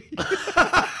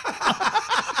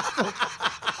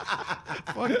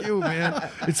 Fuck you, man.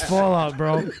 It's Fallout,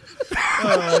 bro.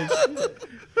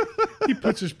 He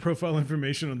puts his profile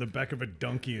information on the back of a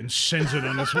donkey and sends it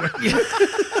on his way.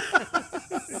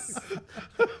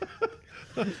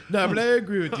 No, but I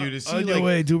agree with you. To see On your like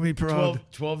way, do me proud.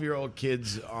 12-year-old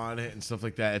kids on it and stuff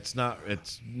like that, it's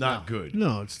not good.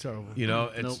 No, it's terrible. You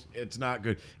know, it's not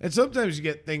good. And sometimes you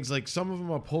get things like some of them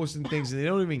are posting things and they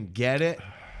don't even get it.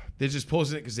 They're just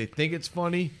posting it because they think it's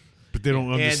funny. But they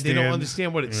don't understand. And they don't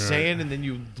understand what it's saying, and then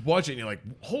you watch it and you're like,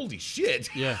 holy shit.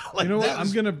 Yeah. Like, You know what? that I'm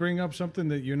was- going to bring up something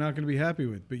that you're not going to be happy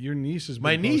with, but your niece has been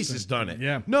My niece posting. has done it.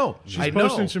 Yeah. No, She's I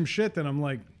posting know. some shit that I'm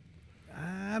like,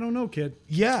 I don't know, kid.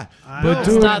 Yeah. But It's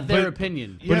dude, not their but-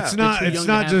 opinion. But Yeah, it's they're not. too It's young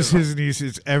to not have just their his niece.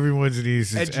 It's everyone's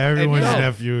niece. It's And- everyone's and no.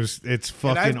 nephews. It's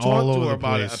And I've fucking talked all to over her the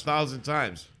about it place. 1,000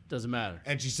 times. Doesn't matter.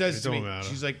 And she says It to me, don't matter.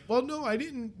 she's like, well, no, I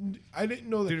didn't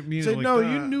know that. Didn't mean I said, it like no, that."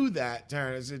 you knew that,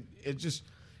 Taryn. I said, it just,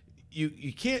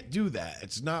 you can't do that.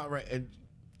 It's not right. And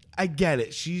I get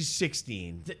it. She's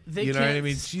 16. They you know can't what I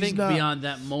mean? She's think not beyond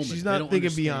that moment. She's They not don't thinking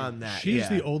understand. beyond that. She's yeah.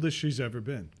 the oldest she's ever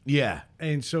been. Yeah.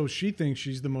 And so she thinks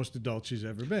she's the most adult she's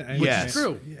ever been. And Yes. Which is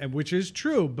true. And which is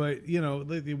true, but you know,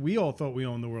 we all thought we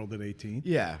owned the world at 18.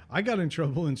 Yeah. I got in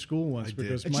trouble in school once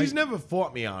because And my, she's never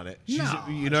fought me on it. She's, No,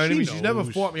 you know what I she mean? She's never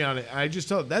knows. fought me on it. I just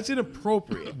told her, that's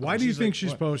inappropriate. why do you think like,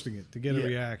 she's "What?" posting it? To get a Yeah.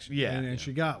 reaction. Yeah. And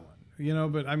she got one. You know,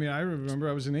 but I mean, I remember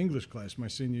I was in English class my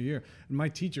senior year, and my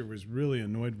teacher was really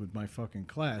annoyed with my fucking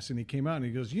class. And he came out and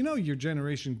he goes, you know, your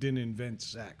generation didn't invent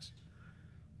sex.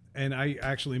 And I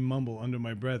actually mumble under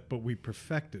my breath, but we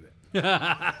perfected it.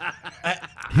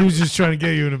 He was just trying to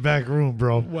get you in the back room,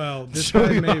 bro. Well, this Show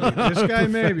guy you maybe. how This to guy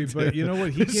maybe. perfect But it. you know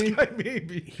what? He This gave, guy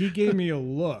maybe. he gave me a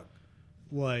look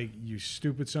like, you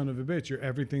stupid son of a bitch. You're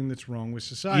everything that's wrong with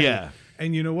society. Yeah.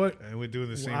 And you know what? And we're doing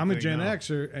the same. I'm a thing Gen now.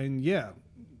 Xer, and yeah,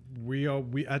 we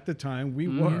at the time we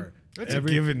Mm-hmm. were. That's a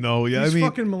given, though. Yeah, These I mean,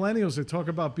 fucking millennials that talk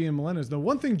about being millennials. The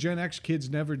one thing Gen X kids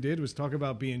never did was talk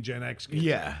about being Gen X kids.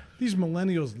 Yeah. These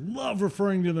millennials love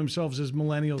referring to themselves as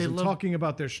millennials and love- talking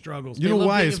about their struggles. you know love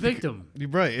why? being It's a victim. You're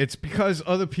right. It's because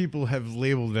other people have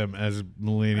labeled them as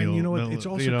millennial. And you know what? It's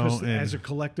also you know, because and- as a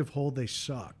collective whole, they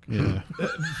suck. yeah,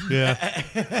 yeah.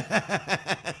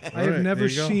 I have right, never there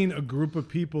you go. seen a group of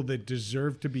people that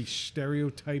deserve to be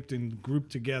stereotyped and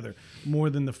grouped together more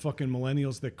than the fucking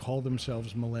millennials that call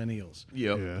themselves millennials.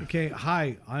 Yep. Yeah. Okay,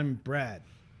 hi, I'm Brad.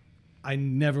 I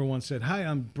never once said, hi,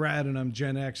 I'm Brad and I'm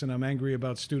Gen X and I'm angry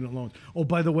about student loans. Oh,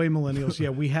 by the way, millennials, yeah,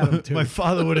 we had them too. My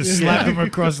father would have slapped him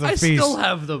across the I face. still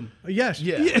have them. Yes.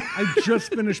 Yeah. I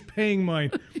just finished paying mine,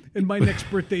 and my next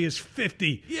birthday is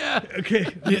 50. Yeah. Okay.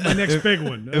 My next big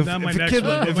one. Not my if a next kid,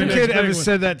 one. but if my a next kid big ever one.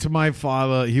 said that to my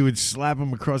father, he would slap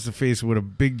him across the face with a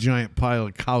big giant pile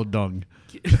of cow dung.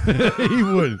 He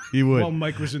would. He would. While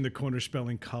Mike was in the corner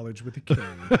spelling college with a K.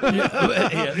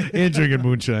 And drinking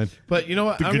moonshine. But you know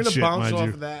what? The I'm good going to shit, bounce mind off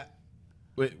you. of that,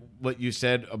 with what you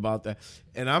said about that.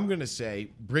 And I'm going to say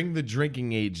bring the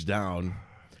drinking age down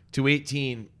to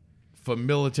 18 for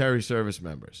military service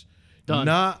members. Done.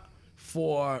 Not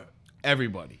for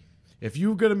everybody. If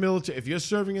you've got a military, if you're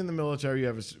serving in the military, you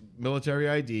have a military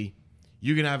ID,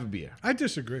 you can have a beer. I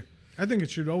disagree. I think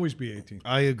it should always be 18.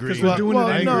 I agree. 'Cause they're doing it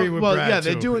I anyway. agree with well, Brad, yeah,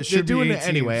 they're too. doing It should be it 18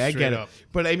 anyway. I get straight it. up.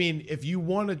 But I mean, if you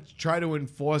want to try to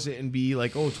enforce it and be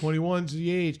like, oh, 21's the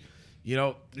age, you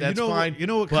know, that's know what- fine. you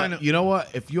know what But kinda- you know what?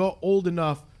 If you're old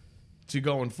enough to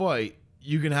go and fight,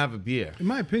 you can have a beer. In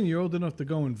my opinion, you're old enough to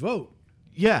go and vote.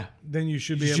 Yeah, Then you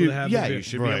should be you able should, to have yeah, a beer. you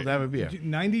should be Right. able to have a beer.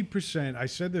 90%, I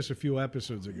said this a few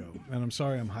episodes ago, and I'm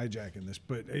sorry I'm hijacking this,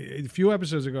 but a few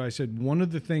episodes ago I said one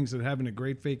of the things that having a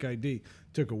great fake ID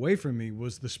took away from me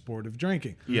was the sport of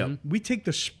drinking. Yep. We take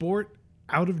the sport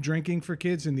out of drinking for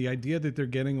kids and the idea that they're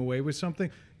getting away with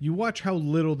something. You watch how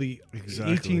little the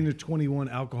Exactly. 18 to 21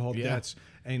 alcohol deaths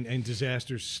and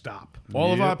disasters stop.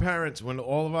 All of Yep. our parents, when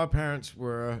all of our parents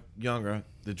were younger,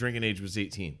 the drinking age was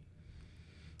 18.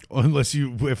 Unless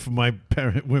you, if my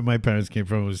parent, where my parents came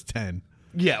from, it was 10.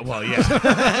 Yeah, well, yeah.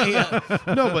 Yeah.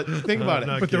 No, but think about it.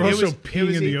 not But they're It also was- it peeing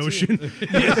was in the 18. ocean.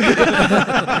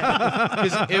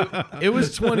 'Cause it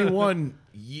was 21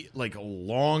 like a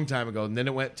long time ago, and then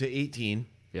it went to 18.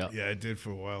 Yeah. Yeah, it did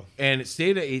for a while. And it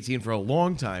stayed at 18 for a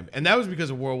long time. And that was because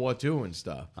of World War II and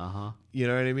stuff. You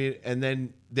know what I mean? And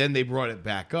then they brought it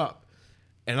back up.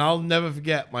 And I'll never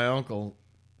forget, my uncle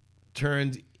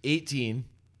turned 18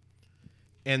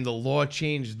 and the law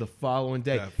changed the following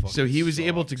day. That fucking So he was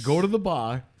able to sucks. go to the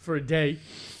bar For a day.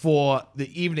 for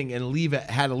the evening and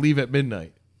had to leave at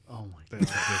midnight Oh my god.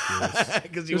 That's ridiculous.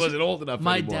 because he wasn't old enough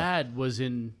My anymore. dad was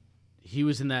in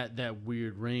that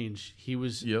weird range. He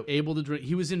was Yep. able to drink.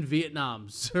 He was in Vietnam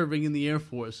serving in the Air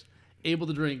Force, able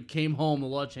to drink, came home, the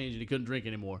law changed and he couldn't drink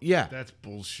anymore. Yeah. That's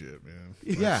bullshit, man.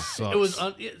 Yeah. Sucks. It was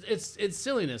it's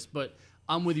silliness, but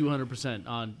I'm with you 100%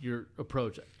 on your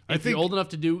approach. If think- you're old enough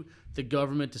to do the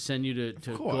government to send you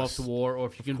to go off course. to war, or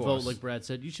if you can vote, course. like Brad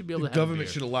said, you should be able The to have government a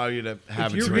beer. should allow you to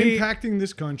have If a you're drink. impacting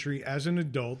this country as an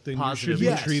adult, then Positive. you should be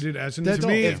Yes. treated as an That's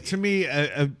adult. all. To me,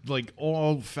 like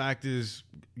all factors,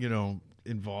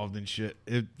 involved in shit.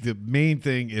 The main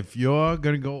thing, if you're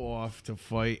gonna go off to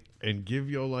fight and give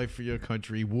your life for your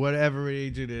country, whatever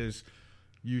age it is,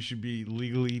 you should be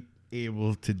legally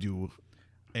able to do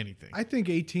anything. I think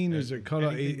 18 is a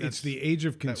cutoff. anything It's that's- the age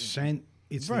of consent.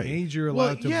 It's Right. the age you're Well,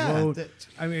 allowed to yeah, vote. that-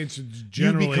 I mean, it's You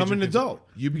general. become age an of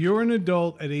adult. consent. You're an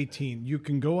adult at 18. You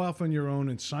can go off on your own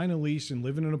and sign a lease and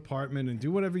live in an apartment and do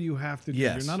whatever you have to do.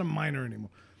 Yes. You're not a minor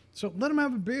anymore. So let them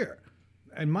have a beer.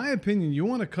 In my opinion, you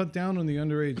want to cut down on the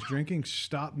underage drinking.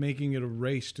 Stop making it a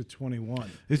race to 21.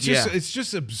 It's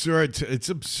just absurd. It's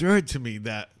absurd to me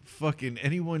that fucking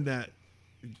anyone that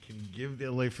can give their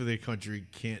life for their country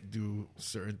can't do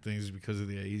certain things because of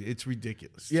their age. It's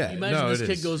ridiculous. Yeah. Imagine no, this it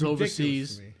kid is. goes ridiculous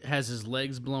overseas, to me. has his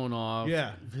legs blown off,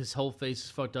 Yeah. his whole face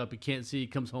is fucked up, he can't see, he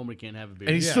comes home and he can't have a beer.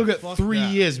 And he's Yeah, still got fuck 3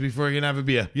 that. years before he can have a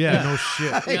beer. Yeah, no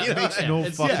shit. Yeah, It makes yeah, no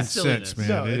it's- fucking it's silliness. sense, man.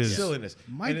 No, it it's is. silliness.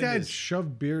 My And it dad is.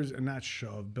 shoved beers, and not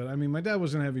shoved, but I mean, my dad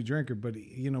wasn't a heavy drinker, but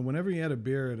whenever he had a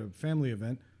beer at a family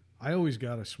event, I always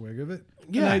got a swig of it.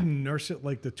 Yeah. And I'd nurse it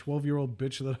like the 12-year-old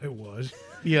bitch that I was.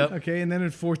 Yep. Okay. And then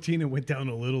at 14, it went down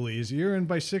a little easier. And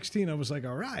by 16, I was like,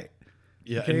 all right.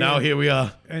 Yeah. Okay, And now here we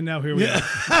are. And now here we are.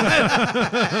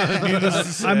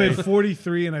 I'm at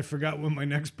 43, and I forgot when my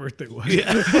next birthday was.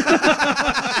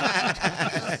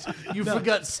 You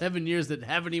forgot 7 years that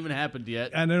haven't even happened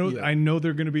yet. And I know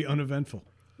they're going to be uneventful.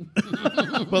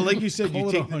 But like you said, Call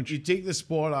it a hunch. you take the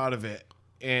sport out of it,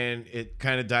 and it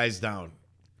kind of dies down.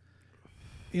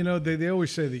 They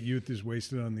always say that youth is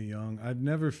wasted on the young. I've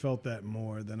never felt that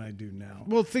more than I do now.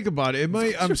 Well, think about it. It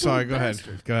might. I'm sorry. Go ahead.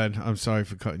 Go ahead. I'm sorry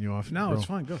for cutting you off. No, bro. it's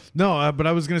fine. Go. No, but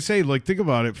I was gonna say, like, think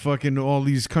about it. Fucking all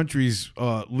these countries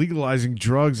legalizing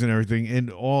drugs and everything, and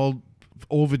all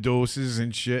overdoses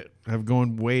and shit have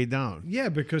gone way down. Yeah,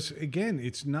 because again,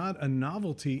 it's not a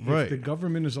novelty Right. if the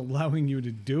government is allowing you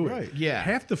to do it. Right. Yeah.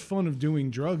 Half the fun of doing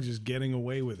drugs is getting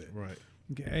away with it. Right.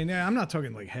 Okay, and I'm not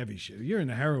talking like heavy shit. You're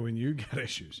into heroin, you got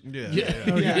issues. Yeah. Yeah,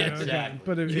 Okay, yeah, okay. exactly.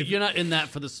 But if You're not in that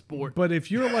for the sport. but if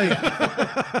you're like,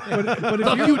 but if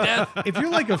Fuck you're, you, Dad. if you're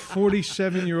like a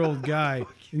 47-year-old guy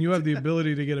and you have the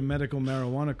ability to get a medical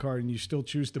marijuana card and you still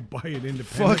choose to buy it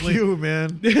independently, Fuck you,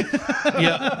 man.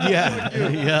 Yeah.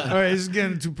 Yeah. All right, this is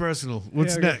getting too personal.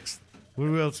 What's Yeah, okay. next? What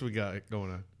else we got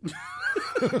going on?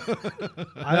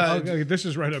 okay, this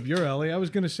is right up your alley. I was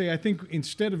going to say, I think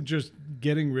instead of just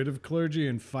getting rid of clergy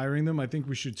and firing them, I think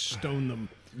we should stone them.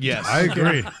 Yes. I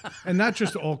agree. And not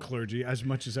just all clergy, as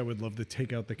much as I would love to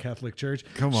take out the Catholic Church.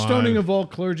 Come on. Stoning of all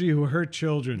clergy who hurt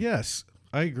children. Yes,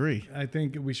 I agree. I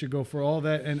think we should go for all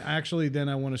that. And actually, then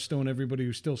I want to stone everybody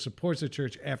who still supports the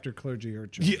church after clergy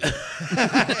hurt children.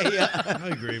 I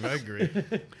agree. I agree.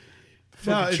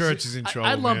 No, The it's- church is in trouble.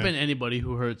 I'd lump man. in anybody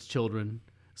who hurts children,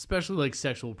 especially like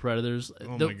sexual predators.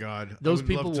 Oh my god, those I would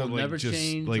people love to, will never just,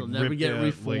 change. Like, They'll never rip get their,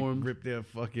 reformed. Like, rip their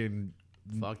fucking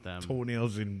Fuck them.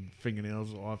 toenails and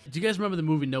fingernails off. Do you guys remember the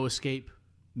movie No Escape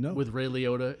No. with Ray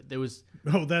Liotta? There was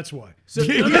Oh, that's why. so, no.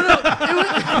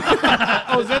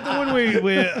 Oh, is that the one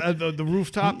where the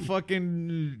rooftop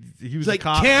fucking? He was It's like, a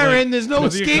cop, Karen, there's no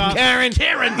was he a escape, cop? Karen.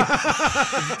 Karen,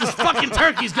 this fucking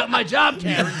turkey's got my job,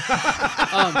 Karen.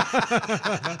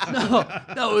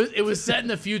 No, it was set in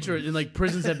the future, and like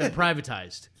prisons had been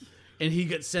privatized, and he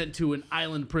got sent to an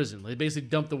island prison. They basically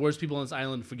dumped the worst people on this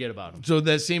island and forget about them. So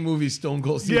that same movie Stone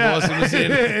Cold Steve Yeah, Austin was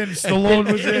in. and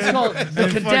Stallone was It's in. called The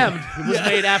Condemned. It was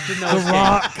made after No Escape.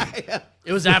 Rock.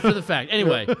 It was after the fact.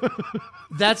 Anyway,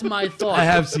 that's my thought. I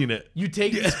have seen it. You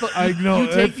take these, I know, you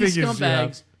that take these figures, yeah.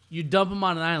 scumbags, you dump them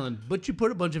on an island, but you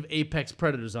put a bunch of apex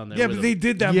predators on there. Yeah, with but them. they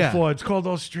did that Yeah. before. It's called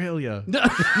Australia.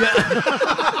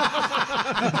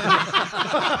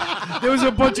 There was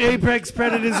a bunch of apex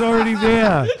predators already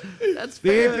there. That's The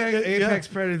fair. apex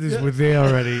predators were there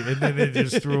already, and then they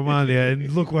just threw them on there.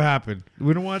 And look what happened.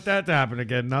 We don't want that to happen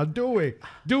again. Now do it,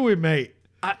 mate.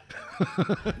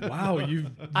 Wow, you've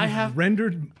I have-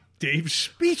 rendered Dave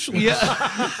speechless.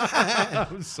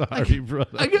 I'm sorry, brother.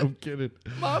 I'm kidding.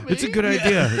 Mommy. It's a good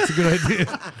idea. It's a good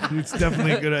idea. It's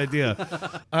definitely a good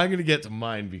idea. I'm gonna get to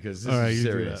mine because this All right, is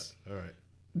you serious. do that. All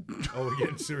right. Oh, we're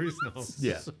getting serious now.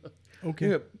 Yeah. Okay.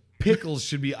 Yeah, pickles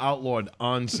should be outlawed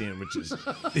on sandwiches.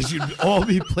 They should all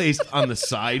be placed on the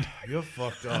side. You're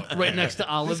fucked up. right next to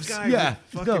olives. This guy Yeah, with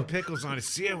fucking no. pickles on a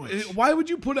sandwich. Why would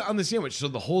you put it on the sandwich? So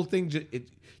the whole thing, it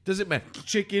doesn't matter.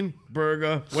 Chicken,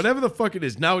 burger, whatever the fuck it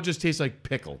is. Now it just tastes like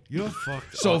pickle. You're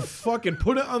fucked So up. fucking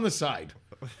put it on the side.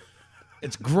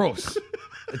 It's gross.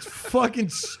 It's fucking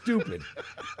stupid.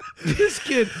 This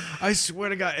kid, I swear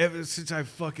to God, ever since I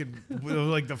fucking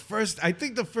like I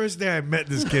think the first day I met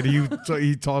this kid,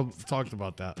 he talked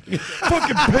about that.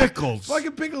 Fucking pickles.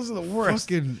 Fucking pickles are the worst.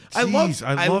 Fucking I love jeez,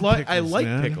 I love I pickles, like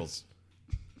man. pickles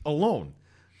alone.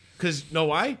 Because know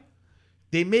why?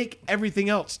 They make everything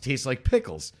else taste like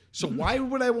pickles. So why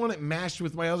would I want it mashed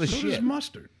with my other So shit? does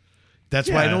mustard. That's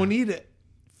why I Yeah. don't eat it.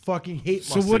 Fucking hate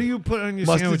So mustard. what do you put on your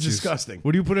Mustard's sandwiches? disgusting.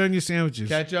 What do you put on your sandwiches?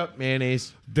 Ketchup,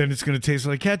 mayonnaise. Then it's gonna taste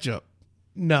like ketchup.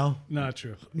 No. Not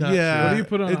true. Yeah. What do you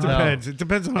put on It a hot depends. It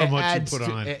depends on how much adds you put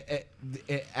to, on.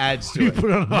 It adds to You it.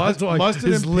 put on a hot dog,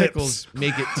 Mustard his and lips. pickles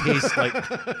make it taste like.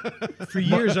 For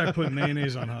years, I put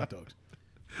mayonnaise on hot dogs.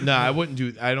 No, I wouldn't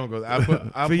do. I don't go.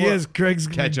 I For years, Craig's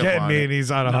ketchup getting on it.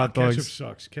 mayonnaise out of hot Ketchup dogs.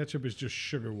 sucks. Ketchup is just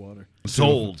sugar water.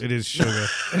 sold. It is sugar.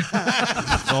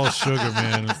 It's all sugar,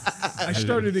 man. I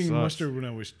started eating sucks. mustard when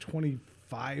I was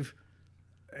 25,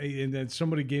 and then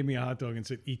somebody gave me a hot dog and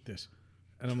said, "Eat this,"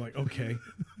 and I'm like, "Okay,"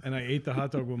 and I ate the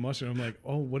hot dog with mustard. I'm like,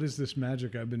 "Oh, what is this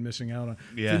magic I've been missing out on?"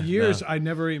 Yeah, For years, no. I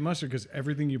never ate mustard because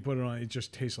everything you put it on, it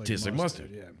just tastes like Tastes like mustard.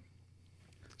 mustard. Yeah.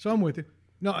 So I'm with you.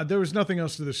 No, there was nothing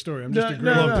else to this story. I'm just No,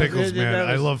 agreeing. I no, love no. pickles, Yeah, man. that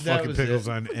I was- love that fucking was pickles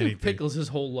it. on anything. Pickles his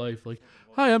whole life. Like,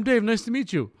 hi, I'm Dave. Nice to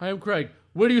meet you. Hi, I'm Craig.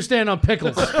 Where do you stand on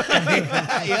pickles?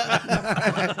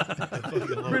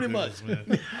 Pretty much.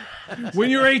 When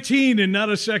you're 18 and not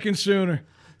a second sooner.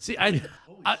 See, I'm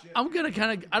gonna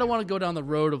kind of. I don't want to go down the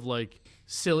road of like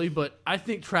silly, but I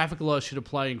think traffic laws should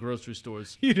apply in grocery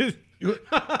stores.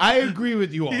 I agree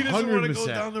with you 100%. He doesn't want to go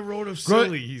down the road of Gro-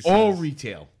 silly. He says. all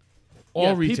retail. All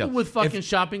Yeah, retail. people with fucking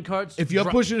shopping carts. If you're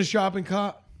pushing a shopping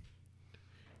cart,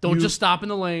 don't you- just stop in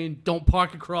the lane. Don't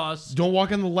park across. don't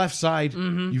walk on the left side.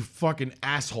 You fucking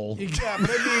asshole. Yeah, but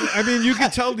I mean, you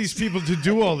can tell these people to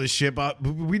do all this shit, but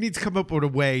we need to come up with a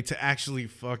way to actually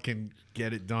fucking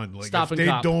get it done. Like, Stop if and they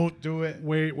cop. don't do it,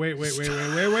 Wait. You know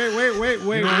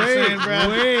what I'm saying, Brad?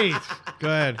 Wait. go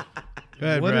ahead. Go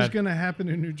ahead, What is Brad. going to happen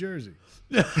in New Jersey?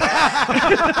 The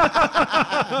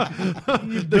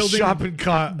shopping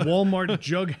cart. Walmart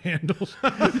jug handles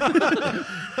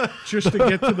just to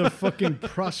get to the fucking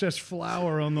processed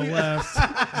flour on the left.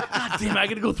 God damn, I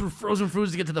gotta go through frozen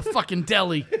foods to get to the fucking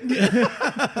deli.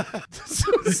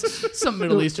 Some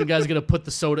Middle Eastern guy's gonna put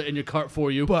the soda in your cart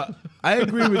for you. But I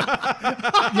agree with.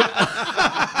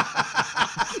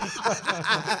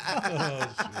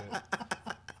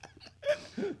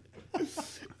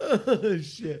 Oh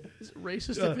shit! Is it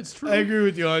racist if it's true? I agree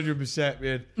with you 100%,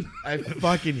 man. I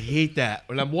fucking hate that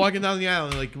when I'm walking down the aisle.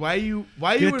 And like, why are you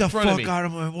Get in the front of fuck me? out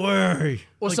of my way.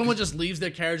 Or someone just leaves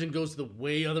their carriage and goes to the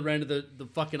way other end of the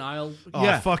fucking aisle. Oh,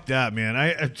 Yeah. fuck that, man.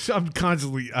 I'm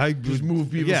constantly. I Just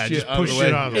move people's yeah, shit just out of push the shit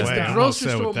way. out of the It's way. the I'm grocery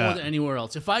upset store with more that. than anywhere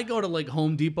else. If I go to like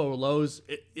Home Depot or Lowe's,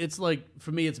 it's like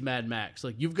for me it's Mad Max.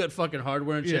 Like you've got fucking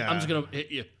hardware and shit. Yeah. I'm just gonna hit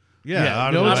you. Yeah,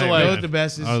 out know of what, the know way. what the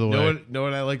best is? Out of the way. Know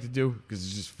what I like to do? Because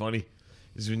it's just funny.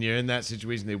 Is when you're in that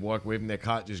situation, they walk away from their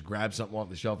cart, just grab something off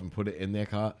the shelf and put it in their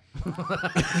cart.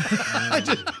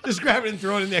 just grab it and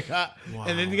throw it in their cart.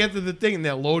 And then you get to the thing and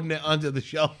they're loading it onto the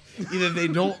shelf. Either they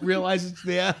don't realize it's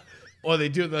there or they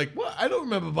do. They're like, well, I don't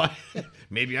remember buying it.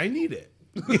 Maybe I need it.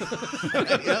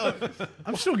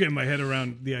 I'm still getting my head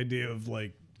around the idea of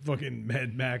like fucking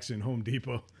Mad Max and Home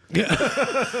Depot. I'm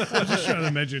just trying to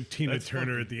imagine Tina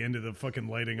Turner at the end of the fucking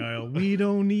lighting aisle. We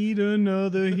don't need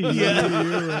another hero.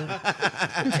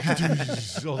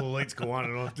 All the lights go on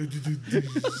and off.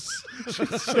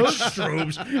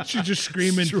 Strobes. She's just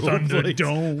screaming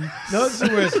Thunderdome. No, it's the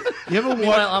worst. You ever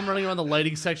Meanwhile, walk? I'm running around the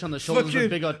lighting section on the shoulders of a Fucking-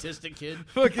 big autistic kid.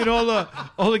 Fucking all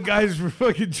the guys were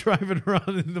fucking driving around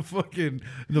in the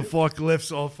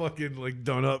forklifts, all fucking like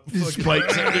done up. Fucking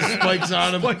Spikes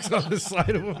on them. spikes on the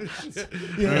side of them. And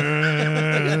shit.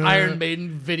 Iron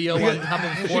Maiden video on top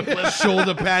of a forklift.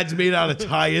 Shoulder pads made out of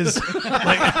tires.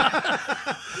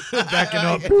 Backing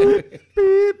up.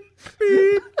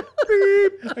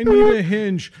 I need a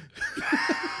hinge.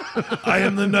 I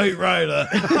am the Knight Rider.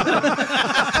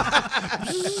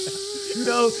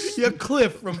 No, you're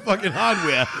Cliff from fucking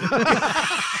Hardware.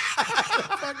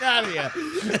 fuck out of here.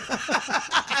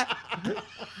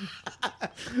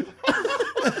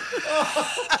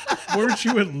 Weren't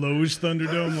you at Lowe's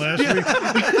Thunderdome last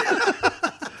week?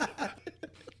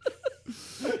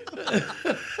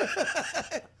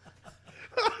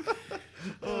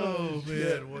 Oh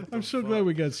man, what the I'm so glad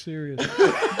we got serious. no,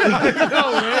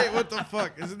 right? What the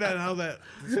fuck? Isn't that how this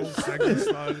whole segment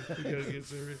started? We gotta get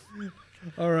serious.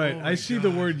 All right, Oh, my I see the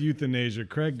word euthanasia.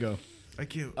 Craig, go. I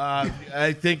can't.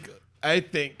 I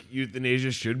think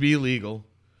euthanasia should be legal.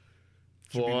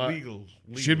 Should be legal.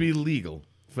 Should be legal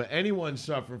for anyone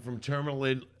suffering from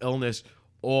terminal illness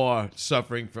or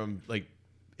suffering from, like,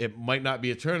 it might not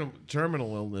be a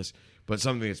terminal illness, but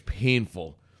something that's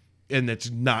painful and that's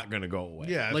not going to go away.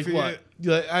 Yeah, Like if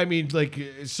what? I mean, like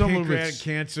someone Pancreatic with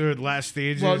cancer, last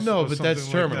stages. well, no, or but that's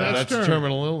something like terminal. that. That's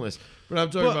terminal illness. But I'm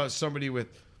talking But- about somebody with,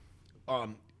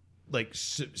 like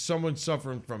someone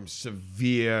suffering from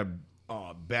severe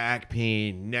back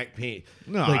pain, neck pain,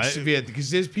 No, like severe.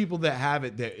 Because there's people that have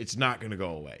it that it's not going to go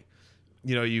away.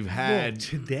 You know, you've had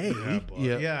today.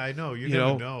 Yeah. I know. You You never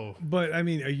know? know. But I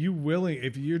mean, are you willing?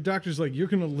 If your doctor's like, you're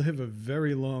going to live a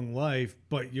very long life,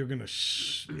 but you're gonna,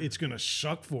 it's going to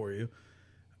suck for you.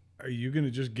 Are you going to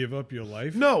just give up your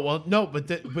life? No, well, no,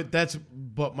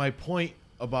 but my point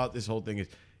about this whole thing is,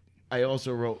 I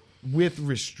also wrote with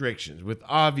restrictions, with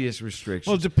obvious restrictions.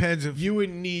 Well, it depends if You would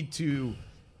need to.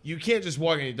 You can't just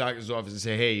walk in your doctor's office and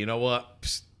say, "Hey, you know what?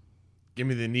 Psst, give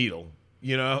me the needle."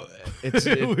 You know,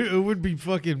 it would be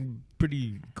fucking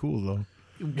pretty cool though.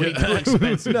 Way too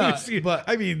expensive. No, but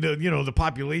I mean, the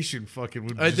population fucking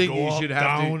would. I just think go you up, should have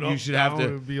to- down, you up, should have down. to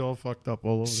It would be all fucked up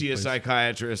all over. see the a place.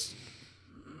 psychiatrist.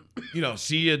 You know,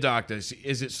 see a doctor.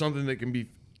 Is it something that can be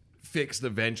fixed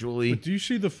eventually? Do you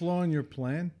see the flaw in your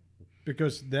plan?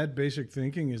 Because that basic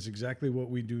thinking is exactly what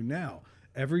we do now.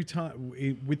 Every time,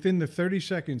 within the 30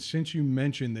 seconds since you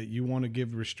mentioned that you want to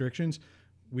give restrictions,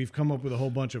 we've come up with a whole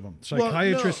bunch of them.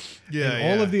 Psychiatrists no. Yeah, and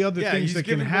all yeah. of the other Yeah, things he's that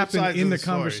can giving both happen sides in of the the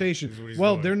story, conversation. is what he's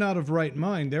Well, doing. they're not of right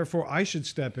mind, therefore I should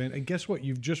step in. And guess what?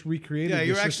 You've just recreated Yeah, the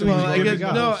you're system actually you've I already guess-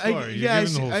 got. no, the whole story. yeah, I You're giving the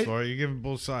see- whole I- story. You're giving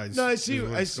both sides. No, I is see.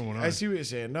 what's going on. I see what you're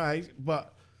saying. No,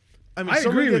 but I mean, I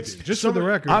someone agree with gets- you. Just for the someone-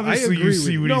 record, Obviously, I you agree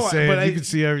see with what you. he's saying. but You can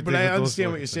see everything. But I with those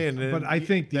understand what you're circumstances. saying. But I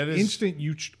think the that is- instant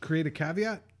you create a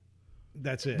caveat,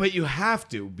 that's it. But you have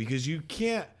to, because you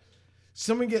can't.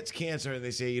 Someone gets cancer and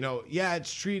they say, you know, yeah,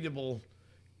 it's treatable,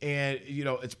 and you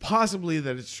know, it's possibly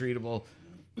that it's treatable,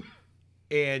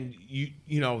 and you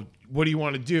know, what do you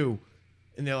want to do?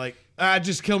 And they're like,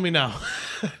 just kill me now.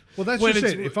 Well, that's When just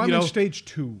it's, it. If you I'm know- in stage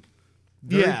 2,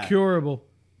 very Yeah. curable,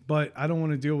 but I don't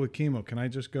want to deal with chemo, can I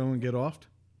just go and get offed?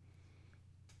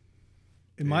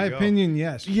 In my you go. opinion,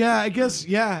 yes. Yeah, I guess.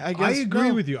 Yeah, I guess. I agree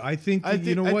no. with you. I think, I that, you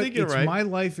think- know I what? think you're It's right. my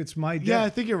life. It's my death. Yeah, I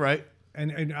think you're right.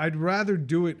 And I'd rather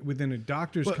do it within a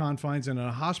doctor's But- confines and in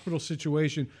a hospital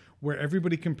situation where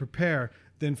everybody can prepare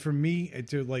than for me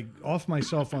to like off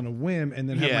myself on a whim and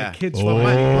then have Yeah. my kids Oh,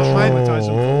 traumatize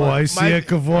them for Oh, life. I see a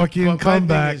Kevorkian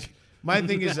comeback. My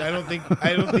thing is, I don't think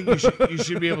you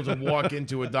should be able to walk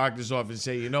into a doctor's office and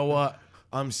say, you know what,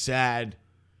 I'm sad.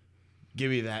 Give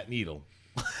me that needle.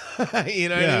 You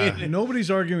know what I Yeah. mean?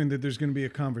 Nobody's arguing that there's going to be a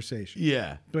conversation.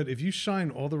 Yeah. But if you sign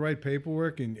all the right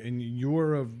paperwork and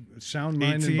you're of sound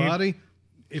mind and 18. body,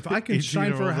 if I can 18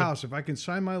 sign or for a over. house, if I can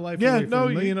sign my life Yeah, away no,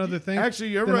 for a million you- other things, actually,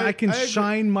 you're then right. I can I agree.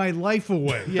 sign my life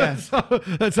away. Yeah.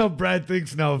 That's how Brad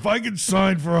thinks now. If I can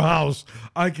sign for a house,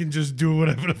 I can just do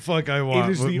whatever the fuck I It want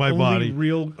is with the my only body.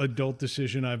 real adult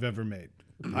decision I've ever made.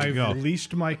 I've go.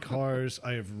 leased my cars.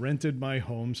 I have rented my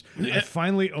homes. I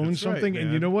finally own That's right, something, and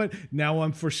you man. know what? Now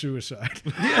I'm for suicide.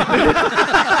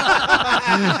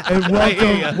 And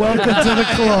welcome to the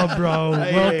club, bro.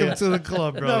 hear Welcome ya. to the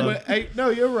club, bro. No,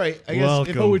 you're right. I guess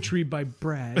Welcome. Poetry by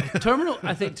Brad.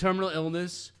 I think terminal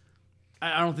illness,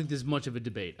 I don't think there's much of a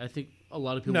debate. I think a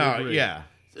lot of people No, agree. yeah.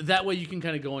 That way you can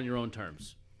kind of go on your own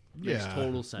terms. Makes Yeah.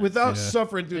 total sense. Without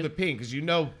suffering through the pain, because you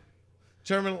know,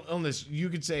 terminal illness, you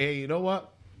could say, hey, you know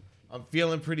what? I'm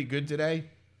feeling pretty good today.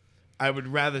 I would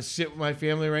rather sit with my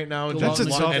family right now and, That's just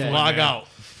a tough one, log man. out.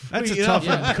 That's a You tough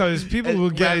know? one because people And will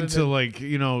get rather into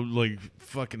than- like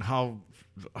fucking how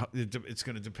it's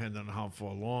going to depend on how far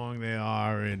along they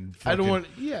are and I don't fucking- want,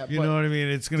 yeah, you but know what I mean.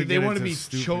 It's going do to they get want to into be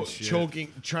stupid shit. choking,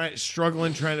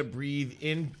 struggling, trying to breathe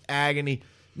in agony?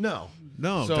 No,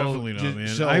 No, So, definitely not, just- man.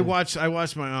 so- I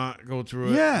watched my aunt go through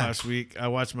it Yeah. last week. I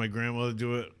watched my grandmother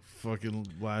do it fucking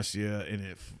last year, and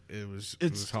it was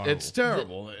horrible. It's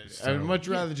terrible. I would terrible. much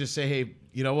rather just say, hey,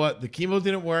 you know what? The chemo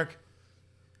didn't work.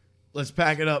 Let's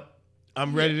pack it up.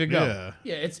 I'm ready to go. Yeah.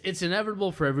 Yeah, it's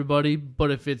inevitable for everybody, but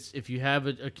if you have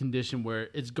a condition where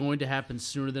it's going to happen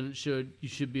sooner than it should, you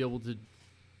should be able to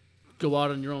go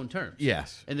out on your own terms.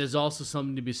 Yes. And there's also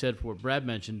something to be said for what Brad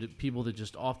mentioned, people that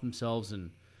just off themselves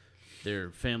and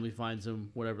their family finds them,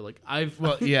 whatever. Like I've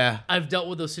dealt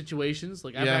with those situations.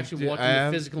 Like I've actually walked into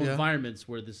physical environments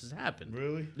where this has happened.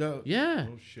 Really? No. Yeah.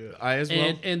 Oh shit. I as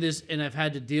well. And I've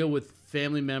had to deal with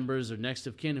family members or next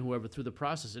of kin, whoever, through the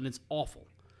process, and it's awful.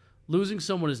 Losing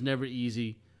someone is never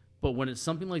easy, but when it's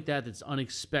something like that that's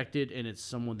unexpected and it's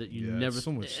someone that you never, it's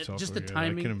so much tougher. Just the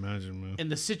timing, I can imagine, man.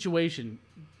 and the situation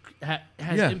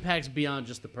has impacts beyond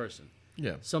just the person.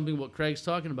 Yeah. Something what Craig's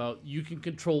talking about, you can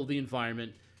control the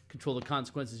environment, control the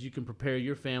consequences. You can prepare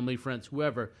your family, friends,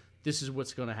 whoever. This is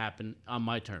what's going to happen on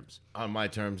my terms. On my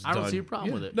terms, I don't see a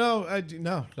problem with it. No,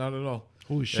 no, not at all.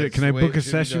 Holy shit! That's Can I the way book it a should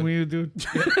be session done. with you, dude?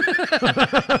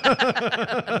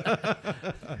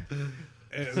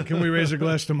 Can we raise a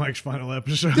glass to Mike's final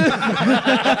episode?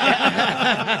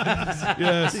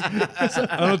 Yes.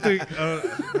 I don't think. I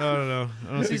don't know.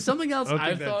 I don't See, something else I don't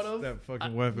I've think thought that's- of, that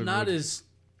fucking weapon not would- as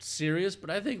serious, but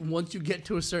I think once you get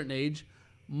to a certain age,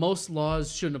 most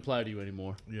laws shouldn't apply to you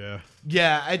anymore. Yeah.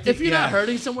 Yeah, I think If you're not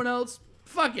hurting someone else,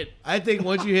 fuck it. I think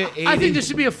once you hit 80, I think there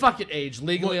should be a fuck it age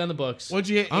legally on the books. once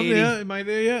you hit I'm 80, there. Am I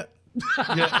there yet?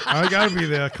 Yeah. I gotta be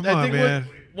there. Come I on, think man.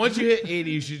 once you hit 80,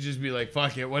 you should just be like,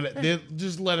 fuck it.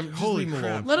 Just let them. Holy leave 'em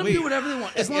crap. alone. Let them Wait. do whatever they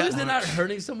want. As long as they're not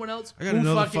hurting someone else, I got who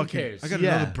another fucking cares? I got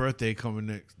Yeah. another birthday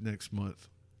coming next month.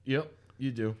 Yep,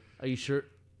 you do. Are you sure?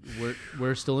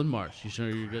 We're still in March. You sure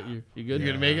you're good? You good? You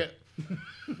gonna make it? I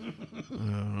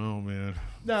don't know, man.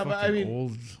 No, but I Fucking mean,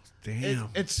 old. Damn.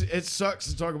 it sucks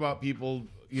to talk about people,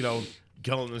 killing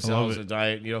themselves love or it.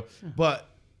 dying, But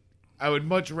I would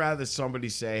much rather somebody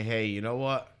say, "Hey, you know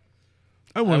what?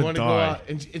 I I want want to to go die. out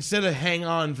instead of hang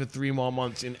on for 3 more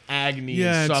months in agony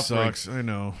Yeah, and it suffering. sucks. I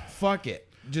know. Fuck it.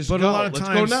 Just But go. a lot of Let's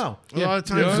times, go now. A lot of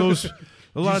times, Yeah. those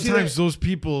see that? those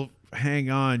people hang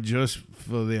on just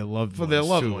for their loved ones. their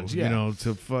loved too, ones, yeah. Yeah, It's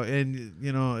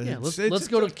let's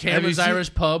go to have you Cameron's seen-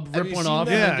 Irish pub, have rip you one seen off,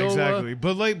 that? and Yeah, then go, exactly.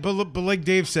 But like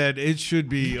Dave said, it should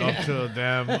be up to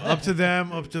them, up to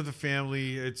the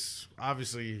family. It's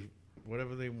obviously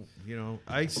whatever they,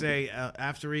 I say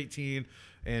after 18,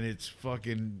 and it's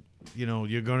fucking,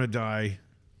 you're gonna die.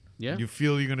 yeah. You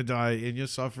feel you're gonna die, and you're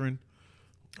suffering.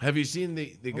 Have you seen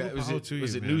the guy? All Was power it to you,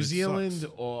 was it man. New It Zealand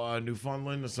sucks. or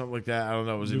Newfoundland or something like that? I don't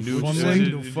know. Was it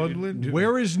Newfoundland?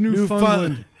 Where is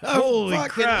Newfoundland? Holy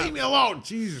Fucking crap! leave me alone.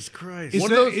 Jesus Christ!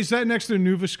 Is that next to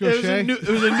Nova Scotia? It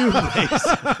was a new place.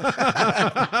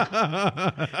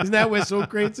 Isn't that where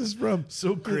Socrates is from?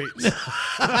 so great.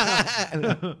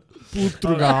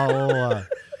 Portugal.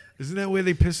 Isn't that where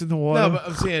they piss in the water? No, but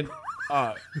I'm saying,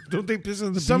 Don't they piss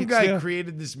in the some beach guy there?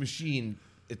 created this machine.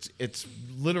 It's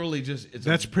literally just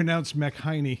That's pronounced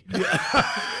McHiney.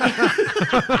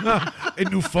 In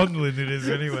Newfoundland, it is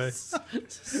anyway.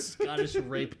 Scottish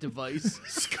rape device.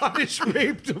 Scottish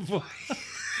rape device.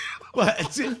 But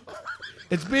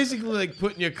it's basically like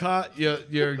putting your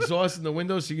exhaust in the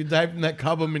window so you can dive from that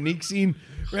Cabo Monique scene,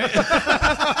 right?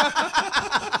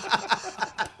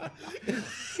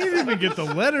 He didn't even get the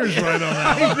letters right on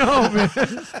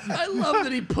that. I love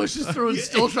that he pushes through and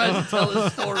still tries to tell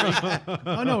his story.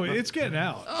 Oh, no, it's getting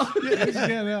out. It's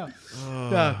getting out.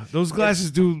 Those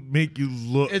glasses do make you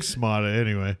look it's- smarter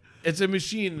anyway. It's a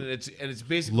machine, and it's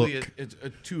basically Look. it's a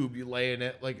tube you lay in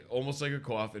it, like almost like a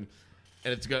coffin,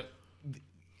 and it's got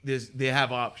they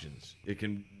have options. It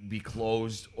can be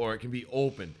closed or it can be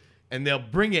open, and they'll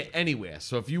bring it anywhere.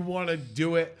 So if you want to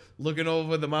do it looking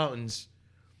over the mountains,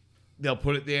 they'll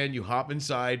put it there, and you hop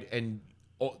inside, and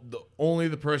only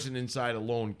the person inside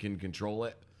alone can control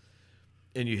it.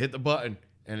 And you hit the button,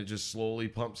 and it just slowly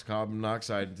pumps carbon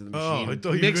monoxide into the machine. I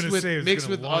thought you were gonna say it was mixed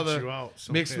gonna with launch other you out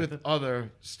mixed somewhere. with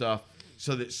other stuff,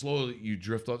 so that slowly you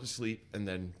drift off to sleep, and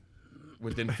then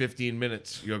within 15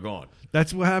 minutes you're gone.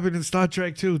 That's what happened in Star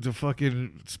Trek too to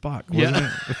fucking Spock,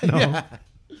 wasn't it? No.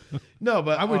 No,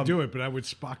 but I would do it, but I would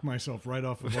Spock myself right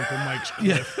off of Uncle Mike's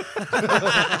cliff.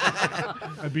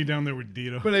 I'd be down there with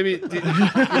Dito. But I mean,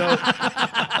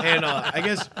 and I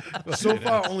guess so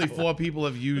far only 4 people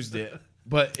have used it,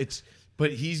 but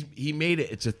he made it.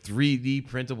 It's a 3D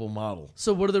printable model.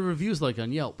 So what are the reviews like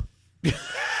on Yelp?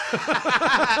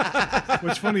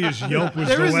 What's funny is Yelp was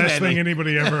There the isn't last any. thing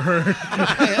anybody ever heard.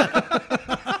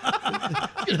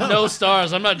 No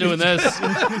stars. I'm not doing this.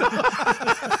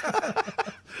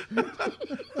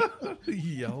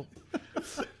 Yelp.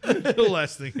 The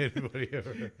last thing anybody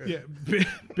ever heard. Yeah,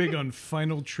 big on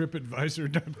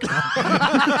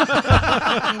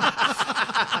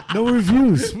finaltripadvisor.com. No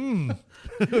reviews.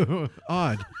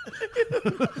 Odd.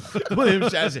 William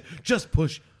Shatner said, just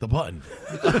push the button.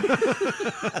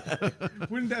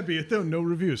 Wouldn't that be it though? No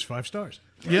reviews, 5 stars.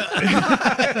 Yeah.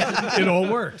 It all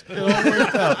worked. It all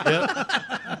worked out.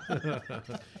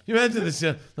 Yep. You imagine this,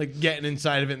 like getting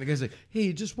inside of it, and the guy's like, "Hey,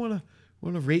 you just want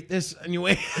to rate this on your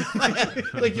way?"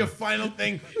 like your final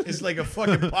thing is like a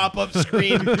fucking pop-up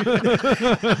screen.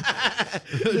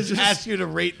 just ask you to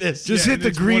rate this. Just Yeah, hit and the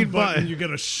it's green one button. button. You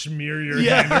gotta smear your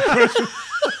Yeah. hand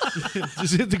across.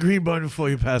 Just hit the green button before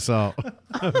you pass out. What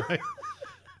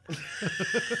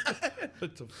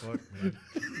the fuck, man?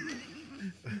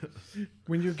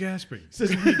 When you're gasping.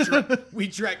 Says we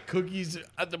track cookies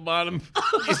at the bottom.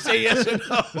 You say yes or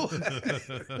no.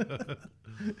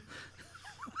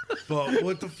 But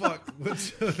what the fuck?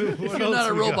 If you're not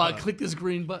a robot, click this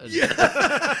green button.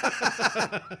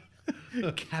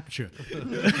 Capture.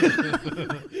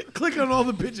 Click on all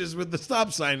the pictures with the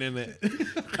stop sign in it.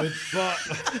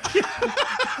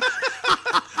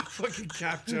 Fucking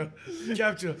capture.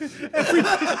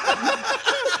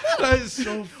 That is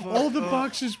so fucked All the up.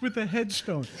 boxes with a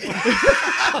headstone.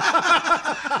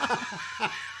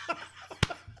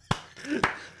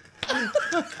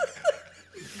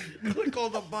 Click all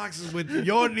the boxes with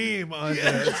your name on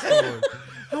there.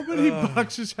 How many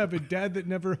boxes have a dad that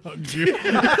never hugged you?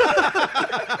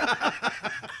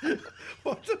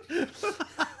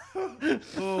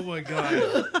 Oh my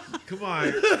god! Come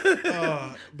on.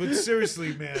 But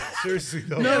seriously, man. Seriously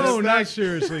though. No, not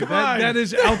seriously. That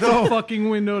is out the fucking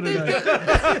window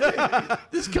tonight.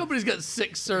 This company's got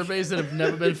 6 surveys that have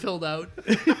never been filled out.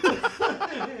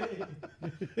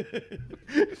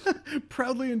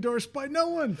 Proudly endorsed by no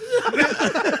one.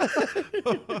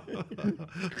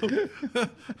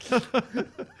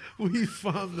 We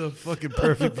found the fucking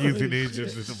perfect euthanasia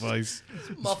device. It's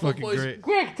Muffled fucking voice. great.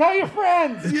 Quick, tell your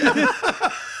friends.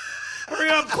 Hurry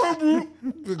up, Corbu!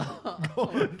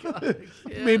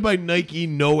 Made by Nike,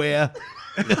 no air.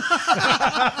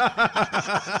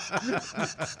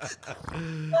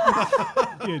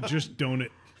 Yeah, just don't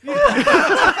it.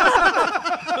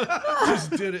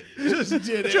 Just did it. Just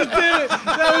did it. Just did it.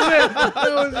 That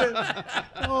was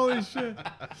it. Holy shit.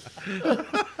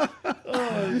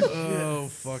 Oh,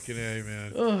 fucking A,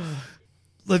 man.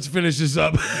 Let's finish this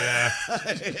up. Yeah.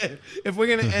 If we're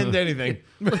gonna end anything,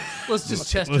 Let's just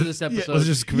chester this episode. Let's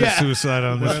just commit Yeah. suicide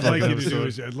on this What I'd like fucking you to do episode.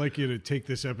 is I'd like you to take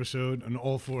this episode and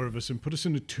all 4 of us and put us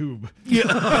in a tube.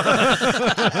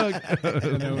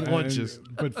 Lunches.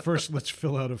 But first, let's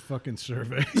fill out a fucking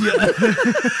survey.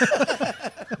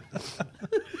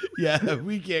 yeah,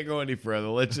 we can't go any further.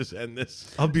 Let's just end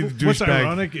this. I'll be the What's douchebag.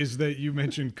 ironic is that you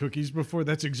mentioned cookies before.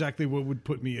 That's exactly what would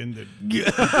put me in the.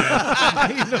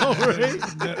 I know, right?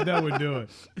 That would do it.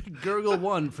 Gurgle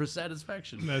 1 for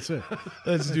satisfaction. That's it.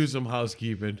 Let's do some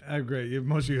housekeeping. Great.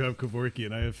 Most of you have Kevorkian,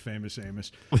 and I have Famous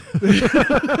Amos. I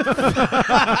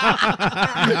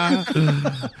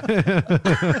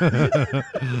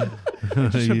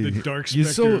just have the dark You're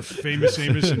specter so- of Famous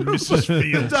Amos and Mrs.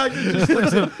 Field.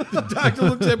 The doctor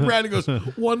looks at Brad and goes,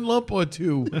 1 lump or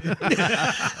 2?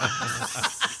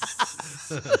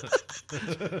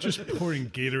 Just pouring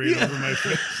Gatorade over my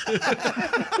face.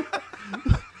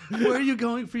 Where are you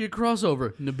going for your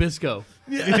crossover? Nabisco.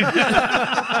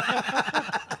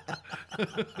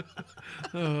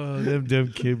 Oh, them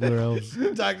Kibler elves.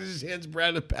 The doctor just hands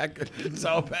Brad a pack of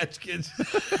Sour Patch Kids.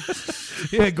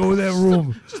 Yeah, go in that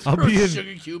room. I'll Throw be in.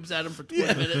 sugar cubes at him for 20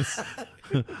 minutes.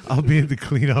 I'll be in the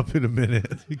cleanup in a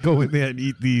minute. Go in there and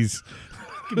eat these.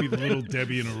 Give me the little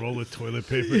Debbie and a roll of toilet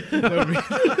paper. That would be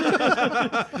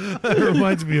That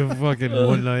reminds me of fucking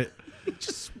one night.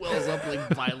 Just swells up like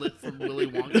Violet from Willy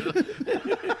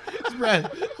Wonka.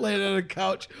 Brad laying on a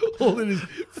couch, holding his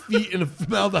feet in a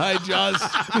formaldehyde jars.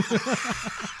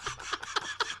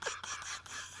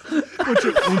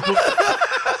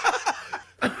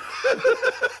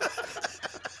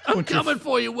 I'm coming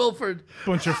for you, Wilford.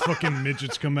 bunch of fucking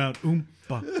midgets come out. Oompa,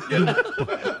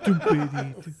 loompa,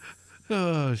 doopity.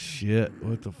 Oh shit!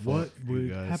 What the fuck? What you would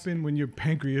guys? happen when your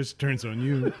pancreas turns on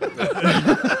you?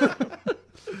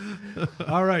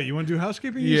 All right, you want to do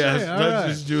housekeeping? You Yes, say? All let's right.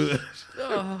 just do this.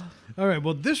 All right.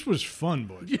 Well, this was fun,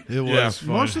 boys. It was Yeah. fun.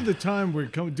 Most of the time, we're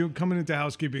coming into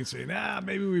housekeeping saying,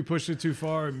 maybe we pushed it too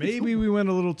far. Maybe we went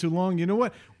a little too long. You know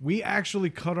what? We actually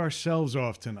cut ourselves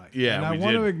off tonight. Yeah, and I we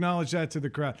want to did. acknowledge that to the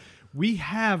crowd. We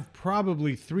have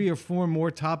probably 3 or 4 more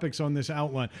topics on this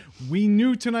outline. We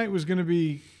knew tonight was going to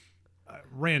be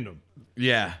random.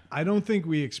 Yeah. I don't think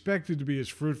we expected to be as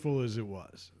fruitful as it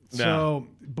was. No. So,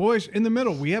 boys, in the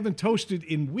middle, we haven't toasted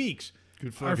in weeks.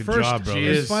 Good Our fucking first job, bro. and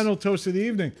Cheers. final toast of the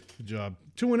evening Good job.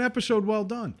 to an episode well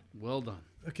done. Well done.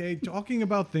 Okay, talking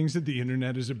about things that the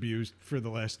internet has abused for the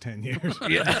last 10 years.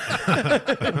 Yeah.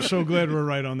 I'm so glad we're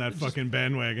right on that fucking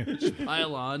bandwagon.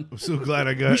 Pile on. I'm so glad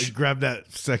I grabbed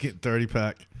that second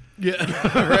 30-pack. Yeah,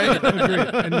 right. Agreed.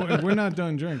 And we're not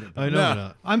done drinking. I know we're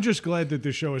not. I'm just glad that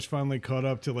the show has finally caught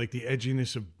up to like the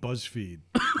edginess of BuzzFeed.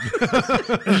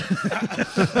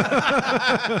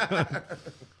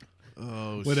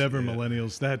 Whatever, shit.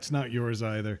 millennials. That's not yours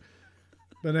either.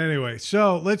 But anyway,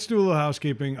 so let's do a little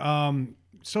housekeeping.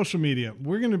 Social media.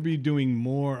 We're going to be doing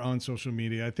more on social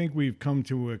media. I think we've come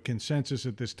to a consensus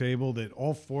at this table that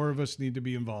all four of us need to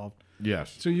be involved.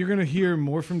 Yes. So you're going to hear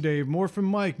more from Dave, more from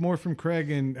Mike, more from Craig,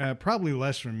 and probably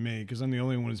less from me because I'm the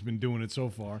only one who's been doing it so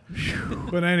far.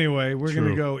 But anyway, we're going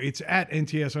to go. It's at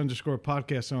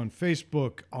NTS_podcast on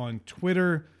Facebook, on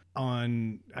Twitter,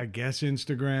 on, I guess,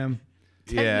 Instagram.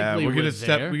 Yeah, Technically, we're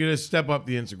we're gonna step up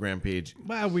the Instagram page.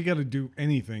 Well, we got to do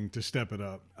anything to step it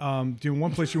up.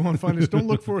 One place you want to find us, don't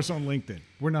look for us on LinkedIn.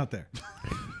 We're not there.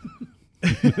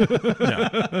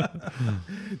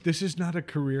 This is not a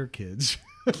career, kids.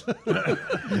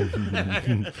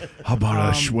 How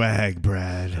about a swag,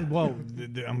 Brad? Well,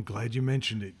 I'm glad you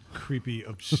mentioned it. Creepy,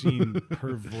 obscene,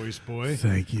 perv voice boy.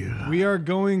 Thank you. We are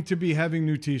going to be having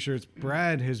new t-shirts.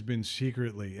 Brad has been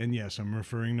secretly, and yes, I'm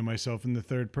referring to myself in the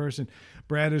third person.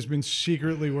 Brad has been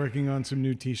secretly working on some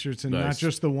new t-shirts, and not Nice.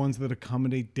 just the ones that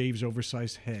accommodate Dave's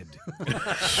oversized head.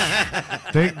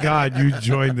 Thank God you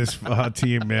joined this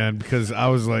team, man, because I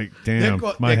was like, damn,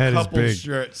 my head is big.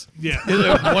 Shirts. Yeah.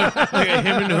 Like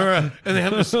him and her, and they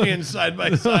have to stand side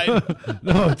by side.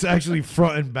 No, it's actually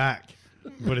front and back,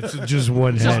 but it's just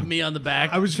one Just head. me on the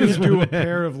back. I was going to do a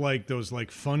pair of like those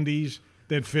like fundies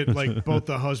that fit like both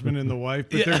the husband and the wife,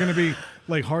 but they're going to be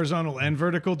like horizontal and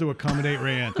vertical to accommodate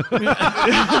Rayanne.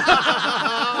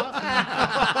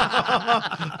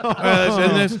 All right,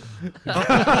 let's end this.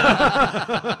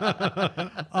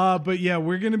 But yeah,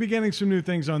 we're going to be getting some new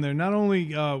things on there. Not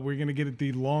only we're going to get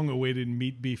the long-awaited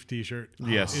meat beef T-shirt.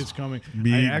 Yes. It's coming.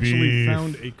 Meat I actually beef.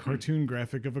 found a cartoon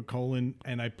graphic of a colon,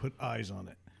 and I put eyes on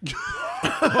it.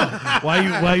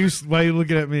 Why you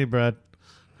looking at me, Brad?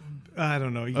 I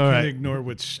don't know. You All can't right. ignore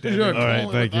what's Sure, stabbing. All right,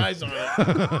 colon thank with you. eyes on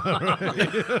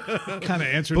it. Kind of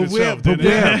answered But where, itself, didn't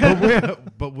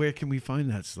it? but where can we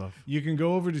find that stuff? You can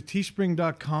go over to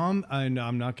teespring.com, and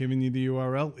I'm not giving you the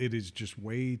URL. It is just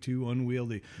way too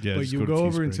unwieldy. Yeah, but just you go to go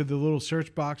over Teespring. into the little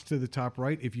search box to the top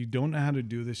right. If you don't know how to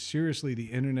do this, seriously, the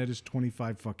internet is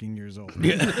 25 fucking years old.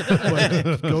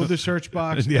 But go to the search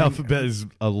box. The and- alphabet is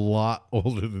a lot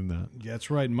older than that.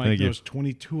 That's right. Mike Thank you. knows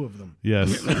 22 of them.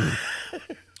 Yes.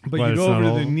 But But you it's go over not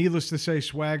to the all- Needless to Say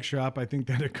swag shop. I think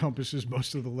that encompasses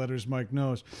most of the letters Mike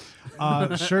knows.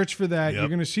 Search for that. You're Yep.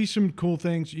 going to see some cool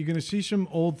things. You're going to see some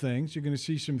old things. You're going to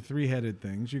see some three-headed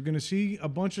things. You're going to see a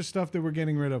bunch of stuff that we're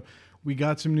getting rid of. We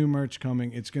got some new merch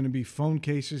coming. It's going to be phone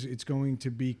cases. It's going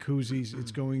to be koozies.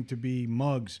 It's going to be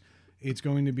mugs. It's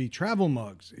going to be travel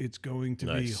mugs. It's going to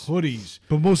Nice. be hoodies.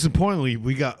 But most importantly,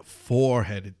 we got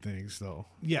four-headed things, though.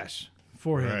 Yes,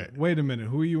 forehead. Right. Wait a minute.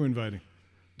 Who are you inviting?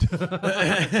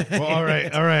 Well, all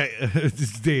right. This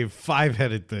is Dave.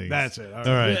 Five-headed things. That's it. All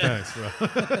right, thanks, bro.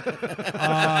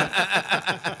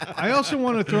 I also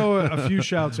want to throw a few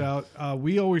shouts out.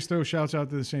 We always throw shouts out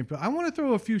to the same people. I want to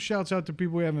throw a few shouts out to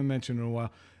people we haven't mentioned in a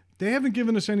while. They haven't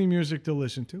given us any music to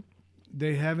listen to.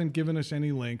 They haven't given us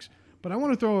any links. But I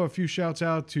want to throw a few shouts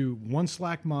out to One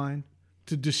Slack Mind,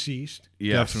 to Deceased,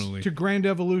 Yes. Definitely. to Grand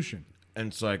Evolution,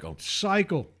 And Psycho.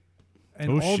 Cycle,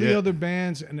 and Oh, all the shit. other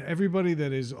bands and everybody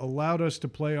that has allowed us to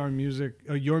play our music,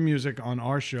 your music on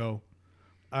our show.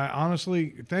 I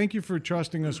honestly thank you for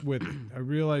trusting us with it. I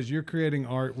realize you're creating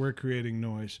art, we're creating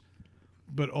noise,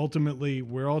 but ultimately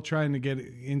we're all trying to get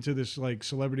into this like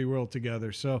celebrity world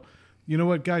together. So, you know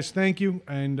what, guys? Thank you,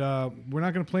 and we're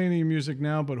not going to play any music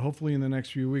now, but hopefully in the next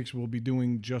few weeks we'll be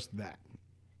doing just that.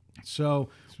 So,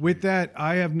 with that,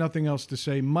 I have nothing else to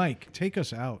say. Mike, take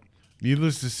us out.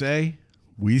 Needless to say,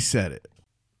 we said it.